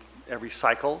every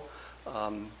cycle,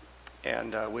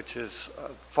 and which is a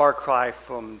far cry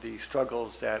from the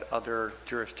struggles that other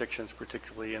jurisdictions,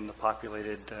 particularly in the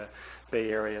populated Bay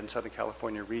Area and Southern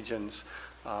California regions,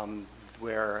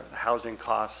 where housing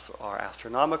costs are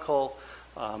astronomical,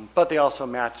 but they also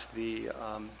match the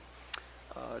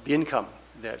income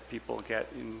that people get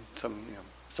in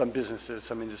some businesses,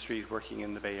 some industries working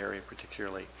in the Bay Area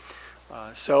particularly.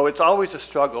 So it's always a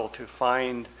struggle to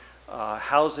find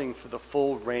housing for the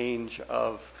full range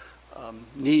of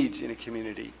needs in a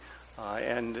community.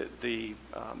 And the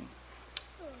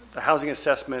housing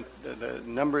assessment, the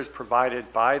numbers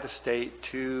provided by the state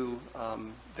to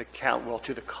the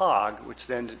COG, which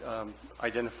then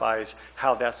identifies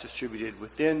how that's distributed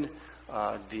within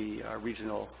the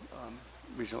regional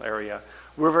area.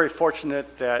 We're very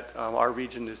fortunate that our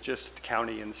region is just the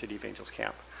county and the city of Angels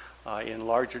Camp. In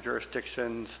larger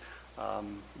jurisdictions,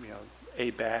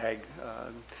 ABAG,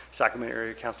 Sacramento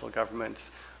Area Council of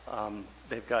Governments,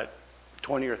 they've got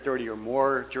 20 or 30 or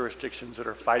more jurisdictions that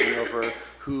are fighting over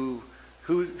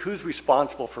who's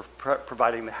responsible for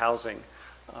providing the housing.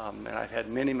 And I've had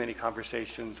many, many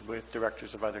conversations with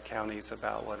directors of other counties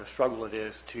about what a struggle it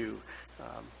is to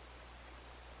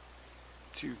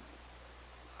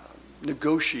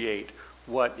negotiate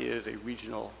what is a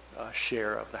regional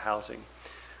share of the housing.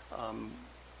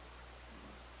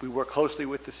 We work closely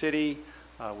with the city.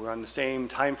 We're on the same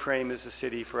time frame as the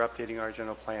city for updating our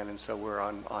general plan, and so we're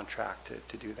on track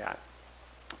to do that.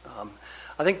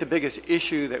 I think the biggest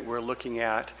issue that we're looking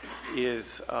at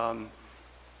is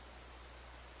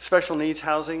special needs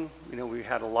housing. We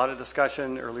had a lot of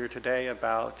discussion earlier today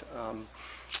about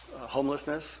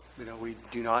homelessness. We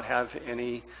do not have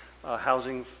any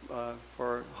housing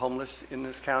for homeless in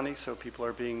this county, so people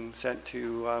are being sent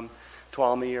to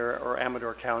Tuolumne or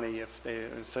Amador County if they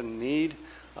are in sudden need.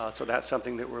 So that's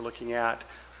something that we're looking at.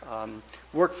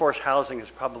 Workforce housing is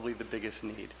probably the biggest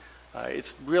need.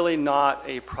 It's really not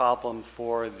a problem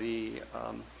for the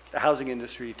housing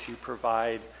industry to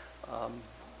provide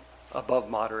above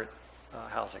moderate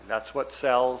housing. That's what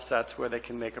sells. That's where they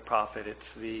can make a profit.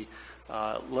 It's the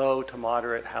low to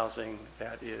moderate housing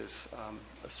that is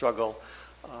a struggle.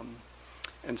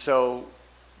 And so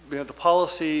the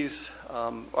policies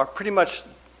are pretty much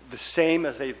the same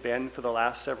as they've been for the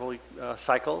last several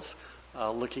cycles,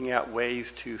 looking at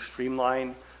ways to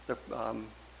streamline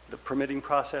the permitting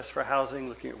process for housing,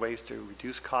 looking at ways to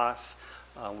reduce costs.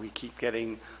 We keep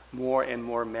getting more and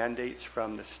more mandates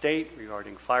from the state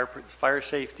regarding fire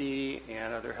safety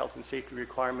and other health and safety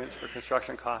requirements for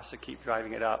construction costs that keep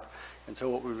driving it up. And so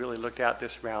what we really looked at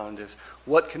this round is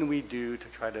what can we do to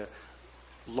try to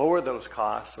lower those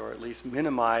costs, or at least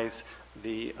minimize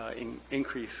the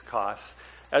increased costs,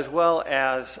 as well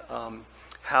as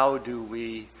how do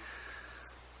we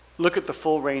look at the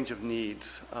full range of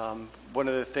needs. One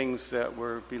of the things that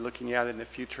we'll be looking at in the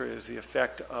future is the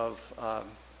effect of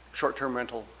short-term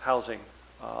rental housing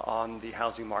on the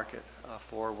housing market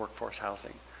for workforce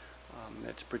housing.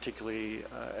 It's particularly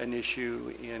an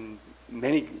issue in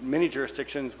many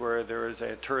jurisdictions where there is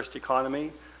a tourist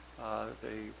economy.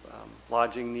 The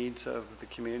lodging needs of the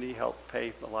community help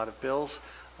pay a lot of bills,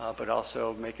 but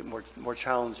also make it more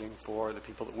challenging for the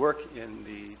people that work in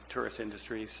the tourist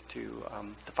industries to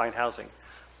find housing.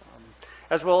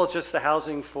 As well as just the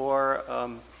housing for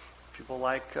people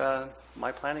like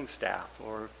my planning staff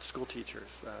or school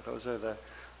teachers. Those are the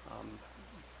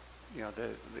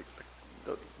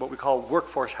what we call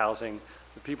workforce housing,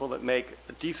 the people that make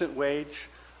a decent wage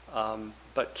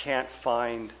but can't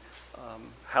find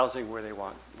housing where they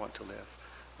want to live.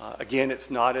 Again, it's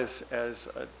not as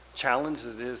a challenge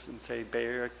as it is in, say, Bay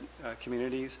Area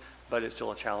communities, but it's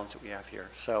still a challenge that we have here.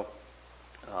 So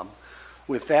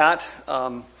with that,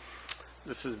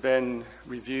 this has been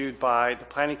reviewed by the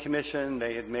Planning Commission.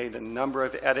 They had made a number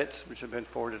of edits, which have been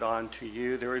forwarded on to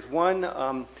you. There is one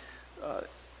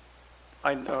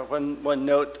one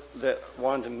note that I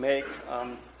wanted to make.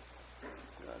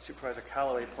 Supervisor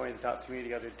Callaway pointed out to me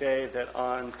the other day that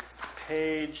on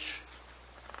page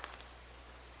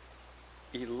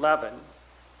 11,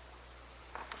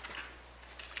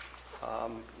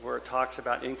 where it talks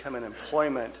about income and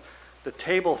employment, the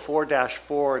table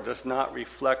 4-4 does not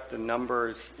reflect the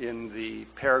numbers in the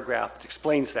paragraph. It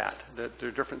explains that there are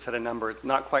a different set of numbers.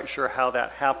 Not quite sure how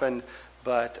that happened,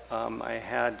 but I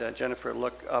had Jennifer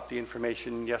look up the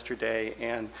information yesterday,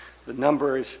 and the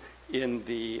numbers in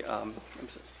the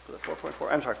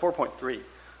 4.3.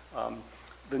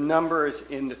 The numbers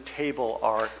in the table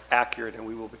are accurate, and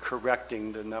we will be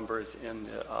correcting the numbers in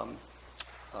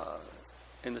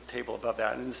the table above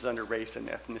that. And this is under race and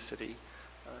ethnicity.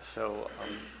 So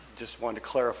just wanted to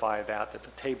clarify that the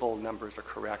table numbers are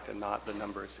correct and not the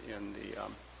numbers in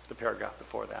the paragraph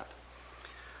before that.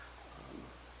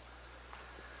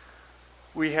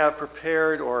 We have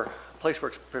prepared, or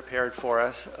Placeworks prepared for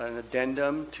us, an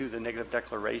addendum to the negative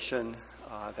declaration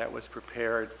that was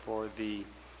prepared for the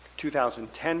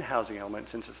 2010 housing element.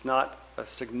 Since it's not a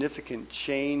significant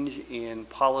change in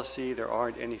policy, there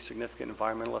aren't any significant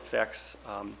environmental effects.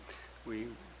 We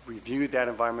reviewed that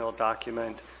environmental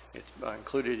document. It's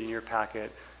included in your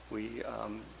packet. We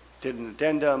did an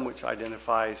addendum which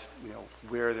identifies,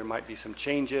 where there might be some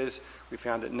changes. We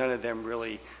found that none of them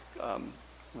really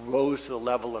rose to the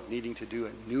level of needing to do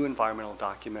a new environmental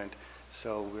document.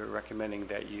 So we're recommending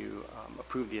that you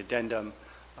approve the addendum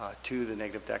to the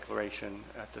negative declaration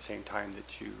at the same time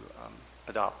that you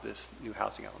adopt this new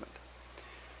housing element.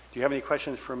 Do you have any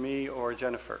questions for me or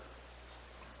Jennifer?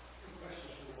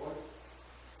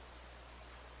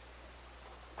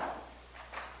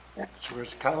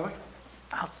 Supervisor Callaway?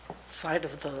 Outside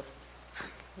of the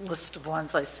list of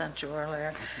ones I sent you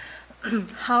earlier,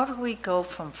 how do we go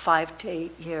from 5 to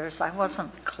 8 years? I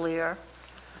wasn't clear.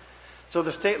 So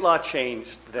the state law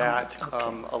changed that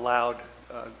allowed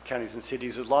counties and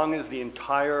cities, as long as the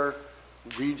entire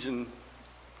region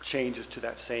changes to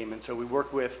that same. And so we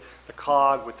work with the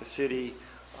COG, with the city,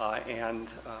 and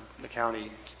the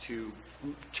county to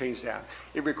change that.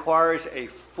 It requires a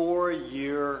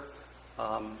 4-year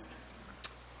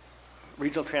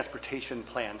regional transportation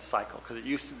plan cycle, because it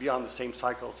used to be on the same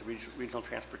cycle as the regional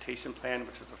transportation plan,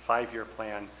 which was a 5-year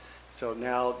plan. So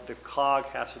now the COG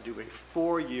has to do a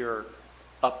 4-year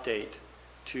update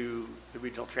to the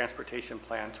regional transportation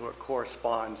plan, so it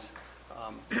corresponds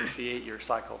with the 8-year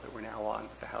cycle that we're now on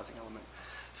with the housing element.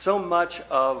 So much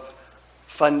of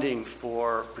funding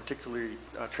for particularly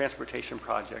transportation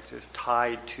projects is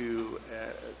tied to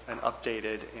an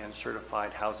updated and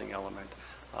certified housing element.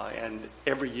 And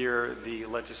every year the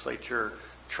legislature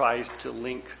tries to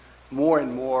link more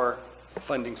and more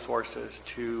funding sources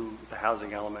to the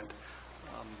housing element.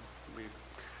 We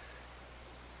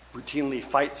routinely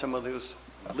fight some of those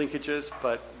linkages,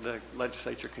 but the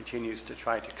legislature continues to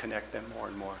try to connect them more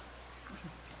and more.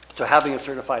 So having a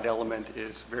certified element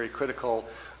is very critical.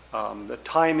 The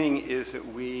timing is that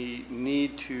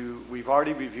we've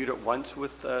already reviewed it once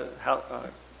with the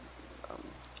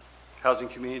Housing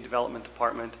Community Development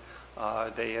Department.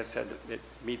 They have said that it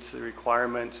meets the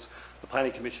requirements. The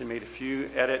Planning Commission made a few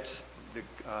edits. The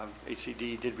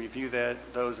HCD did review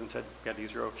those and said, yeah,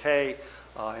 these are okay.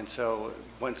 And so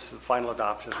once the final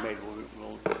adoption is made,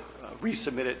 we'll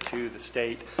resubmit it to the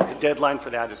state. The deadline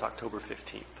for that is October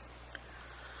 15th.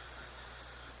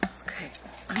 Okay.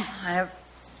 I have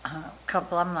a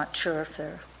couple, I'm not sure if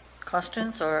they're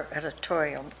questions or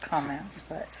editorial comments,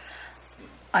 but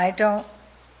I don't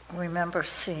remember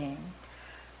seeing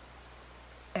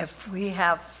if we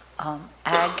have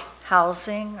ag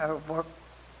housing or work,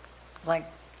 like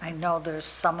I know there's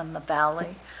some in the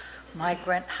valley,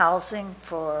 migrant housing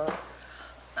for,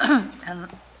 and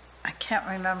I can't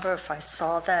remember if I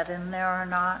saw that in there or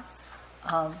not,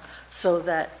 so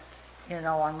that,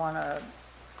 I want to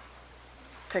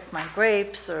pick my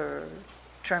grapes or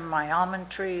trim my almond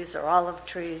trees or olive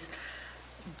trees.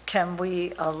 Can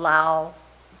we allow,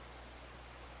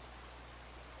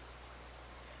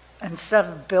 instead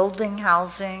of building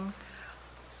housing,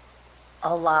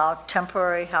 allow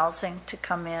temporary housing to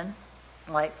come in,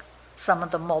 like some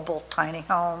of the mobile tiny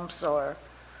homes or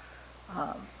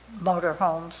motor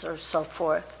homes or so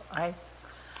forth? I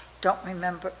don't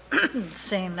remember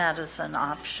seeing that as an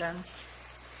option.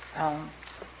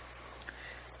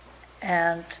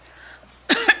 And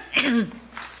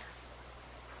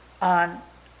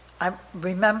I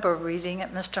remember reading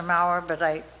it, Mr. Maurer, but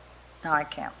now I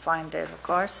can't find it, of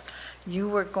course. You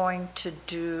were going to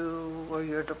do, or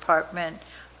your department,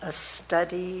 a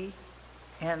study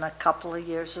in a couple of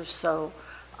years or so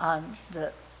on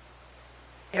the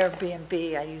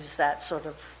Airbnb. I use that sort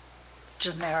of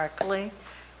generically.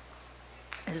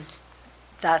 Is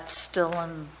that still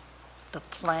in the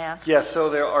plan? Yes, so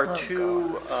there are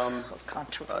two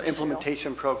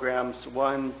implementation programs.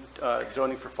 One,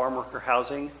 zoning for farm worker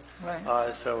housing. Right.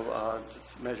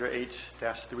 Measure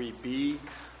H-3B.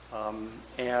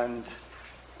 And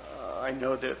I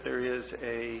know that there is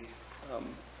a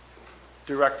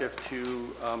directive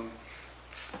to,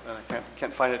 I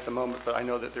can't find it at the moment, but I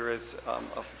know that there is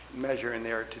a measure in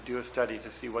there to do a study to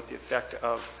see what the effect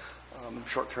of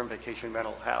short-term vacation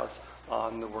rental has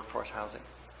on the workforce housing.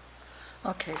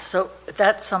 Okay, so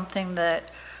that's something that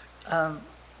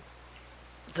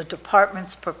the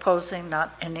department's proposing,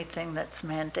 not anything that's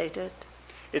mandated?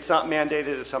 It's not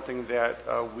mandated. It's something that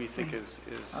we think is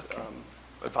okay.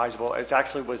 Advisable. It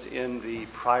actually was in the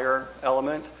prior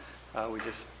element. We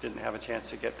just didn't have a chance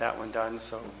to get that one done,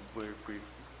 so we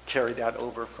carried that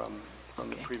over from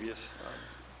the previous.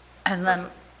 And then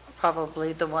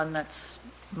probably the one that's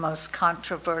most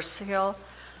controversial,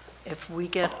 if we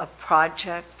get a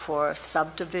project for a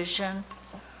subdivision,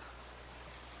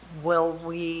 will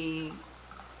we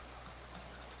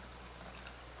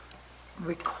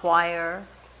require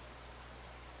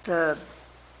the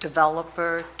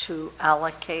developer to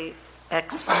allocate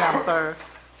X number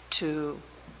to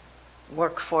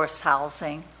workforce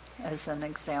housing, as an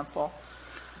example?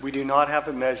 We do not have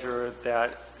a measure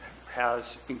that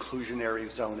has inclusionary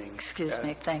zoning. Excuse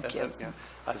me, thank you.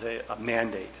 As a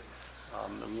mandate.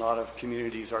 A lot of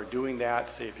communities are doing that.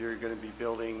 Say if you're going to be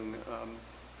building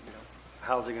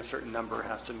housing, a certain number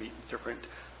has to meet different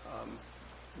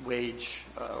wage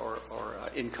or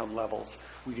income levels.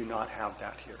 We do not have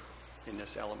that here in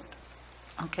this element.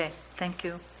 Okay, thank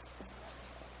you.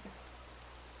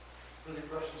 Any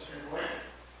questions from the board?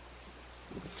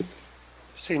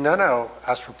 Seeing none, I'll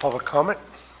ask for public comment.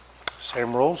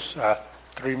 Same rules,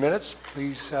 3 minutes.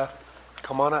 Please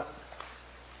come on up.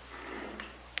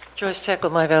 Joyce Teckle,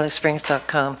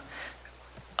 myvalleysprings.com.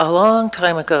 A long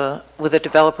time ago, with a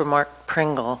developer, Mark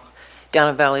Pringle, down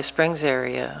in Valley Springs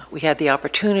area, we had the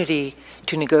opportunity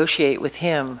to negotiate with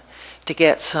him to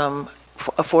get some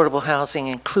affordable housing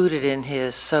included in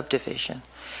his subdivision.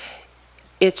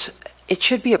 It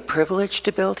should be a privilege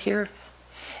to build here,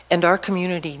 and our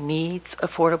community needs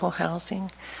affordable housing,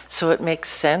 so it makes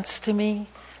sense to me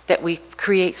that we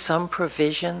create some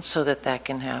provision so that that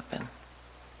can happen.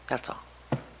 That's all.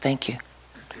 Thank you.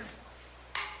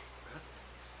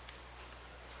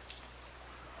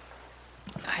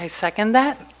 I second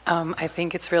that. I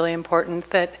think it's really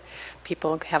important that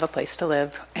people have a place to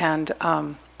live and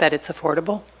that it's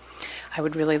affordable. I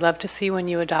would really love to see when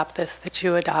you adopt this, that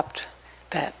you adopt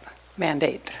that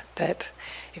mandate, that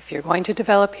if you're going to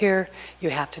develop here,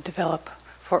 you have to develop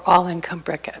for all income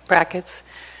brackets.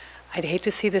 I'd hate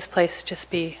to see this place just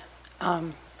be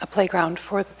a playground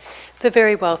for the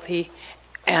very wealthy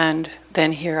and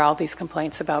then hear all these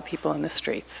complaints about people in the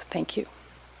streets. Thank you.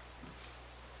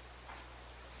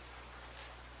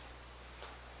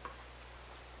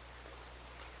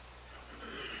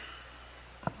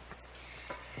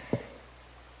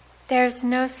 There's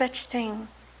no such thing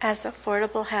as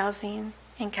affordable housing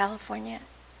in California.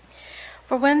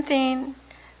 For one thing,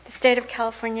 the state of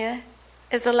California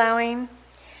is allowing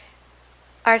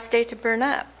our state to burn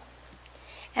up.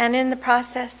 And in the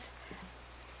process,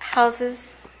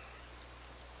 houses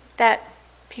that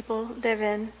people live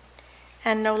in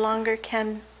and no longer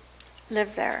can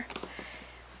live there.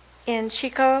 In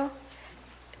Chico,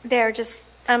 they're just,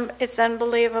 it's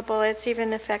unbelievable. It's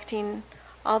even affecting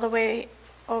all the way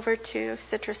over to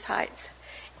Citrus Heights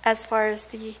as far as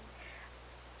the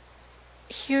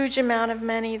huge amount of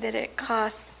money that it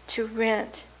costs to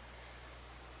rent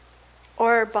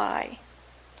or buy.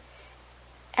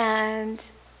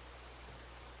 And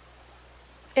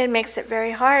it makes it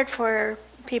very hard for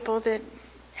people that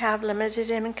have limited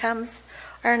incomes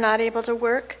or are not able to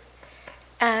work.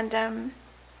 And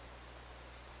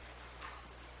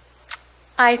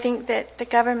I think that the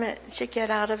government should get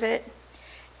out of it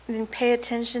and pay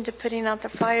attention to putting out the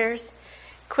fires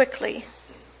quickly.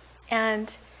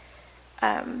 And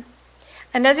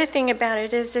another thing about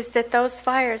it is that those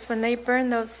fires, when they burn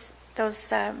those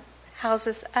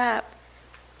houses up,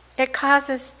 it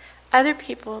causes other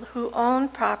people who own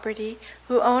property,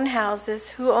 who own houses,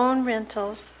 who own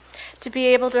rentals, to be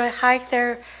able to hike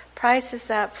their prices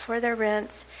up for their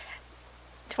rents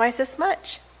twice as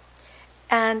much.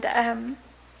 And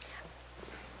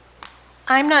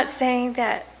I'm not saying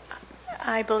that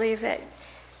I believe that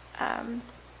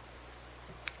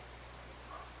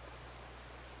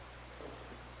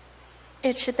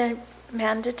it should be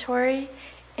mandatory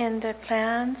in the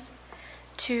plans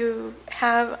to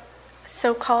have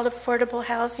so-called affordable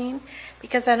housing,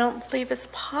 because I don't believe it's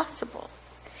possible.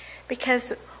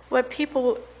 Because what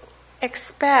people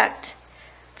expect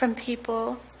from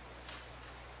people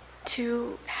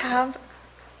to have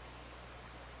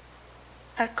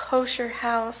a kosher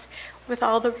house with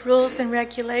all the rules and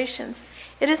regulations,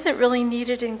 it isn't really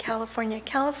needed in California.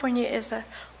 California is a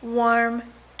warm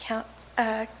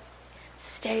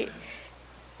state.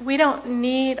 We don't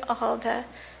need all the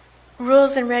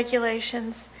rules and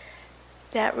regulations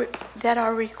that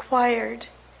are required,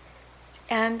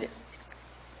 and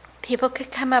people could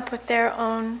come up with their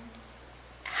own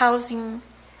housing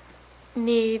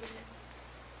needs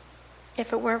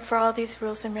if it weren't for all these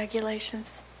rules and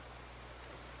regulations.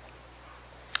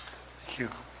 Thank you.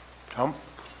 Tom?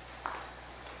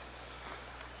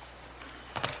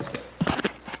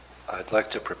 I'd like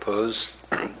to propose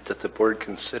that the board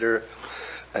consider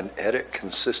an edit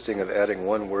consisting of adding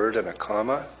one word and a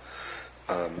comma.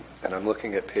 And I'm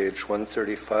looking at page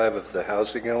 135 of the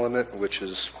housing element, which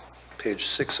is page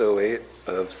 608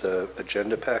 of the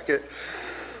agenda packet.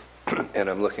 And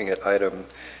I'm looking at item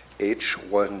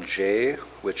H1J,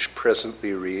 which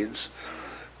presently reads,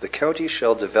 "The county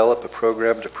shall develop a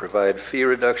program to provide fee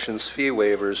reductions, fee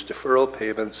waivers, deferral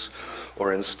payments,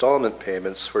 or installment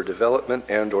payments for development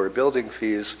and/or building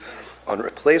fees on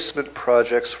replacement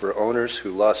projects for owners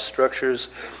who lost structures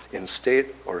in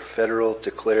state or federal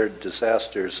declared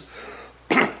disasters."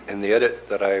 And the edit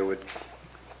that I would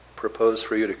propose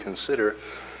for you to consider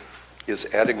is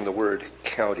adding the word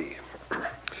county,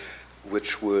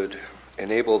 which would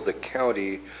enable the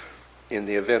county, in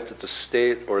the event that the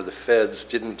state or the feds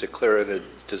didn't declare it a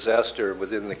disaster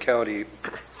within the county,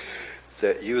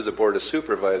 that you, the Board of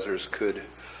Supervisors, could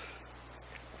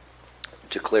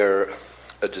declare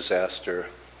a disaster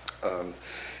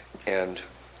and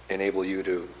enable you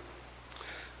to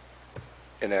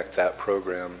enact that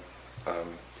program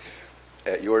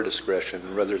at your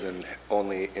discretion, rather than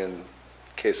only in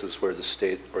cases where the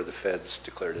state or the feds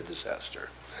declared a disaster.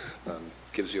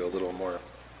 Gives you a little more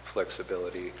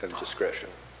flexibility and discretion.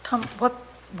 Tom,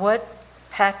 what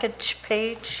package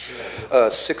page?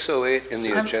 608 in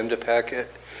the agenda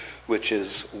packet, which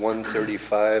is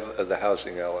 135 of the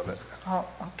housing element. Oh,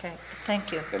 okay.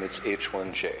 Thank you. And it's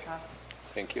H1J.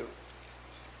 Thank you.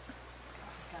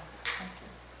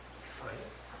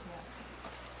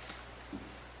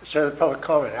 Is there other public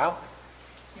comment? Al?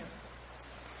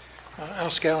 Al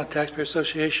Scallon, Taxpayer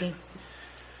Association.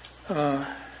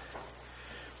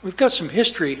 We've got some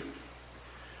history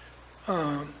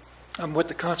on what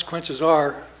the consequences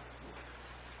are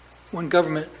when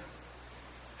government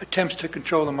attempts to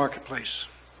control the marketplace.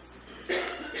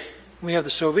 We have the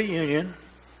Soviet Union,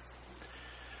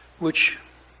 which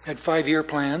had 5-year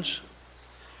plans,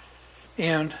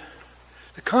 and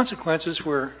the consequences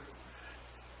were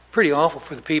pretty awful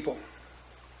for the people.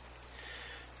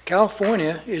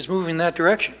 California is moving that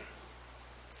direction.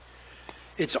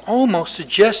 It's almost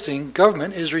suggesting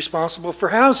government is responsible for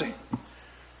housing.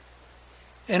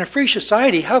 In a free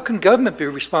society, how can government be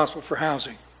responsible for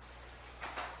housing?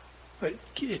 But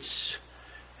it's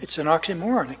It's an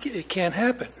oxymoron. It can't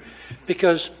happen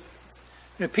because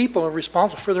people are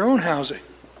responsible for their own housing,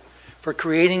 for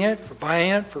creating it, for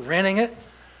buying it, for renting it.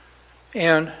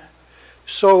 And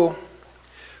so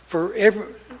we're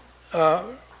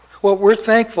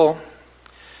thankful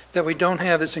that we don't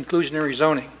have this inclusionary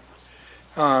zoning.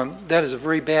 That is a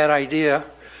very bad idea,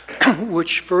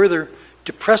 which further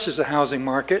depresses the housing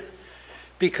market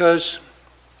because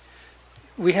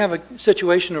we have a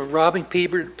situation of robbing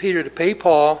Peter to pay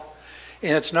Paul,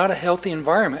 and it's not a healthy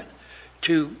environment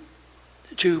to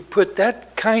put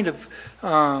that kind of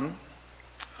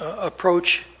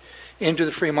approach into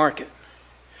the free market.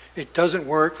 It doesn't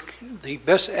work. The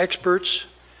best experts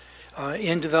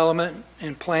in development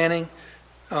and planning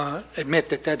admit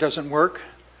that doesn't work.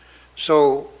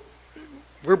 So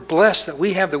we're blessed that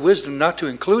we have the wisdom not to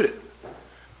include it.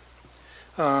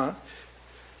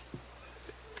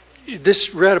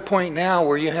 We're at a point now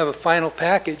where you have a final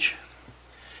package,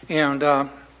 and the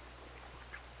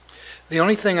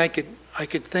only thing I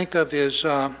could think of is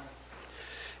to,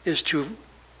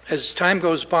 as time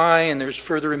goes by and there's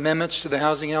further amendments to the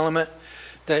housing element,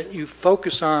 that you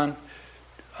focus on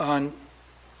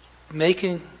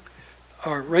making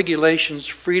our regulations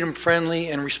freedom-friendly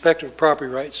and respectful of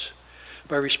property rights.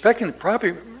 By respecting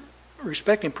property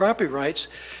rights,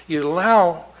 you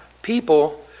allow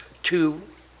people to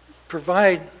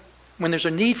provide, when there's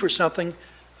a need for something,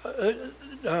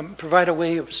 provide a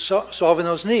way of solving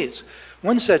those needs.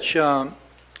 One such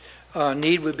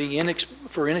need would be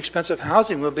for inexpensive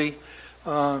housing would be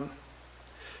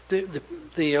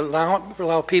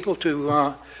allow people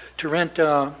to rent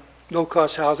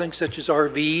low-cost housing such as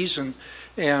RVs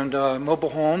and mobile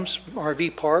homes,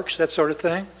 RV parks, that sort of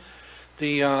thing.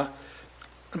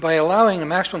 By allowing a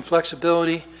maximum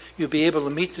flexibility, you'll be able to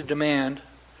meet the demand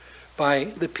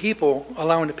by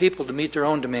allowing the people to meet their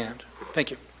own demand. Thank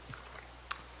you.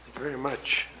 Thank you very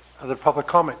much. Other public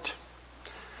comment?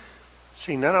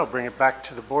 Seeing none, I'll bring it back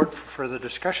to the board for further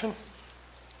discussion.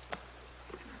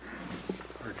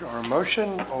 Or a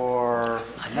motion or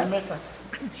amendment.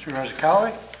 Supervisor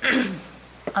Callaway?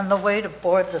 On the way to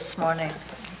board this morning,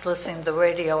 I was listening to the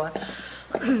radio, and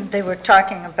they were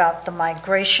talking about the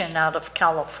migration out of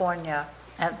California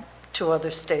and to other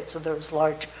states where there was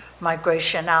large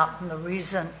migration out, and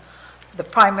the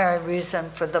primary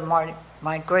reason for the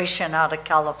migration out of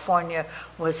California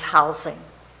was housing.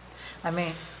 I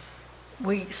mean,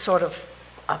 we sort of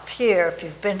up here, if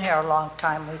you've been here a long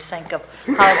time, we think of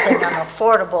housing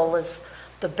unaffordable as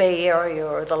the Bay Area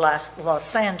or the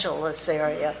Los Angeles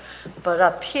area. But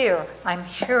up here, I'm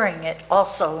hearing it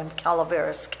also in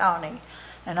Calaveras County,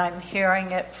 and I'm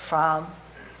hearing it from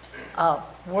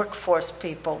workforce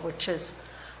people, which is,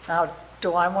 now,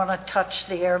 do I want to touch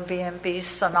the Airbnb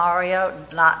scenario?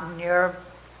 Not in your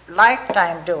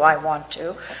lifetime do I want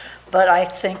to, but I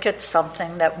think it's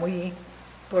something that we're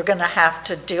going to have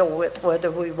to deal with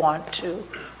whether we want to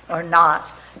or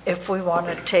not, if we want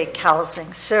to take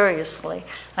housing seriously.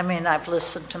 I mean, I've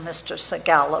listened to Mr.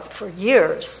 Segala for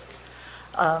years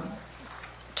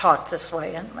talk this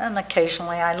way, and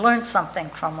occasionally I learn something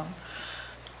from him.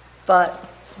 But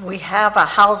we have a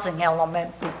housing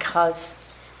element because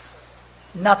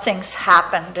nothing's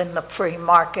happened in the free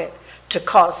market to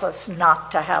cause us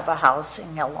not to have a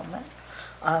housing element.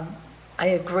 I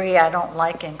agree, I don't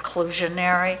like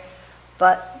inclusionary,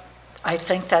 but I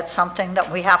think that's something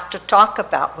that we have to talk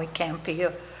about. We can't be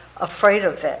afraid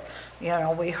of it. You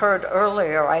know, we heard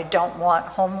earlier, I don't want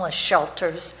homeless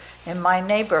shelters in my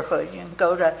neighborhood. You can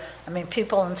go to,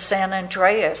 people in San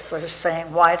Andreas are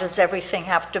saying, why does everything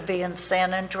have to be in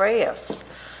San Andreas?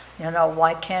 You know,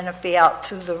 why can't it be out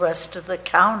through the rest of the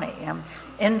county,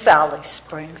 in Valley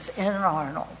Springs, in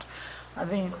Arnold? I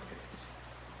mean,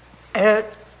 2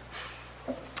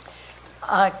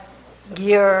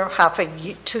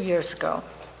 years ago,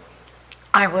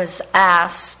 I was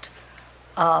asked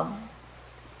to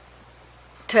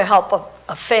help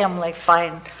a family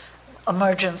find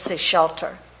emergency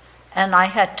shelter. And I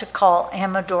had to call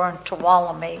Amador and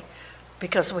Tuolumne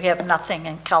because we have nothing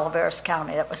in Calaveras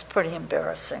County. That was pretty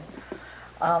embarrassing.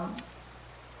 I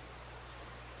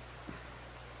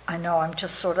know I'm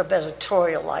just sort of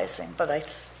editorializing, but I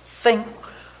think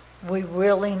we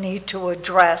really need to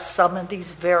address some of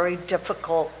these very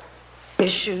difficult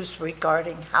issues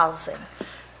regarding housing,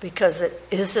 because it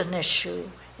is an issue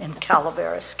in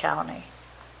Calaveras County.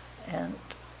 And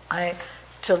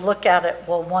to look at it,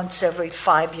 well, once every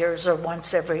 5 years or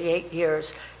once every 8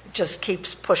 years, it just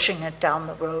keeps pushing it down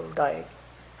the road. I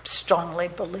strongly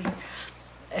believe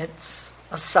it's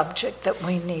a subject that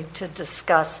we need to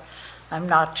discuss. I'm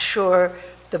not sure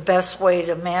the best way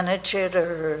to manage it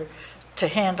or to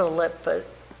handle it, but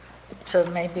to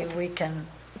maybe we can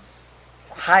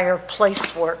hire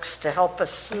PlaceWorks to help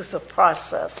us through the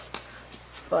process.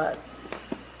 But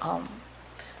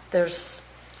there's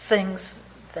things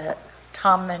that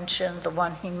Tom mentioned, the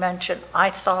one he mentioned. I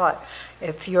thought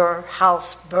if your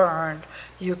house burned,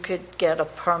 you could get a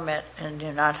permit and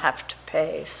you not have to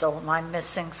pay. So am I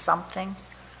missing something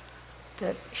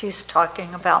that he's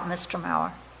talking about, Mr.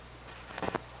 Mauer?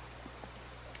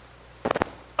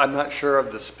 I'm not sure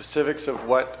of the specifics of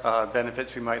what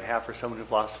benefits we might have for someone who's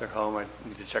lost their home. I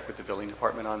need to check with the building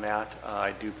department on that.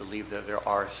 I do believe that there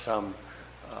are some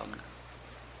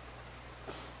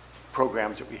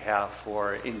programs that we have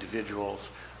for individuals.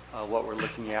 What we're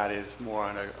looking at is more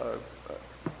on a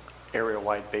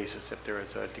area-wide basis. If there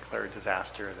is a declared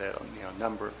disaster that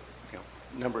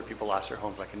number of people lost their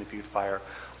homes, like in the Butte fire,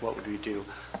 what would we do?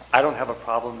 I don't have a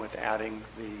problem with adding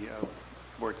the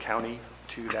word county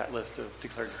to that list of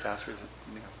declared disasters.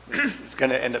 It's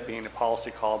going to end up being a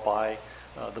policy call by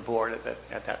the board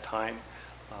at that time.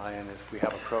 And if we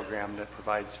have a program that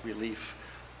provides relief,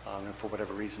 and for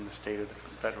whatever reason the state or the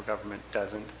federal government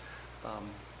doesn't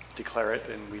declare it,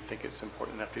 and we think it's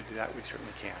important enough to do that, we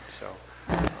certainly can. So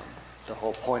the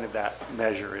whole point of that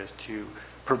measure is to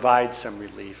provide some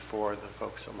relief for the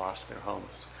folks that lost their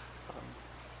homes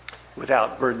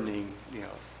without burdening,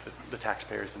 the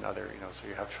taxpayers and other, so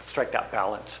you have to strike that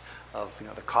balance of,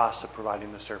 the costs of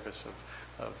providing the service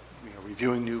of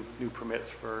reviewing new permits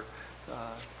for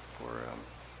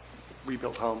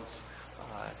rebuilt homes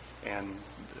and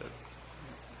the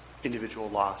individual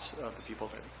loss of the people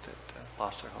that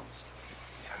lost their homes.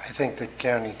 I think the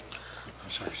county,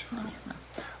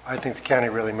 I think the county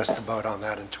really missed the boat on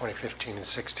that in 2015 and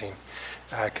 16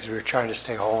 because we were trying to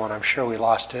stay whole, and I'm sure we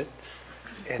lost it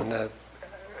in the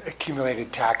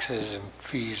accumulated taxes and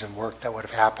fees and work that would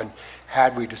have happened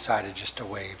had we decided just to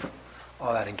waive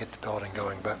all that and get the building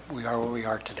going. But we are where we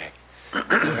are today. We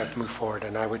have to move forward,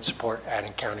 and I would support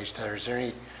adding counties to there. Is there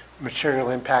any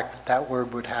material impact that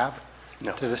word would have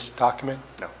to this document?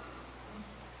 No.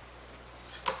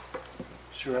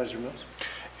 Supervisor Mills?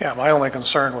 Yeah, my only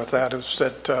concern with that is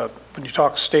that when you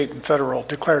talk state and federal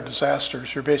declared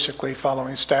disasters, you're basically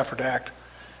following Stafford Act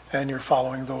and you're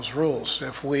following those rules.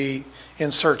 If we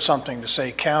insert something to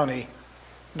say county,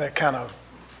 that kind of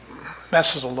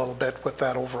messes a little bit with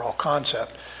that overall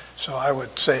concept. So I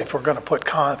would say if we're going to put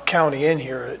county in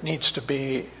here, it needs to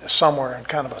be somewhere in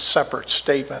kind of a separate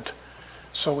statement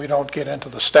so we don't get into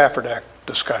the Stafford Act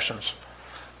discussions.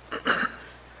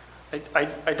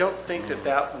 I don't think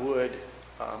that would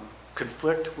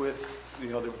conflict with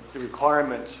the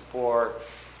requirements for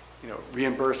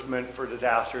reimbursement for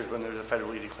disasters when there's a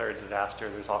federally declared disaster.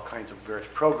 There's all kinds of various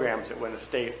programs that when a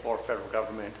state or federal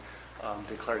government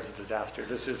declares a disaster.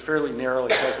 This is fairly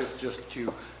narrowly focused just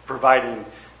to providing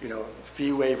fee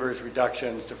waivers,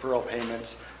 reductions, deferral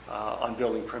payments on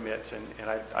building permits, and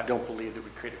I don't believe that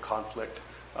we create a conflict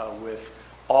with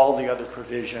all the other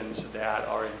provisions that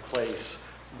are in place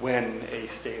when a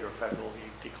state or federally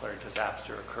declared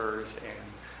disaster occurs and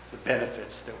the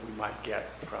benefits that we might get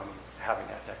from having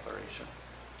that declaration.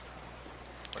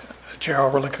 Chair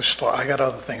Overlick, I got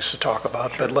other things to talk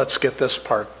about, but let's get this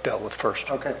part dealt with first.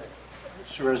 Okay.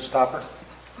 Supervisor Stopper?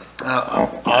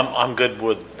 I'm good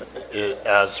with it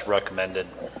as recommended.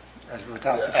 As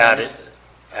without the counties?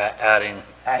 Adding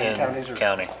in counties or?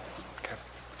 County. Okay.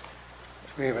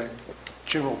 We have a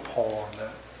general poll on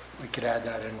that. We could add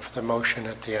that in for the motion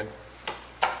at the end.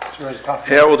 Supervisor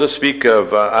Stopper? Yeah, well, to speak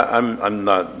of,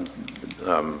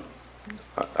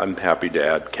 I'm happy to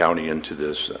add county into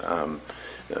this.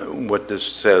 What this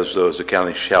says, though, is the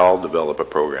county shall develop a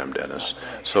program, Dennis.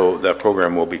 So that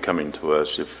program will be coming to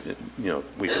us if,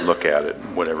 we can look at it,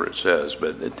 whatever it says.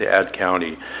 But to add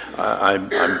county,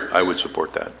 I would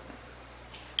support that.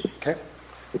 Okay.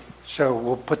 So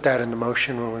we'll put that in the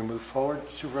motion when we move forward.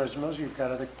 Supervisor Mills, you've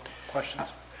got other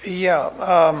questions?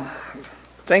 Yeah.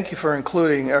 Thank you for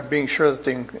including, or being sure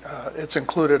that it's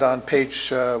included on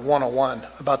page 101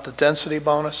 about the density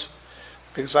bonus.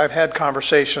 Because I've had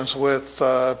conversations with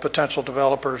potential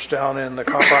developers down in the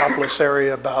Copperopolis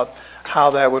area about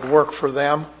how that would work for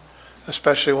them,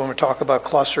 especially when we talk about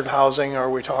clustered housing or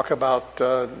we talk about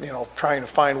trying to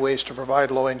find ways to provide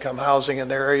low-income housing in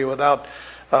their area without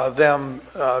them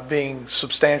being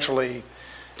substantially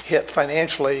hit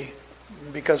financially,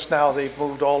 because now they've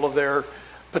moved all of their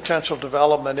potential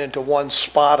development into one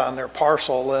spot on their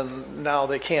parcel, and now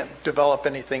they can't develop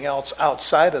anything else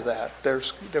outside of that.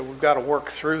 We've got to work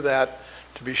through that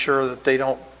to be sure that they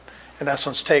don't, in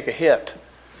essence, take a hit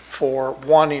for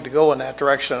wanting to go in that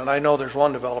direction. And I know there's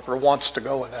one developer who wants to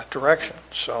go in that direction.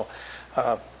 So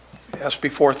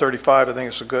SB 435, I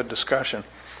think, is a good discussion.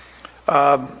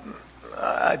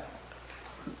 I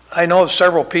know of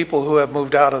several people who have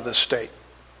moved out of the state.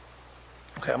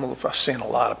 Okay, I've seen a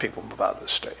lot of people move out of the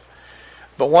state.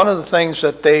 But one of the things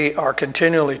that they are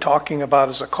continually talking about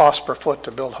is the cost per foot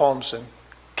to build homes in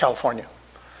California.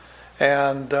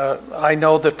 And I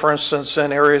know that, for instance,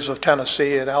 in areas of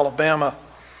Tennessee and Alabama,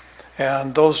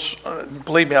 and those,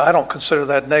 believe me, I don't consider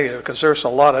that negative because there's a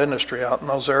lot of industry out in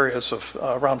those areas of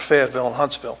around Fayetteville and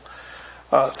Huntsville.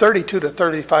 $32 to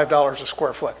 $35 a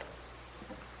square foot.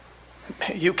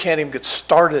 You can't even get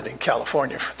started in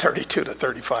California for 32 to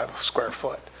 35 a square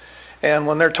foot. And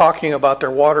when they're talking about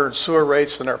their water and sewer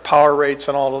rates and their power rates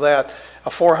and all of that, a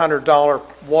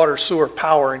 $400 water, sewer,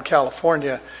 power in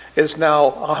California is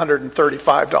now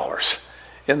 $135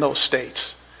 in those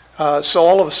states. So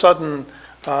all of a sudden,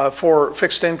 for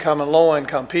fixed income and low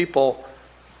income people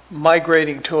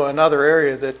migrating to another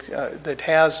area that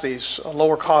has these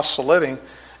lower costs of living,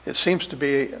 it seems to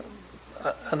be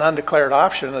an undeclared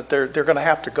option that they're going to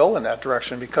have to go in that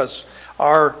direction because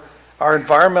our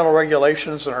environmental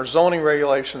regulations and our zoning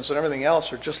regulations and everything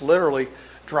else are just literally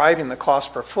driving the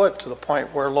cost per foot to the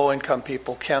point where low-income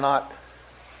people cannot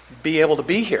be able to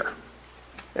be here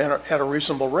at a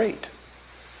reasonable rate.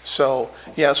 So,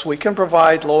 yes, we can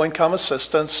provide low-income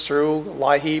assistance through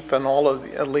LIHEAP and all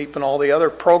of the LEAP and all the other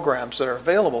programs that are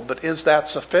available, but is that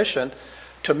sufficient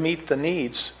to meet the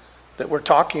needs that we're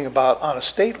talking about on a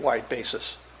statewide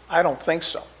basis? I don't think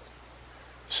so.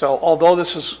 So although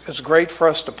this is great for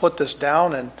us to put this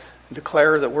down and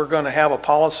declare that we're going to have a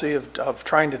policy of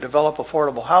trying to develop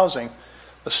affordable housing,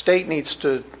 the state needs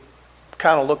to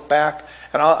kind of look back.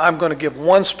 And I'm going to give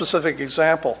one specific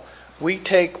example. We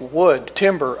take wood,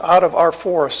 timber, out of our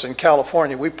forests in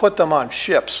California. We put them on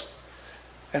ships,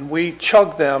 and we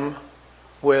chug them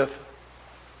with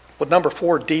number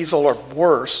 4 diesel or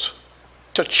worse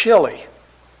to Chile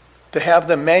to have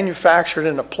them manufactured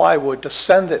into plywood to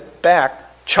send it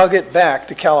back, chug it back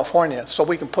to California so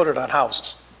we can put it on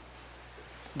houses.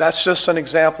 That's just an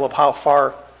example of how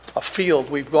far afield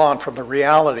we've gone from the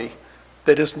reality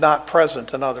that is not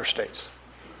present in other states.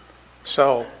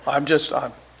 So I'm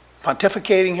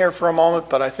pontificating here for a moment,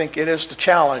 but I think it is the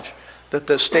challenge that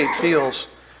the state feels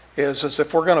is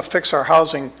if we're going to fix our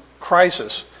housing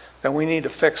crisis, then we need to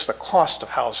fix the cost of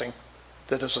housing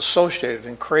that is associated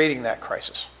in creating that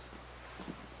crisis.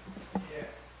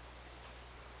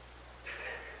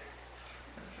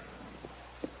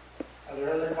 Are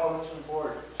there other comments from the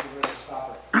board? So we're going to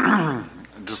stop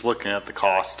it. Just looking at the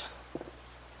cost,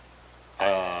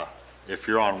 if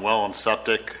you're on well and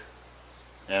septic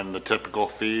and the typical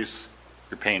fees,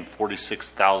 you're paying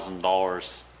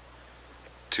 $46,000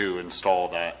 to install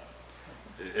that.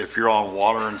 If you're on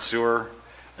water and sewer,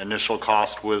 initial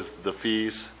cost with the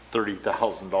fees,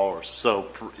 $30,000. So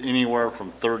anywhere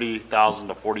from $30,000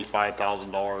 to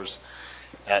 $45,000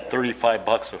 at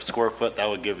 $35 a square foot, that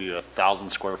would give you 1,000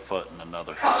 square foot in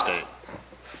another state.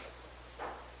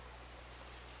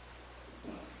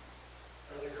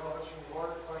 Other comments from the board?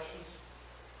 Questions?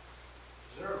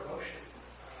 Is there a motion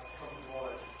from the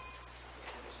board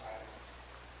for this item?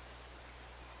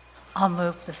 I'll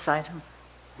move this item.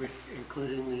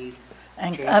 Including the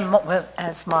And, change?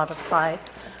 as modified.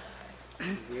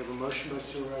 We have a motion by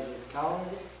Supervisor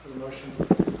Callaway for the motion.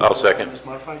 I'll second. As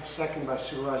modified, second by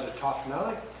Supervisor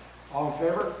Toffenelli. All in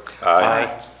favor?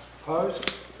 Aye.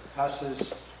 Opposed?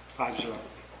 Passes 5-0.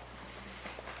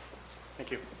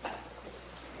 Thank you. Thank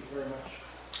you very much.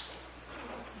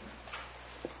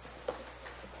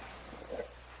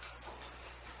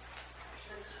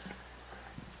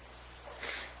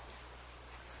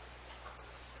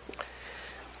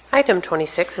 Item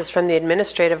 26 is from the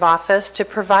Administrative Office to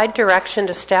provide direction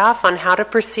to staff on how to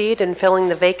proceed in filling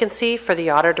the vacancy for the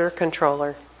Auditor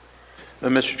Controller.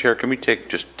 Mr. Chair, can we take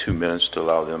just 2 minutes to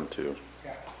allow them to?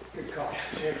 Yeah, good call.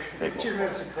 2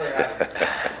 minutes to clear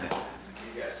out.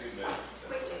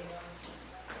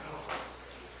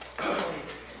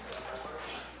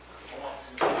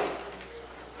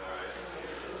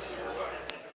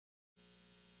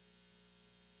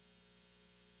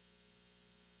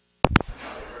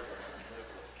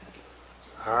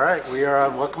 All right, we are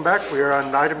on, welcome back. We are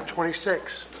on item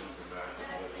 26.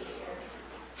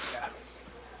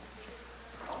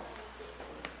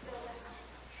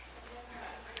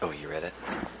 Oh, you read it?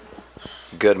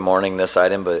 Good morning. This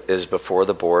item is before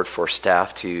the board for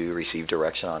staff to receive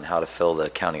direction on how to fill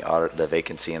the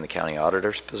vacancy in the county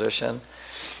auditor's position.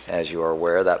 As you are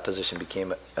aware, that position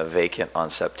became vacant on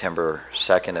September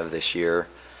 2nd of this year.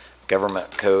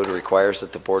 Government code requires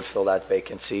that the board fill that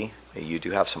vacancy. You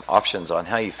do have some options on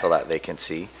how you fill that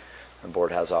vacancy. The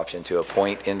board has option to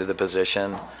appoint into the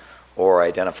position or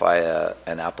identify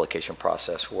an application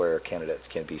process where candidates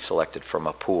can be selected from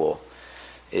a pool.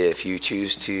 If you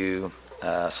choose to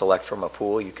select from a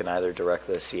pool, you can either direct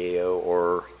the CAO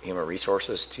or Human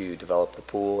Resources to develop the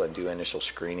pool and do initial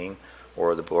screening,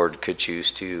 or the board could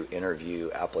choose to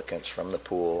interview applicants from the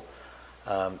pool.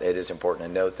 It is important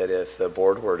to note that if the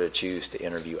board were to choose to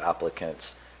interview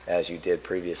applicants, as you did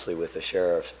previously with the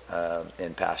sheriff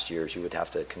in past years, you would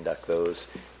have to conduct those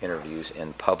interviews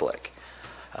in public.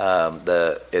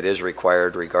 It is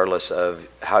required, regardless of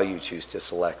how you choose to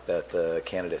select, that the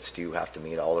candidates do have to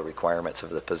meet all the requirements of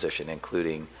the position,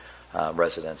 including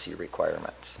residency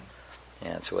requirements.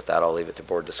 And so with that, I'll leave it to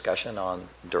board discussion on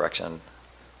direction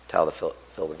to how to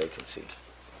fill the vacancy.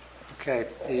 Okay,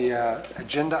 the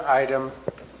agenda item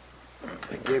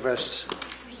gave us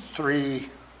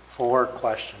 4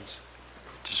 questions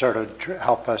to sort of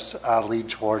help us lead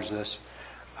towards this.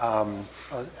 Are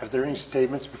there any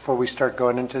statements before we start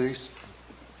going into these?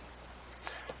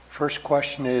 First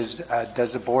question is,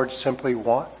 does the board simply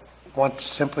want to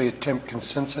simply attempt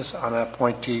consensus on an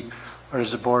appointee, or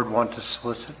does the board want to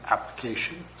solicit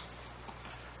application?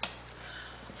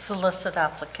 Solicit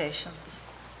applications.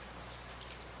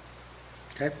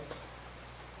 Okay.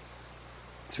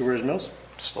 Supervisor Mills?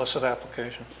 Solicit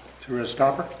applications. Supervisor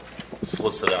Stopper?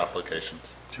 Solicit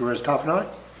applications. Supervisor Toffenali?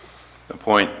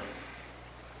 Appoint.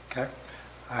 Okay.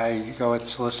 I go with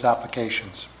solicit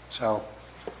applications. So,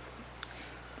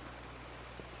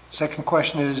 second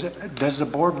question is, does the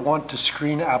board want to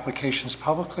screen applications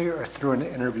publicly or through an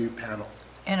interview panel?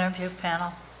 Interview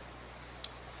panel.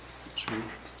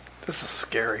 This is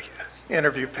scary.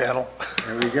 Interview panel.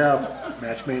 There we go.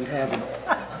 Match made in heaven.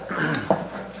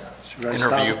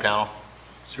 Interview panel.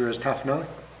 Supervisor Toffenali?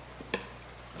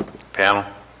 Panel.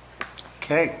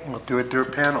 Okay, we'll do it through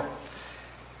a panel.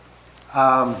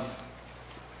 How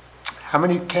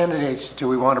many candidates do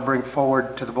we want to bring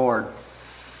forward to the board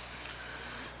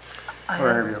for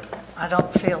interview? I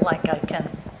don't feel like I can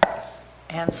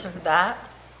answer that.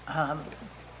 You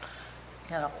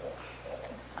know,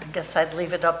 I guess I'd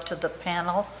leave it up to the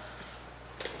panel.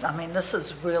 I mean, this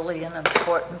is really an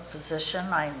important position.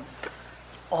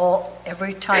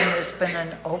 Every time there's been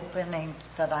an opening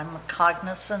that I'm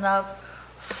cognizant of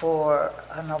for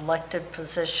an elected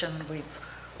position, we've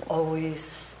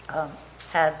always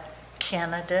had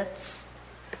candidates.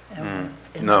 And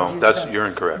No, you're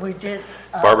incorrect. We did.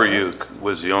 Barbara Uke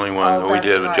was the only one we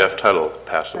did when Jeff Tuttle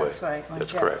passed away. That's right.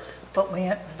 That's correct.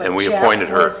 And we appointed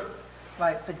her.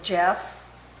 Right, but Jeff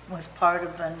was part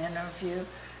of an interview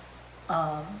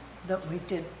that we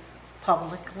did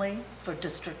publicly for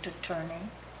district attorney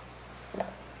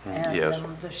and Yes.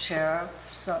 then the sheriff.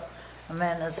 So, and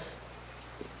then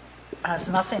has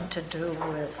nothing to do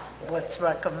with what's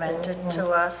recommended to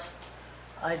us.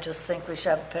 I just think we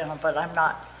should have a panel, but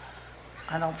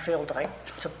I don't feel like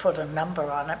to put a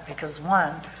number on it because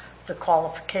one, the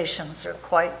qualifications are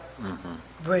quite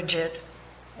rigid,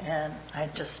 and I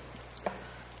just,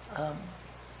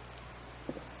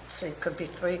 so it could be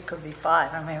 3, it could be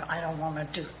 5. I mean, I don't want to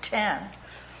do 10,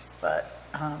 but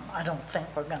I don't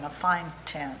think we're going to find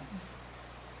 10.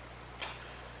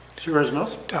 Supervisor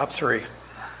Mills? Top 3.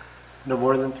 No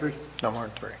more than 3? No more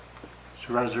than 3.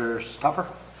 Supervisor Stopper?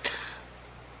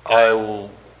 I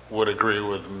would agree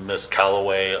with Ms.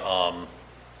 Callaway.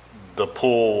 The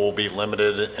pool will be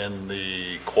limited in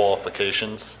the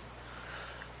qualifications.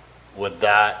 With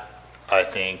that, I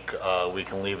think we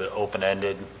can leave it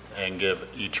open-ended and give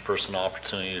each person an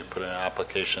opportunity to put in an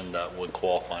application that would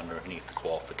qualify underneath the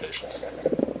qualifications.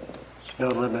 No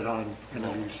limit on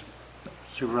interviews.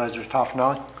 Supervisor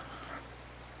Toffenali?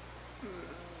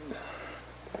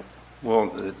 Well,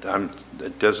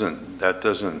 that doesn't,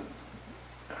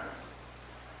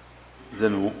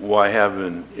 then why have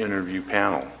an interview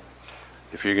panel?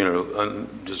 If you're going to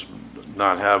just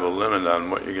not have a limit on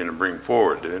what you're going to bring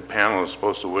forward, the panel is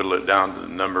supposed to whittle it down to the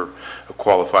number of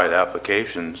qualified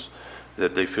applications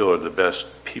that they feel are the best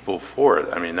people for it.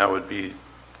 I mean, that would be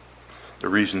the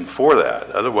reason for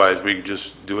that. Otherwise, we could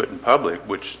just do it in public,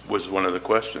 which was one of the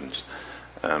questions.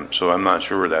 So I'm not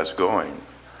sure where that's going.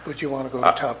 Would you want to go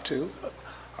to top 2?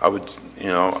 I would,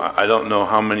 I don't know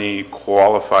how many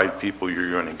qualified people you're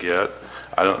going to get.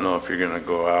 I don't know if you're going to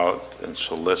go out and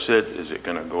solicit. Is it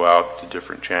going to go out to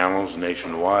different channels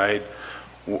nationwide?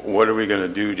 What are we going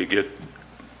to do to get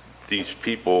these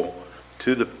people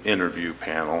to the interview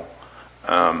panel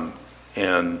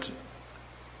and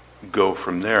go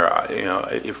from there?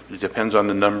 It depends on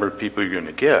the number of people you're going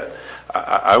to get.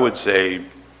 I would say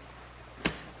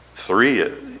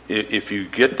 3. If you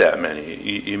get that many,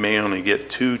 you may only get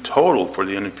 2 total for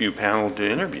the interview panel to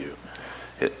interview.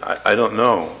 I don't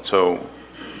know. So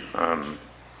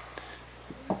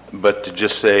But to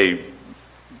just say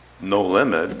no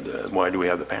limit, why do we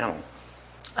have the panel?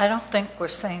 I don't think we're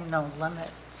saying no limit,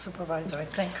 Supervisor. I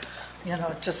think,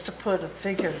 just to put a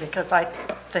figure, because I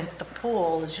think the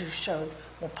pool, as you showed,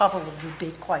 will probably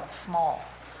be quite small.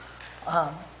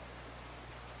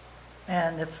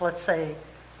 And if, let's say,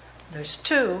 there's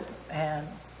two, and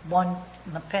one,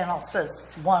 the panel says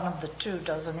one of the two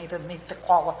doesn't even meet the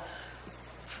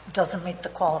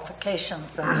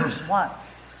qualifications, then there's one.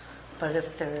 But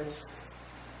if there's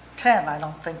 10, I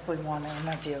don't think we want to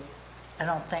interview. I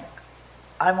don't think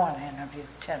I want to interview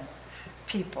 10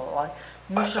 people.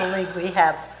 Usually we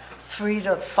have 3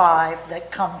 to 5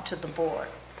 that come to the board.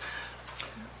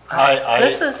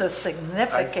 This is a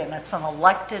significant, it's an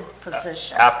elected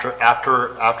position.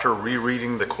 After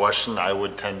rereading the question, I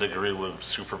would tend to agree with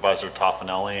Supervisor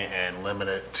Toffanelli and limit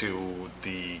it to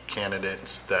the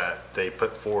candidates that they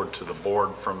put forward to the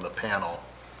board from the panel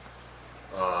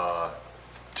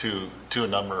to a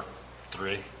number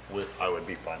 3. I would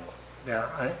be fine with. Yeah,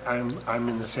 I'm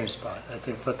in the same spot. I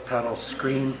think let the panel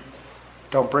screen.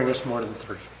 Don't bring us more than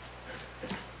 3.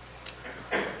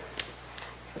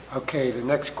 Okay, the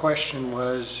next question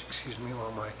was, excuse me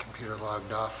while my computer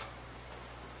logged off.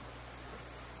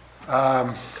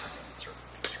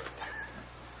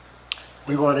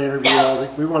 We want to interview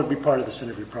we want to be part of this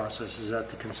interview process. Is that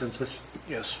the consensus?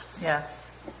 Yes.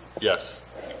 Yes. Yes.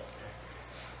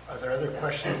 Are there other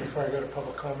questions before I go to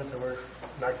public comment that we're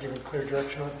not giving clear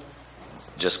direction on?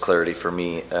 Just clarity for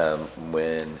me,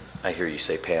 when I hear you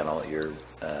say panel, you're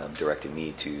directing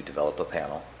me to develop a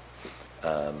panel,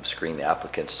 screen the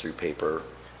applicants through paper,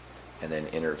 and then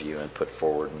interview and put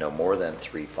forward no more than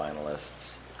 3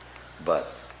 finalists,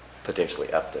 but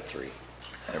potentially up to 3.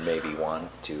 There may be 1,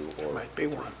 2, or might be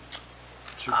 1.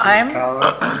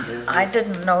 I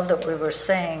didn't know that we were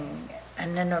saying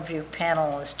an interview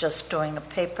panel is just doing a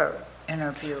paper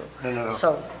interview. No.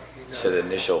 So the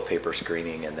initial paper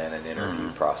screening and then an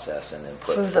interview process and then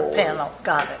put through forward. the panel.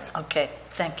 Got it. Okay.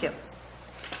 Thank you.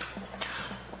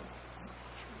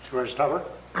 Where's Tupper?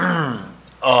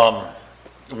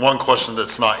 One question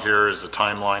that's not here is the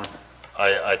timeline.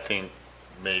 I think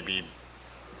maybe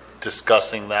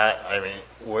discussing that. I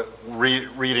mean,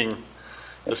 reading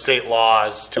the state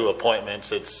laws to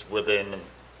appointments, it's within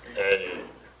a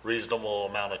reasonable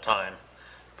amount of time,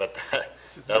 but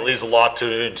that leaves a lot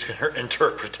to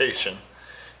interpretation.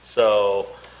 So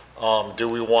do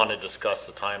we want to discuss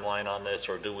the timeline on this,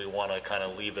 or do we want to kind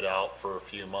of leave it out for a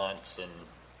few months and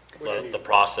let the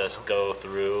process go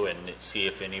through and see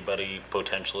if anybody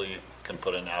potentially can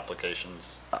put in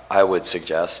applications? I would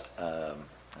suggest, I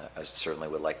certainly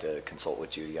would like to consult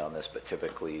with Judy on this, but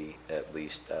typically at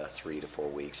least 3 to 4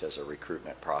 weeks as a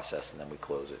recruitment process, and then we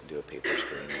close it and do a paper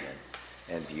screening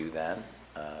and view then.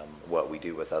 What we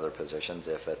do with other positions,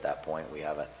 if at that point we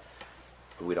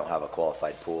don't have a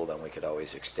qualified pool, then we could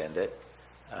always extend it.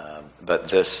 But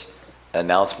this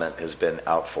announcement has been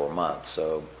out for months,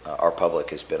 so our public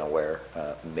has been aware.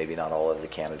 Maybe not all of the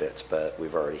candidates, but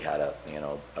we've already had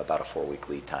about a 4-week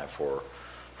lead time for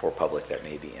public that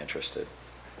may be interested.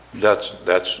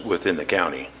 That's within the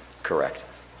county. Correct.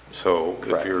 So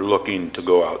Correct. If you're looking to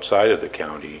go outside of the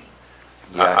county,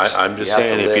 Yes, I'm just you have to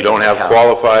saying if live you don't in the have county.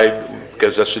 qualified,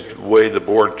 because that's the way the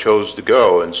board chose to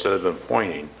go instead of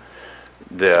appointing,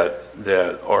 that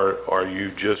are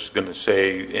you just going to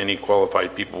say any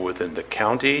qualified people within the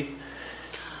county?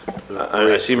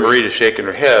 I see Marita shaking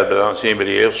her head, but I don't see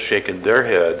anybody else shaking their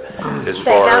head as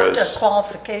far as. The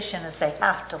qualification is they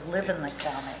have to live in the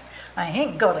county. I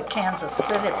ain't go to Kansas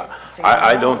City.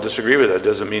 I don't disagree with that.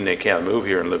 Doesn't mean they can't move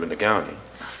here and live in the county.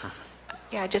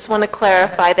 Yeah, I just want to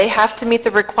clarify, they have to meet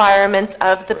the requirements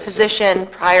of the position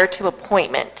prior to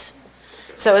appointment.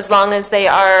 So as long as they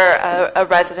are a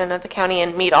resident of the county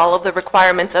and meet all of the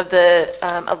requirements of the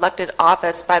elected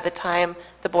office by the time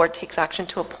the board takes action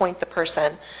to appoint the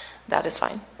person, that is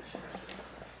fine.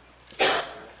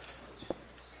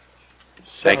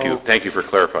 Thank you for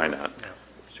clarifying that.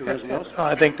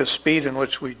 I think the speed in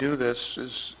which we do this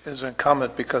is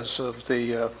incumbent because of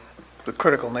the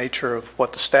critical nature of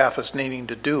what the staff is needing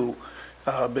to do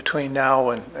between now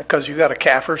and, because you've got a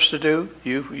CAFRs to do,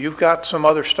 you've got some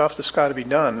other stuff that's got to be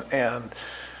done, and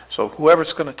so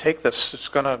whoever's going to take this is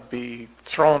going to be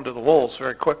thrown to the wolves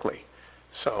very quickly.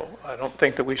 So I don't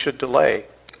think that we should delay.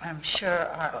 I'm sure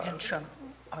our interim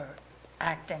or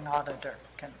acting auditor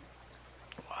can.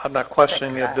 I'm not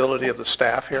questioning the ability of the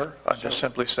staff here. I'm just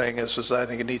simply saying is I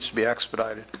think it needs to be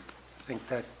expedited. I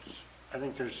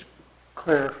think there's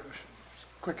clear, as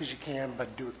quick as you can,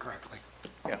 but do it correctly.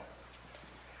 Yeah.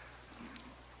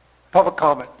 Public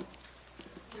comment.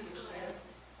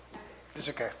 It's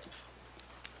okay.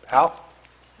 Al?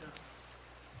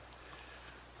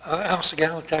 Al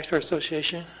Segala, Taxpayer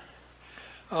Association.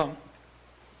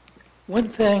 One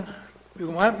thing we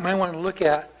might want to look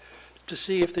at to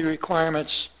see if the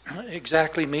requirements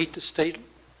exactly meet the state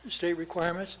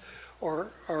requirements,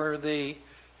 or are they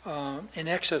in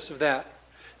excess of that.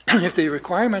 If the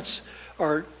requirements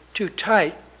are too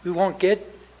tight, we won't get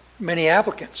many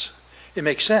applicants. It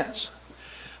makes sense.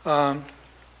 The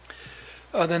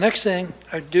next thing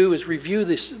I do is review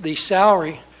the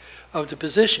salary of the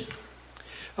position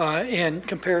and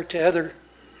compare it to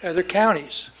other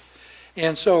counties.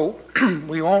 And so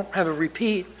we won't have a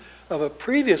repeat of a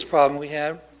previous problem we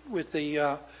had with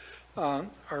our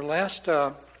last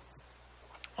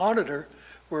auditor,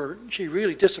 where she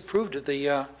really disapproved of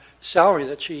the salary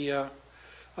that she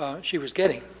was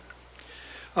getting.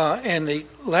 And the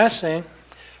last thing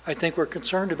I think we're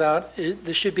concerned about is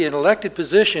this should be an elected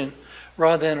position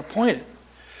rather than appointed.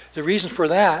 The reason for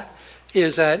that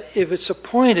is that if it's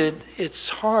appointed, it's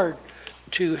hard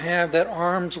to have that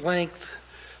arm's length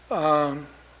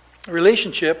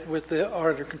relationship with the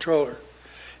auditor controller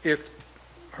if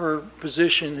her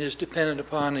position is dependent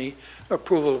upon the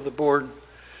approval of the Board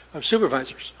of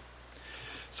Supervisors.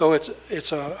 So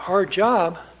it's a hard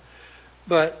job,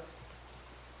 but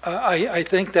I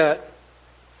think that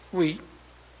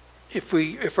if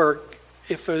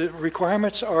the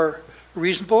requirements are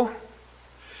reasonable,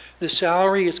 the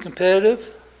salary is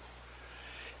competitive,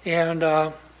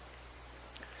 and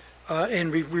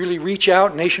we really reach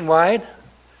out nationwide.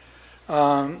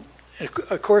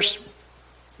 Of course,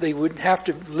 they would have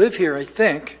to live here, I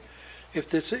think, if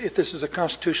this is a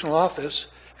constitutional office.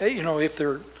 You know, if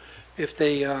they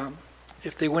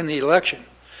win the election.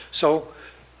 So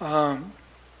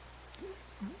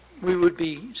we would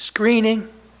be screening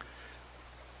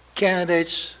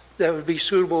candidates that would be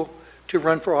suitable to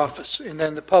run for office, and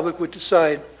then the public would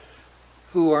decide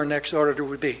who our next auditor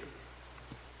would be.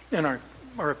 In our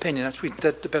opinion, that's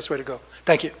the best way to go.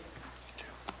 Thank you.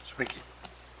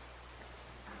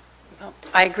 Well,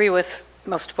 I agree with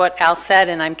most of what Al said,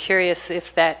 and I'm curious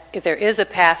if there is a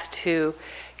path to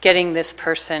getting this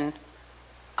person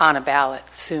on a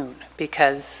ballot soon,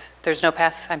 because there's no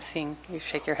path. I'm seeing you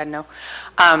shake your head no.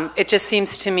 It just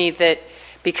seems to me that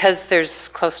because there's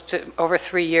close to over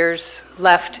 3 years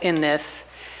left in this,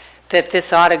 that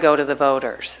this ought to go to the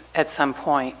voters at some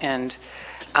point. And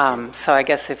so I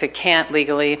guess if it can't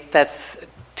legally, that's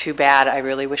too bad. I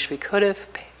really wish we could have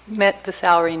met the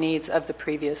salary needs of the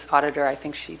previous auditor. I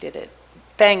think she did a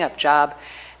bang-up job,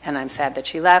 and I'm sad that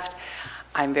she left.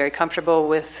 I'm very comfortable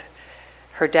with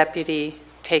her deputy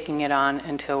taking it on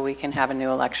until we can have a new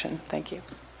election. Thank you.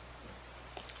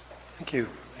 Thank you.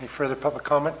 Any further public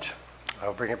comment?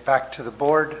 I'll bring it back to the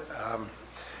board. I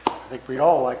think we'd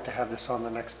all like to have this on the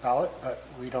next ballot, but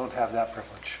we don't have that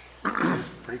privilege. It's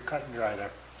pretty cut and dry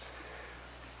there.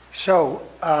 So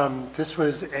this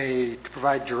was to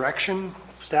provide direction.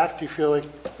 Staff, do you feel like,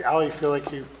 Al, you feel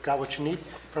like you got what you need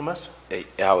from us?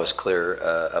 I was clear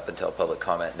up until public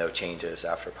comment, no changes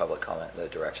after public comment. The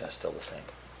direction is still the same.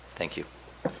 Thank you.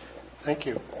 Thank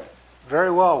you.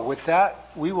 Very well. With that,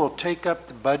 we will take up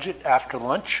the budget after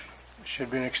lunch. It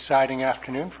should be an exciting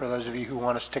afternoon for those of you who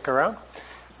want to stick around.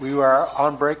 We are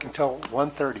on break until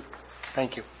 1:30.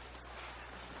 Thank you.